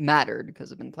hasn't mattered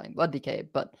because I've been playing Blood Decay,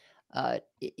 but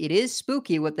it is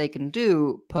spooky what they can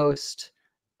do post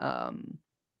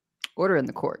Order in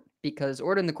the Court, because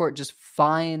Order in the Court just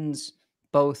finds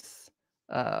both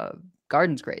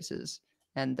Garden's Graces,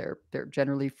 and they're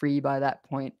generally free by that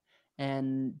point.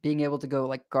 And being able to go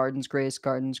like Garden's Grace,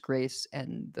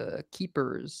 and the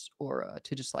Keeper's Aura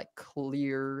to just like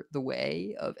clear the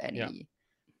way of any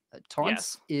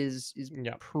taunts is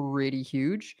pretty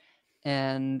huge.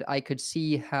 And I could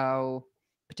see how,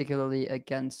 particularly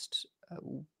against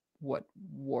what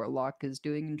Warlock is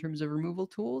doing in terms of removal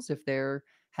tools, if they're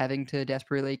having to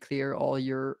desperately clear all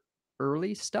your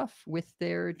early stuff with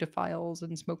their defiles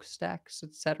and smokestacks,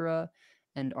 etc.,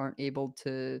 and aren't able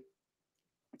to,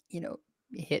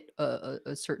 hit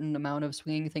a certain amount of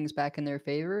swinging things back in their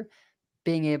favor,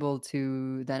 being able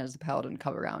to then, as the paladin,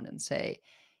 come around and say,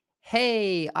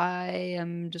 hey, I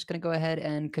am just going to go ahead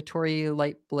and Katori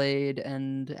Lightblade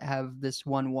and have this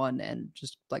 1/1 and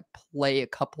just like play a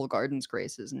couple Garden's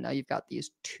Graces. And now you've got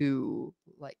these two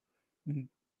like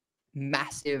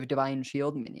massive Divine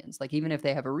Shield minions. Like, even if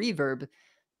they have a reverb,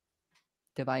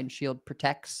 Divine Shield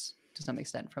protects to some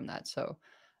extent from that. So,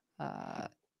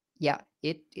 yeah,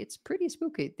 it's pretty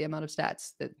spooky, the amount of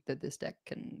stats that this deck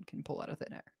can pull out of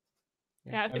thin air.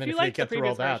 Yeah, And if then you they like the get through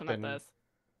all previous that, version then of this.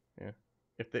 yeah,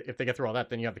 if they get through all that,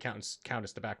 then you have the countess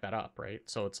to back that up, right?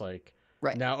 So it's like,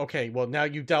 Right. now, okay, well, now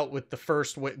you dealt with the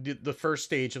first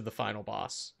stage of the final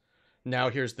boss. Now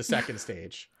here's the second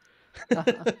stage.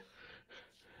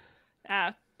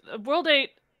 Yeah, World 8,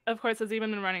 of course, has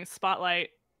even been running Spotlight,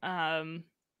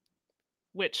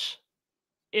 which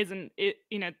is an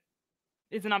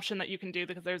option that you can do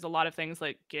because there's a lot of things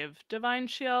like give Divine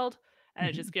Shield, and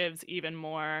it just gives even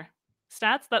more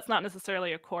stats. That's not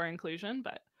necessarily a core inclusion,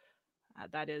 but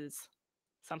that is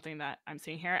something that I'm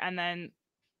seeing here. And then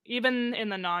even in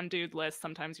the non-dude list,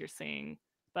 sometimes you're seeing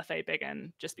Buffet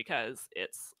Biggin just because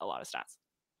it's a lot of stats.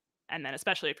 And then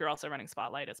especially if you're also running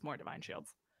Spotlight, it's more Divine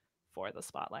Shields for the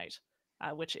Spotlight,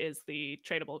 which is the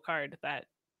tradable card that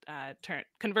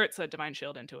converts a Divine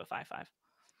Shield into a 5/5.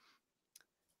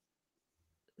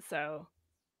 So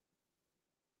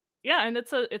yeah, and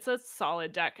it's a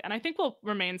solid deck, and I think will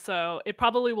remain so. It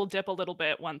probably will dip a little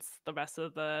bit once the rest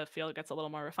of the field gets a little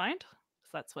more refined,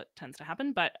 because that's what tends to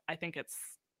happen. But I think it's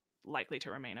likely to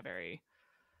remain a very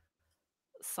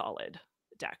solid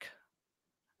deck.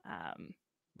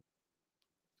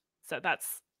 So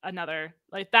that's another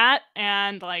like that,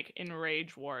 and like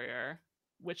Enrage Warrior,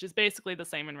 which is basically the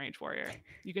same Enrage Warrior.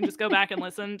 You can just go back and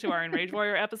listen to our Enrage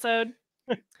Warrior episode.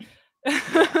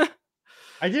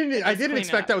 I didn't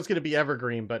expect that up. was going to be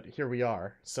evergreen, but here we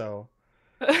are. So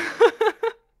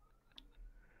If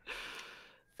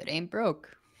it ain't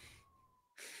broke.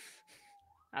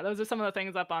 Those are some of the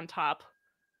things up on top.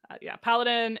 Yeah,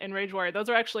 Paladin and Rage Warrior, those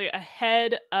are actually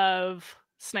ahead of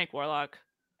Snake Warlock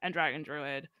and Dragon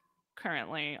Druid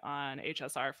currently on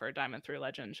HSR for Diamond Through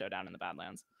Legend Showdown in the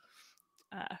Badlands.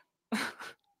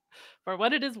 For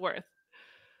what it is worth.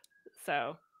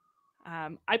 So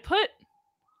I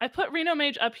put Reno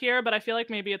Mage up here, but I feel like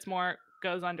maybe it's more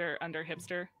goes under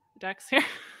hipster decks here.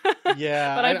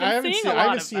 yeah, but I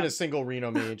haven't seen them. a single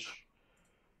Reno Mage.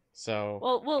 So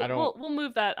we'll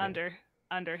move that under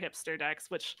hipster decks,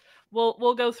 which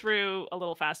we'll go through a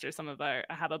little faster. I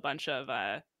have a bunch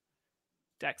of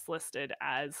decks listed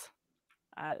as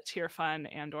tier fun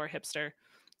and or hipster.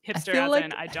 Hipster as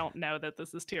in I don't know that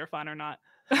this is tier fun or not.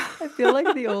 I feel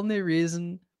like the only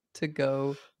reason to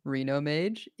go Reno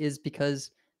Mage is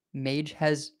because Mage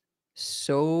has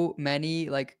so many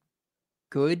like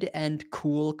good and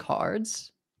cool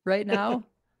cards right now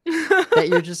that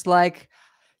you're just like,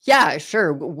 yeah,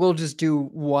 sure, we'll just do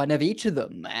one of each of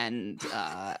them, and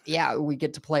yeah, we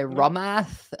get to play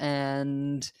Rumath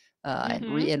and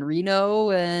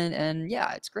Reno, and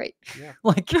yeah, it's great. Yeah.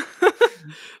 Like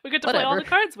we get to play all the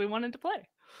cards we wanted to play.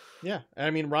 Yeah, I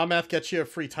mean, Ramath gets you a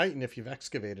free Titan if you've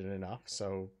excavated enough,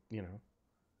 so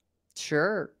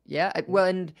Sure, yeah. Well,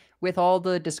 and with all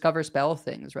the discover spell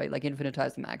things, right? Like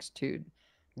Infinitize the Maxitude,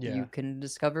 you can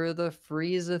discover the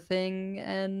Frieza thing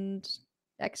and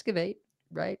excavate,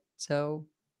 right? So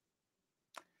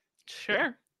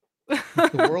sure. Yeah.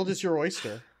 The world is your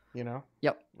oyster,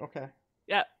 Yep. Okay.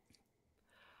 Yep.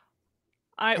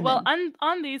 All right. Well,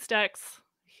 on these decks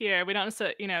here, we don't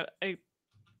necessarily,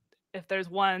 if there's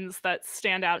ones that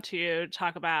stand out to you,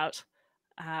 talk about.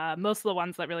 Most of the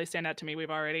ones that really stand out to me, we've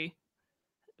already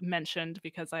mentioned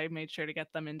because I made sure to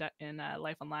get them in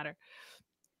Life on Ladder.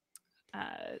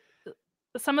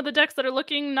 Some of the decks that are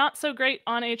looking not so great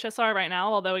on HSR right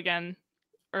now, although again,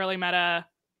 early meta,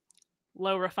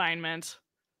 low refinement,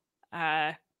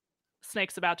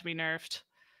 Snake's about to be nerfed.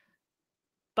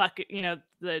 Bucket,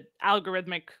 the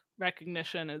algorithmic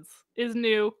recognition is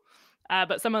new,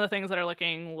 but some of the things that are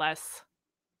looking less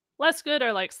good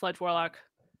are like Sludge Warlock,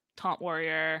 Taunt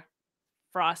Warrior,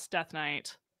 Frost Death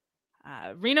Knight.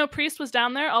 Reno Priest was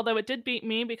down there, although it did beat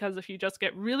me because if you just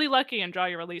get really lucky and draw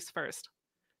your release first,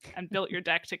 and built your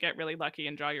deck to get really lucky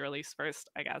and draw your release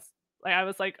first, I guess. Like I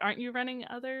was like, aren't you running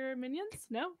other minions?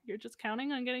 No, you're just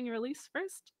counting on getting your release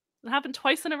first. It happened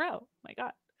twice in a row. My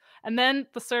God. And then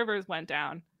the servers went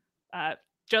down,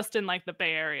 just in like the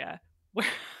Bay Area where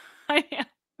I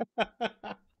am.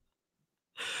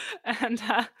 And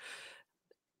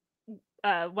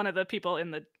one of the people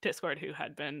in the Discord who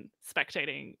had been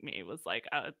spectating me was like,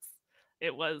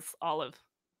 it was all of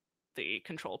the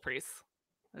control priests.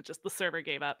 Just the server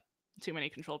gave up. Too many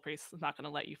control priests. I'm not going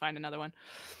to let you find another one.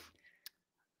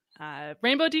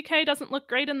 Rainbow DK doesn't look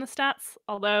great in the stats,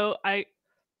 although I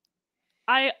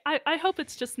hope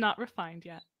it's just not refined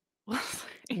yet. We'll see.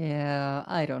 Yeah,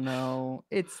 I don't know.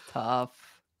 It's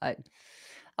tough.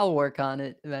 I'll work on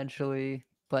it eventually,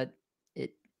 but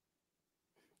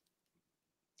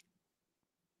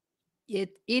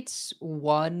it's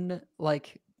one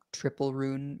like triple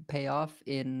rune payoff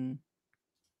in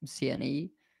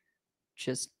CNE,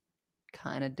 just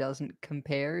kind of doesn't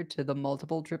compare to the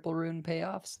multiple triple rune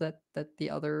payoffs that the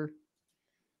other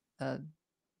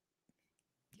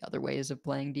ways of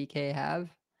playing DK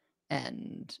have.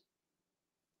 And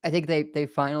I think they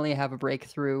finally have a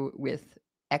breakthrough with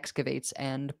excavates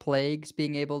and plagues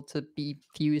being able to be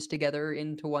fused together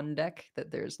into one deck,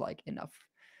 that there's like enough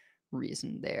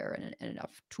reason there and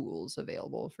enough tools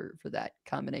available for that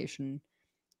combination.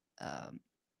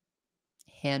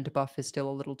 Hand buff is still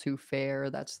a little too fair.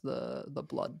 That's the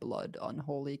blood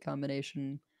unholy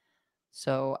combination.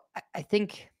 So I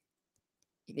think,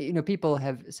 people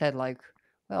have said like,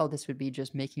 well, this would be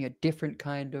just making a different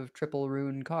kind of triple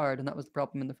rune card, and that was the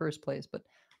problem in the first place. But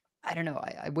I don't know.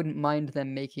 I wouldn't mind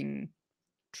them making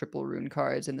triple rune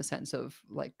cards in the sense of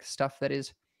like stuff that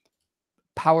is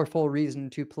powerful reason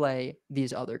to play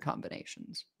these other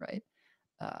combinations, right?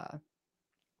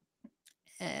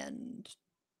 And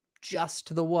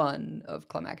just the one of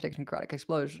Climactic Necrotic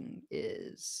Explosion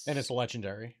is... And it's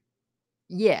legendary.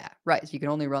 Yeah, right. So you can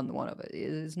only run the one of it.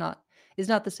 It's not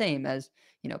the same as,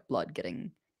 Blood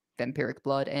getting Vampiric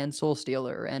Blood and Soul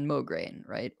Stealer and Mograine,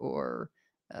 right? Or,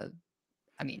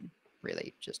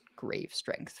 really just Grave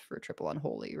Strength for triple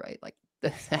unholy, right? Like,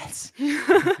 that's...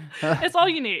 It's all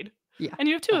you need. Yeah. And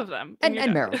you have two of them. And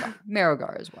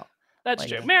Marrowgar as well. That's Like,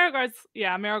 true.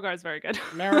 Marrowgar's very good.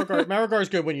 Marrowgar's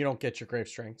good when you don't get your Grave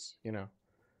Strengths, But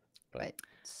right.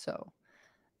 So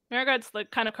Marrowgar's the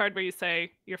kind of card where you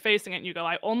say you're facing it and you go,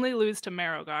 I only lose to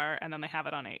Marrowgar, and then they have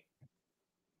it on 8.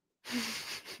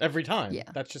 every time. Yeah.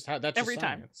 That's just Every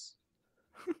time.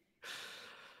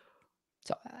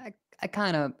 So I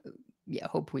kind of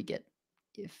hope we get,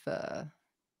 if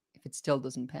it still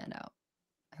doesn't pan out,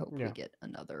 I hope we get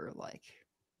another like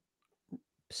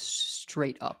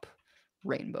straight up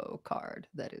rainbow card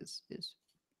that is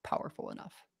powerful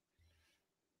enough.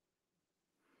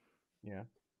 Yeah.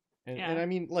 And I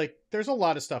mean, like, there's a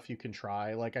lot of stuff you can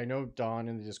try. Like, I know Dawn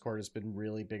in the Discord has been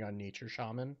really big on Nature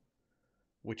Shaman,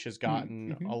 which has gotten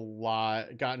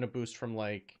gotten a boost from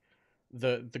like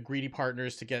the greedy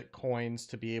partners to get coins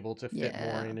to be able to fit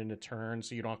more in a turn,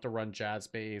 so you don't have to run Jazz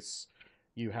Base.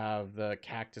 You have the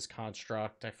Cactus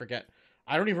Construct.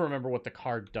 I don't even remember what the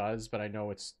card does, but I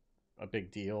know it's a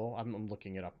big deal. I'm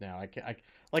looking it up now. I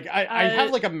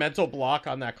have like a mental block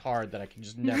on that card that I can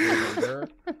just never remember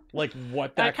like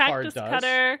what that card does. Cactus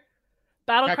Cutter,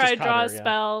 Battlecry, draw a yeah.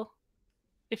 spell.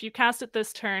 If you cast it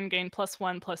this turn, gain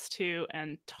 +1/+2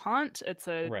 and taunt. It's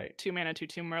a 2-mana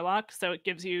 2/2 Murloc, so it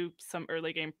gives you some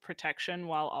early game protection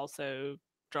while also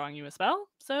drawing you a spell.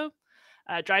 So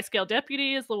Dry Scale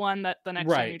Deputy is the one that the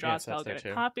next time you draw a spell, get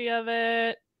a copy of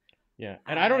it. Yeah,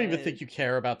 and I don't even think you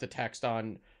care about the text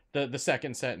on the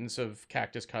second sentence of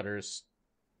Cactus Cutter's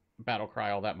Battlecry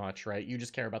all that much, right? You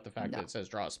just care about the fact that it says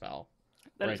draw a spell.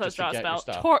 That right? it says draw a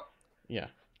spell. Yeah.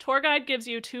 Tour Guide gives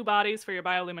you 2 bodies for your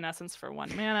Bioluminescence for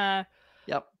 1 mana.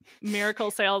 Yep.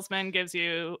 Miracle Salesman gives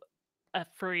you a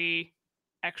free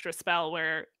extra spell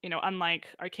where, unlike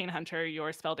Arcane Hunter,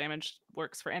 your spell damage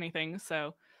works for anything.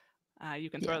 So you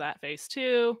can throw that phase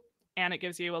 2. And it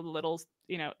gives you a little,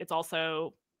 it's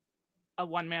also a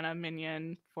 1 mana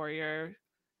minion for your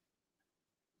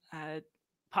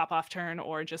pop-off turn,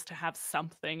 or just to have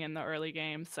something in the early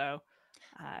game. So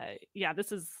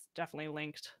this is definitely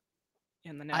linked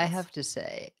in the notes. I have to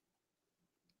say,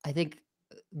 I think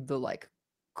the like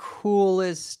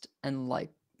coolest and like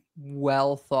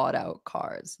well thought out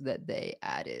cards that they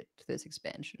added to this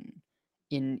expansion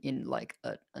in like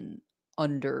an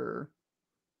undersold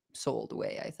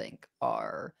way, I think,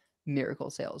 are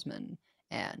Miracle Salesman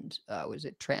and was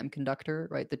it Tram Conductor,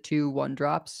 right? The 2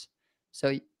 1-drops.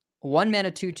 So 1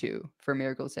 mana 2/2 for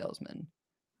Miracle Salesman.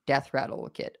 Death Rattle will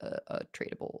get a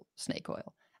tradable Snake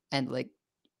Oil. And like,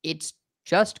 it's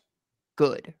just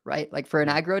good, right? Like for an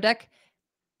aggro deck,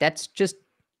 that's just,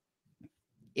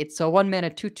 it's a 1 mana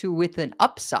 2/2 with an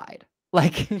upside.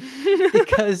 Like,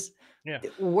 because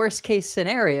worst case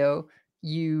scenario,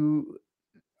 you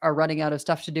are running out of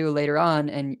stuff to do later on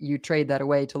and you trade that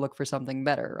away to look for something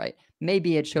better, right?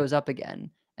 Maybe it shows up again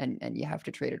and you have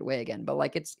to trade it away again. But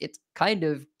like it's kind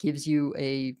of gives you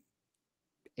a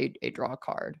draw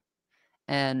card,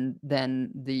 and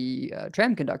then the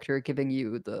tram conductor giving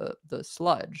you the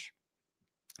sludge.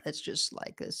 That's just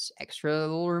like this extra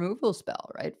little removal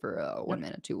spell, right? For a 1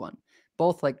 mana 2/1.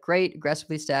 Both like great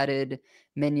aggressively statted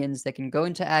minions that can go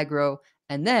into aggro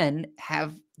and then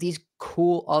have these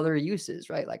cool other uses,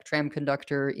 right? Like Tram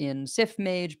Conductor in Sif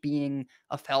Mage being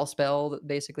a fell spell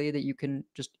basically that you can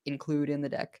just include in the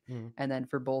deck. And then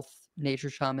for both Nature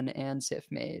Shaman and Sif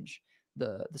Mage,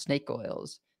 the Snake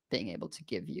Oils being able to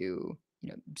give you,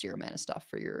 0 mana stuff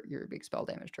for your big spell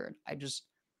damage turn.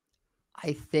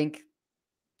 I think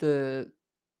the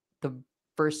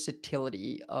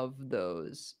versatility of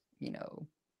those,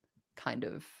 kind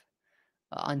of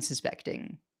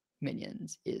unsuspecting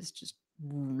minions is just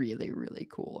really, really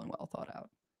cool and well thought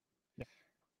out.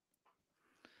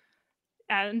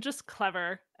 And just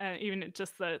clever, and even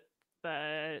just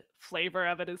the flavor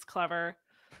of it is clever.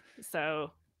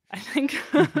 So I think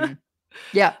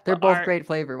yeah, they're both art... great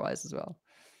flavor wise as well.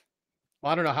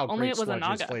 Well, I don't know how Only great it was a sludge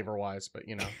is Naga. flavor wise, but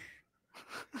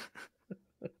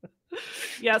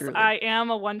Yes, Truly. I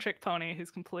am a one-trick pony who's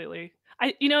completely...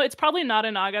 it's probably not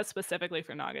a Naga specifically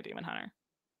for Naga Demon Hunter.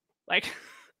 Like,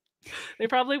 they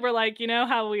probably were like,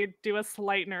 how we do a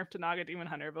slight nerf to Naga Demon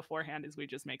Hunter beforehand is we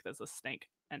just make this a snake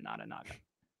and not a Naga.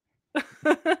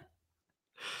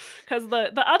 Because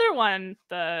the other one,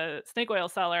 the Snake Oil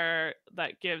Seller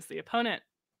that gives the opponent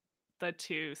the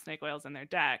 2 Snake Oils in their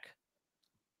deck,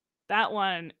 that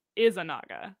one is a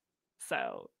Naga.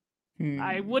 So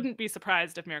I wouldn't be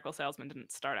surprised if Miracle Salesman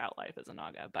didn't start out life as a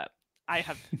Naga, but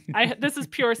this is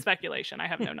pure speculation. I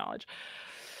have no knowledge.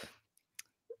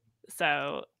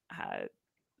 So,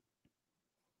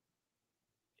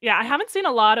 yeah, I haven't seen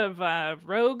a lot of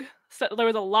rogue. So there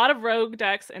was a lot of rogue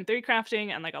decks in 3 crafting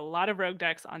and like a lot of rogue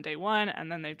decks on day 1,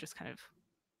 and then they've just kind of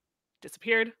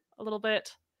disappeared a little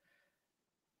bit.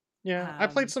 Yeah, I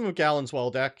played some of Galen's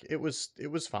Well deck. It was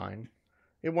fine.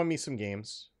 It won me some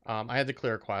games. I had to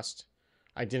clear a quest.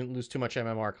 I didn't lose too much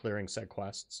MMR clearing said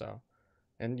quest, so.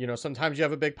 And, sometimes you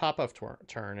have a big pop-up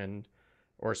turn,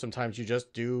 or sometimes you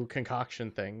just do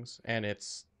concoction things, and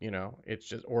it's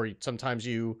just, or sometimes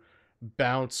you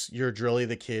bounce your Drilly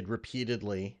the Kid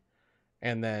repeatedly,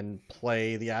 and then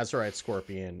play the Azurite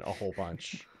Scorpion a whole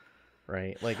bunch,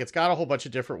 right? Like, it's got a whole bunch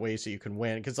of different ways that you can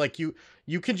win, because, like, you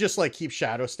can just, like, keep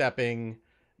shadow stepping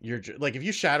like, if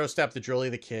you shadow step the Drilly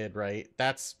the Kid, right,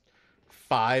 that's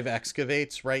 5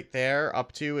 excavates right there,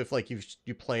 up to, if like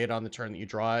you play it on the turn that you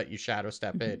draw it, you shadow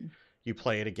step it, you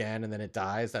play it again, and then it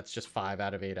dies, that's just 5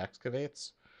 out of 8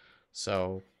 excavates.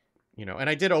 So, and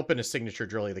I did open a signature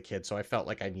Drilly the Kid, so I felt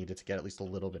like I needed to get at least a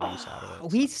little bit of use out of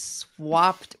it. We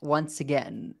swapped once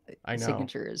again. I know.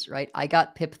 Signatures, right? I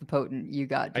got Pip the Potent, you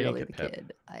got Drilly the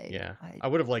Kid. I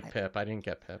would have liked Pip. I didn't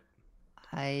get Pip.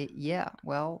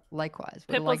 Well, likewise.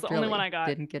 Pip was the only one I got.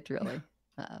 Didn't get Drilly.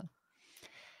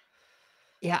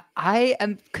 Yeah, I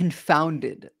am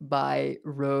confounded by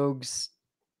Rogue's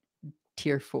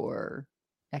tier 4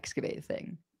 excavate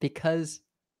thing, because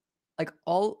like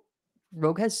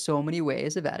Rogue has so many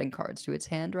ways of adding cards to its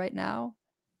hand right now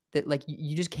that like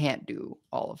you just can't do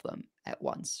all of them at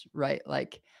once, right?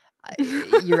 Like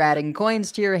you're adding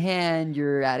coins to your hand,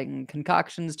 you're adding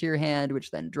concoctions to your hand, which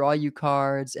then draw you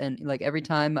cards. And like every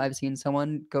time I've seen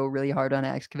someone go really hard on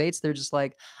excavates, they're just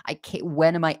like, I can't,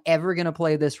 when am I ever going to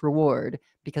play this reward?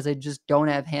 Because I just don't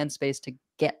have hand space to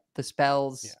get the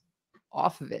spells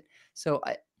off of it. So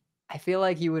I feel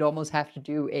like you would almost have to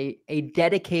do a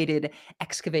dedicated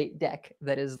excavate deck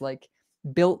that is like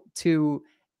built to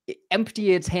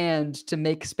empty its hand to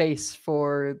make space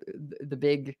for the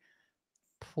big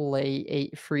play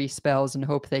 8 free spells and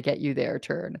hope they get you their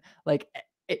turn. Like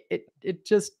it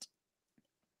just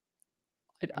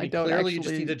I don't clearly actually... you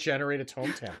just need to generate a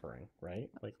tome tampering, right?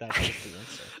 Like that's just the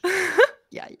answer.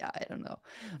 yeah, I don't know,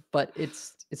 but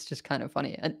it's just kind of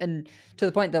funny, and to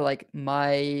the point that like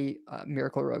my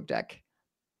Miracle Rogue deck,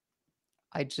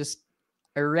 I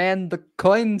ran the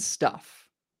coin stuff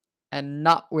and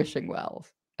not Wishing Well,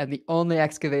 and the only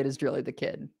excavate is Drilly the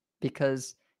Kid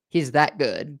because he's that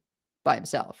good by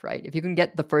himself, right? If you can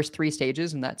get the first 3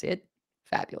 stages and that's it,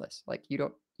 fabulous. Like you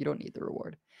don't need the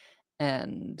reward.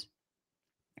 And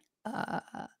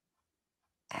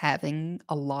having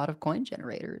a lot of coin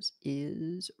generators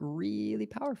is really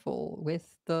powerful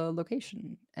with the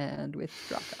location and with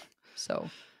Draka. So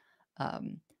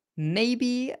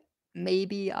maybe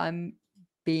I'm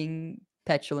being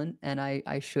petulant and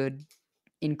I should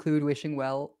include Wishing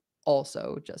Well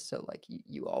also, just so like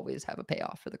you always have a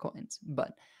payoff for the coins.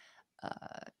 But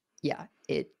yeah,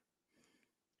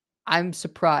 I'm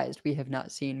surprised we have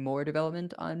not seen more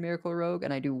development on Miracle Rogue,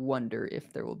 and I do wonder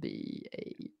if there will be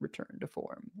a return to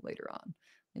form later on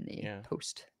in the Yeah.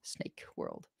 post Snake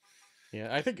world.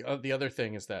 Yeah, I think the other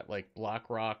thing is that like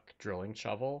Blackrock drilling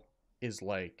shovel is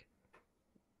like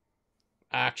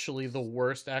actually the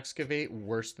worst excavate,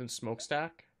 worse than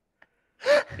Smokestack.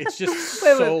 It's just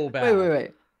so bad.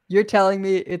 Wait. You're telling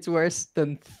me it's worse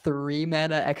than 3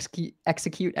 mana execute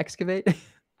excavate?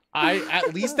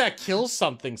 At least that kills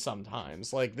something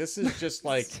sometimes. Like this is just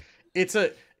like it's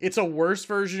a worse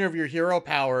version of your hero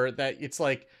power that it's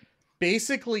like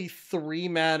basically 3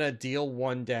 mana deal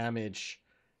 1 damage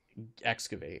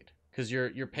excavate, because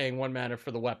you're paying 1 mana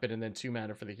for the weapon and then 2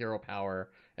 mana for the hero power,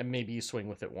 and maybe you swing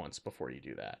with it once before you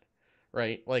do that,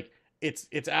 right? Like it's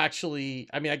actually,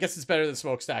 I mean, I guess it's better than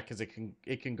Smokestack because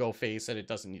it can go face and it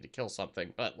doesn't need to kill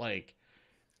something, but like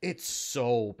it's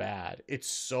so bad, it's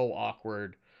so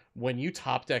awkward. When you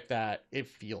top deck that, it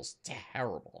feels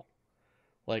terrible.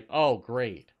 Like, oh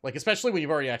great, like especially when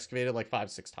you've already excavated like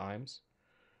 5-6 times.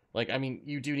 Like, I mean,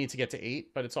 you do need to get to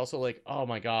 8, but it's also like, oh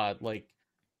my god, like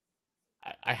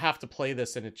I have to play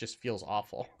this and it just feels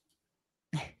awful.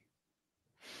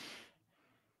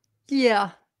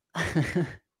 Yeah.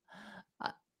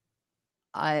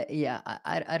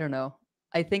 I don't know.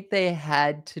 I think they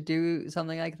had to do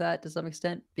something like that to some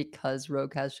extent because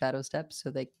Rogue has Shadow Step, so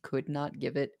they could not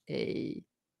give it a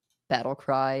battle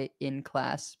cry in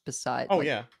class besides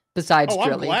besides I'm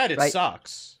Drilly, glad it right?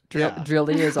 sucks.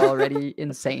 Drilly is already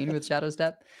insane with Shadow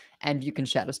Step, and you can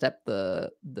Shadow Step the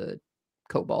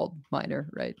Kobold Miner,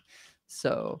 right?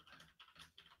 So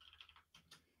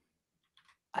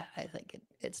I think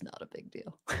it's not a big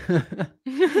deal.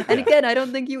 And again, I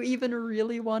don't think you even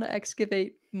really want to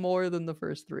excavate more than the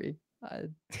first 3.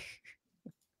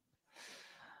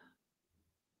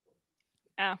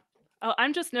 Yeah. Oh,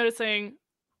 I'm just noticing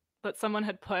that someone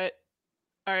had put,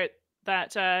 all right,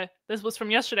 that this was from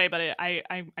yesterday, but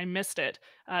I missed it.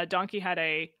 Donkey had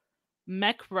a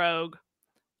mech rogue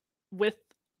with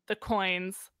the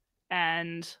coins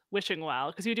and Wishing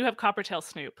Well, because you do have Coppertail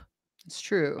Snoop. It's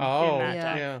true. Oh, that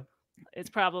yeah. deck.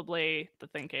 It's probably the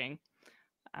thinking.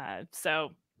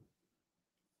 So,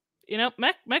 you know,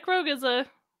 mech rogue is a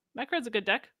good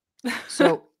deck.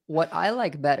 So what I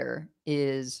like better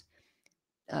is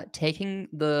taking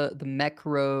the mech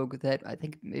rogue that I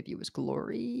think maybe it was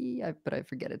Glory, but I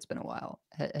forget, it's been a while,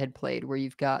 had played, where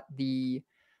you've got the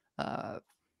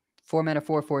 4 mana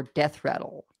 4/4 Death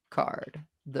Rattle card,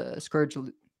 the Scourge.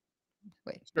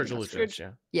 Scourge Illusionist,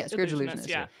 yeah. Yeah, Scourge Illusionist.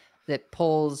 Yeah. That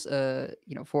pulls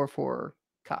 4/4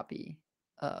 copy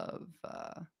of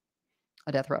a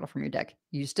Death Rattle from your deck.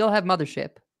 You still have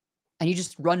Mothership, and you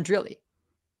just run Drilly.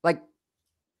 Like,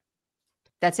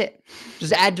 that's it.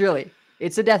 Just add Drilly.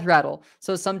 It's a Death Rattle.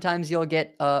 So sometimes you'll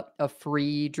get a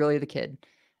free Drilly the Kid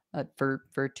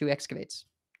for 2 excavates.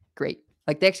 Great.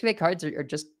 Like, the excavate cards are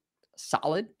just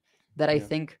solid, that I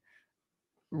think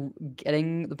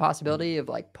getting the possibility of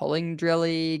like pulling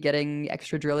Drilly, getting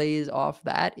extra Drillies off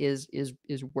that is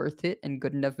worth it and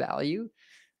good enough value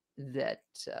that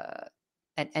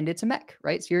and it's a mech,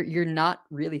 right? So you're not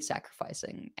really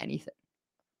sacrificing anything.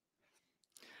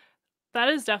 That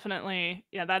is definitely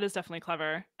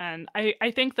clever. And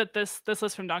I think that this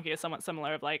list from Donkey is somewhat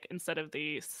similar, of like instead of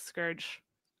the Scourge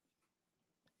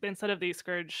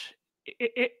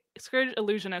Scourge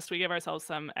Illusionist, we give ourselves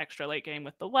some extra late game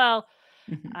with the Well.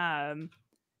 They're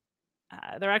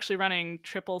actually running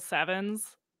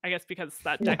 777s, I guess, because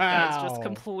that deck does just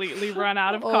completely run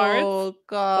out of cards. Oh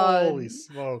god. Holy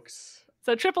smokes.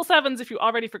 So 777s, if you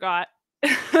already forgot,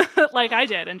 like I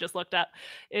did and just looked up,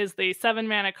 is the 7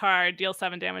 mana card, deal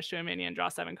 7 damage to a minion, draw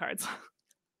 7 cards.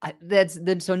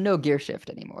 So no gear shift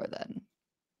anymore then.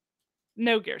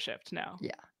 No gear shift, no.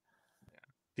 Yeah.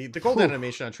 The gold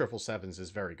animation on 777s is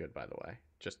very good, by the way.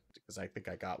 Just because I think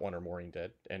I got one or Maureen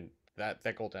did, and that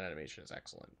gold animation is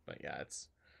excellent. But yeah,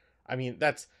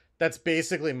 that's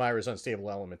basically Myra's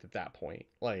unstable element at that point.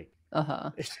 Like,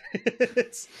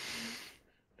 it's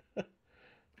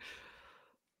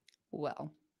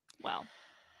well.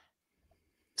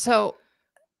 So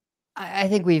I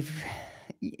think we've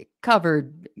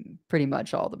covered pretty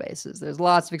much all the bases. There's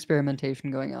lots of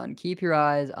experimentation going on. Keep your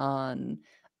eyes on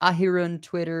Ahirun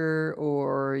Twitter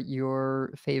or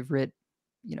your favorite,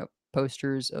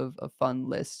 posters of fun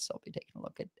lists. I'll be taking a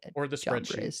look at or the John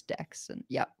spreadsheet Bray's decks, and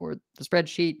or the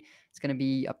spreadsheet. It's going to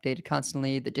be updated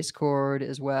constantly. The Discord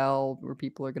as well, where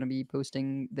people are going to be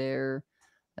posting their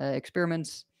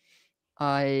experiments.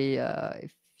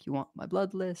 If you want my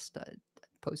blood list, I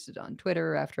posted on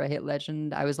Twitter after I hit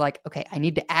Legend. I was like, okay, I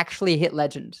need to actually hit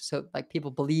Legend, so like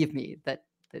people believe me that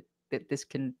that this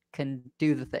can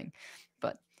do the thing.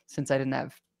 But since I didn't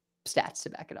have stats to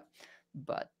back it up,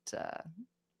 but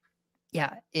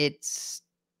yeah, it's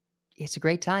a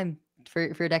great time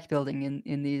for deck building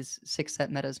in these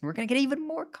 6-set metas, and we're gonna get even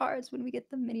more cards when we get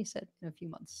the mini set in a few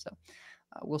months. So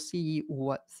we'll see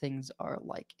what things are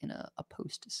like in a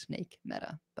post Snake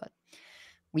meta, but.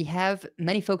 We have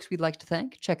many folks we'd like to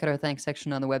thank. Check out our thanks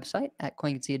section on the website at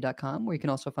coinconcede.com, where you can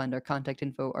also find our contact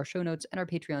info, our show notes, and our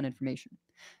Patreon information.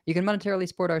 You can monetarily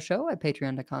support our show at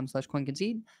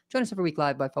patreon.com/coinconcede. Join us every week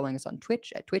live by following us on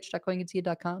Twitch at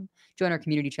twitch.coinconcede.com. Join our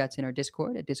community chats in our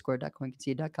Discord at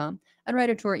discord.coinconcede.com, and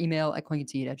write to our email at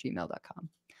coinconcede@gmail.com.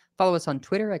 Follow us on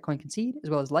Twitter at coinconcede, as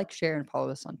well as like, share, and follow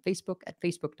us on Facebook at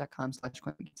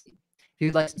facebook.com/coinconcede. If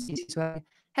you'd like to see swag,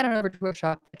 head on over to our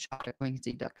shop at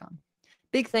shop.coinconcede.com.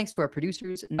 Big thanks to our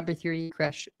producers, Number Theory,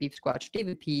 Crash, Beef Squatch,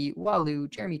 David P., Walu,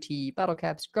 Jeremy T.,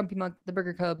 Battlecaps, Grumpy Monk, The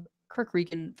Burger Cub, Kirk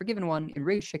Regan, Forgiven One,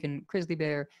 Enraged Chicken, Grizzly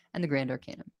Bear, and The Grand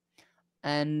Arcanum.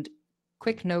 And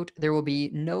quick note, there will be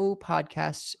no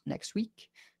podcasts next week.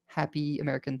 Happy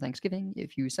American Thanksgiving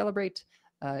if you celebrate.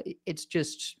 It's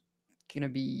just going to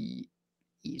be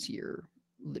easier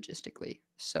logistically.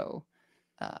 So,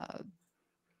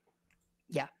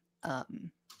 yeah.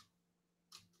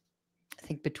 I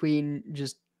think between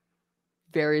just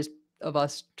various of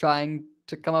us trying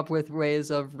to come up with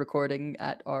ways of recording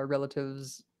at our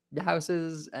relatives'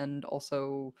 houses, and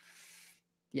also,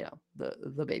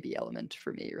 the baby element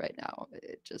for me right now,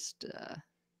 it just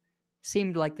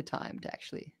seemed like the time to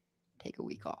actually take a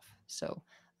week off. So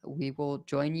we will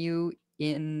join you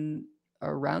in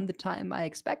around the time I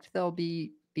expect they'll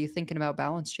be thinking about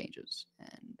balance changes,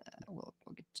 and we'll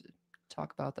get to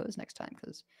talk about those next time,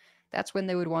 because that's when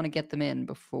they would want to get them in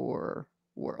before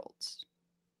Worlds.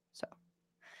 So,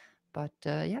 but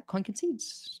yeah, Coin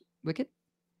Concedes. Wicked.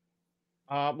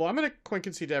 Well, I'm going to coin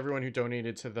concede to everyone who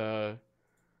donated to the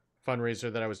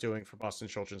fundraiser that I was doing for Boston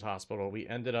Children's Hospital. We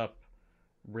ended up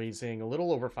raising a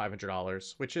little over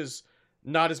 $500, which is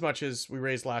not as much as we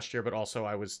raised last year, but also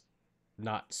I was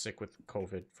not sick with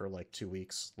COVID for like 2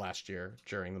 weeks last year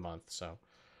during the month. So,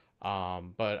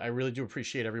 but I really do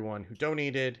appreciate everyone who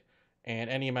donated.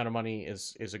 And any amount of money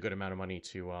is a good amount of money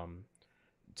to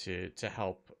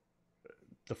help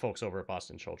the folks over at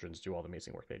Boston Children's do all the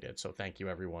amazing work they did. So thank you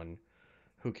everyone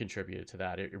who contributed to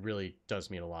that. It really does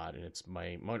mean a lot, and it's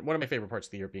one of my favorite parts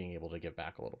of the year, being able to give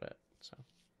back a little bit. So,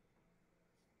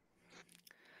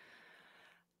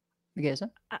 you guys?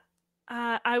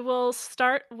 I will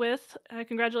start with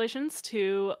congratulations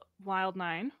to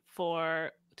Wild9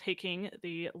 for taking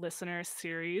the listener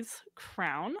series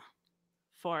crown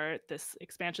for this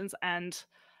expansions, and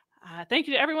thank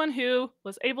you to everyone who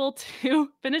was able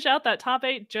to finish out that top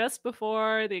 8 just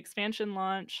before the expansion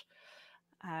launch.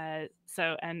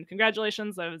 And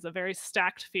congratulations, that was a very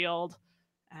stacked field,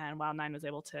 and Wild9 was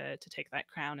able to take that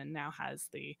crown and now has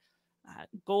the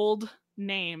gold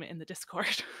name in the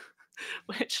Discord,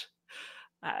 which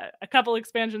a couple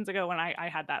expansions ago when I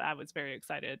had that, I was very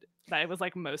excited. I was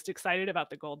like most excited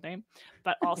about the gold name,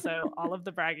 but also all of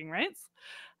the bragging rights.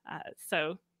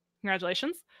 So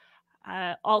congratulations.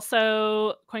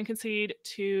 Also, Coin Concede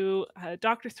to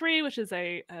Dr. 3, which is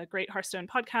a great Hearthstone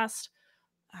podcast.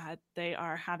 They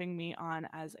are having me on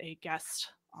as a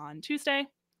guest on Tuesday.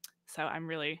 So I'm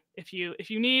really, if you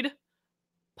need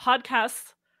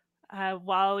podcasts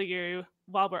while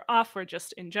we're off, or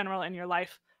just in general in your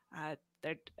life,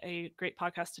 they're a great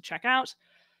podcast to check out.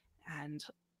 And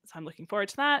so I'm looking forward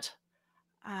to that.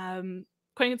 Coin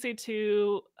Concede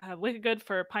to Wicked Good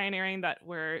for pioneering that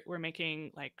we're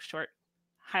making like short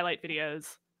highlight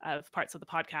videos of parts of the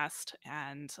podcast,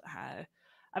 and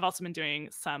I've also been doing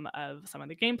some of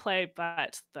the gameplay,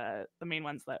 but the main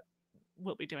ones that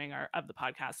we'll be doing are of the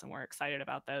podcast, and we're excited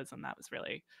about those, and that was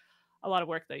really a lot of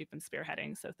work that you've been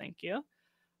spearheading, so thank you.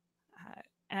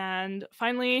 And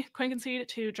finally, Coin Concede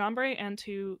to John Bray and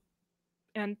to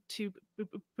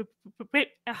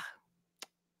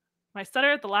my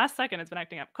stutter at the last second has been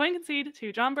acting up. Coin Concede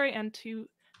to John Bray and to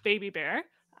Baby Bear.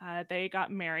 They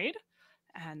got married,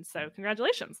 and so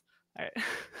congratulations. All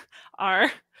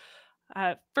right.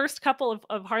 Our first couple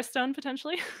of Hearthstone,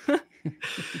 potentially.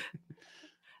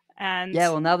 And yeah,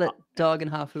 well, now that Dog and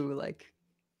Hafu,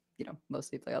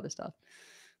 mostly play other stuff.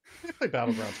 They play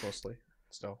Battlegrounds mostly,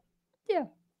 still. Yeah.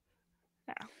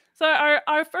 So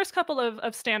our first couple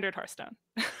of standard Hearthstone.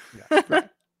 Yeah. Right.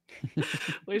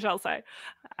 We shall say.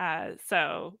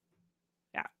 So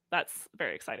yeah, that's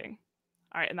very exciting.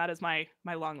 All right, and that is my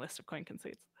long list of Coin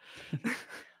Concedes.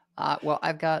 Well,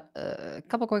 I've got a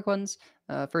couple quick ones.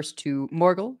 First to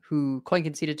Morgul, who Coin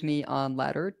conceded to me on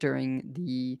Ladder during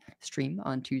the stream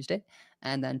on Tuesday.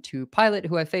 and then to Pilot,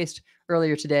 who I faced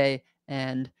earlier today,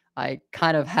 and I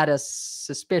kind of had a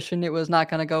suspicion it was not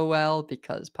going to go well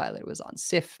because Pilot was on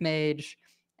Sif Mage,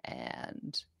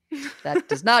 and that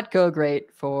does not go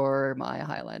great for my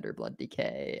Highlander Blood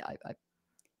DK.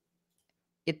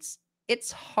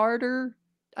 It's harder,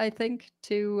 I think,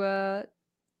 to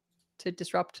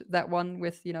disrupt that one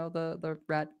with the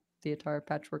Rat Theatar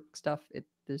patchwork stuff.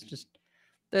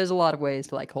 There's a lot of ways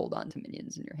to like hold on to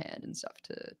minions in your hand and stuff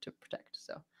to protect.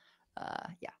 So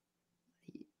yeah,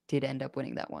 he did end up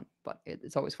winning that one, but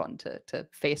it's always fun to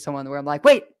face someone where I'm like,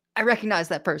 wait, I recognize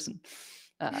that person.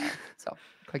 So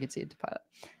Quick Concede to Pilot,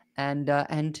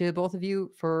 and to both of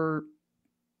you for,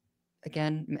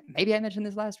 again, maybe I mentioned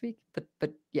this last week,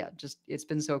 but yeah, just it's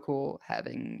been so cool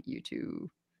having you two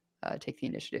take the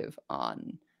initiative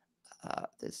on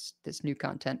this new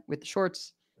content with the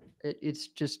shorts. It's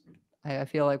just I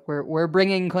feel like we're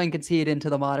bringing Clank Concede into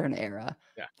the modern era.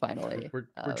 Yeah, finally. We're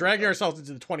dragging ourselves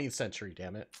into the 20th century,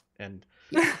 damn it, and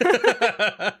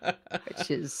which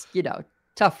is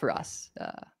tough for us,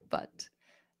 but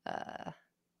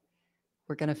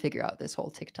we're gonna figure out this whole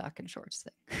TikTok and shorts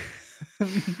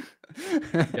thing.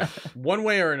 Yeah, one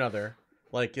way or another.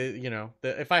 Like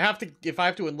if I have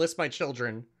to enlist my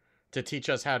children to teach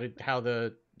us how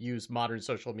to use modern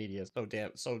social media,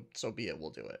 so be it.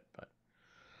 We'll do it. But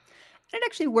it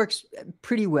actually works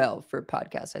pretty well for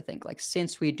podcasts, I think. Like,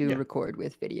 since we do record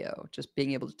with video, just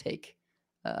being able to take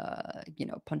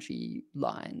punchy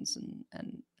lines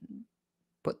and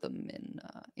put them in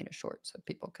a short so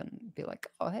people can be like,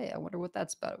 oh, hey, I wonder what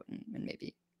that's about, and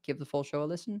maybe give the full show a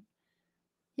listen.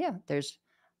 Yeah, there's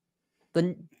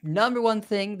the number one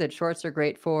thing that shorts are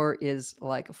great for is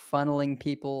like funneling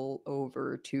people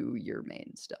over to your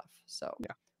main stuff. So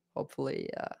hopefully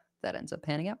that ends up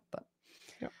panning out. But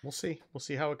yeah, we'll see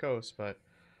how it goes. But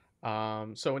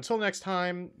so until next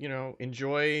time,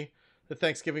 enjoy the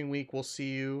Thanksgiving week. We'll see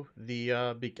you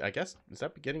I guess, is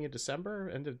that beginning of December,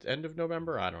 end of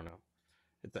November? I don't know.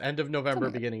 It's the end of November,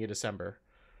 beginning of December.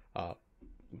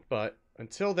 But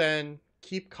until then,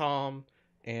 keep calm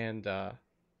and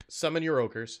summon your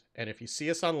ogres. And if you see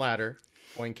us on ladder,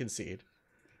 coin concede.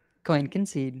 Coin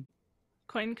concede.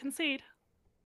 Coin concede.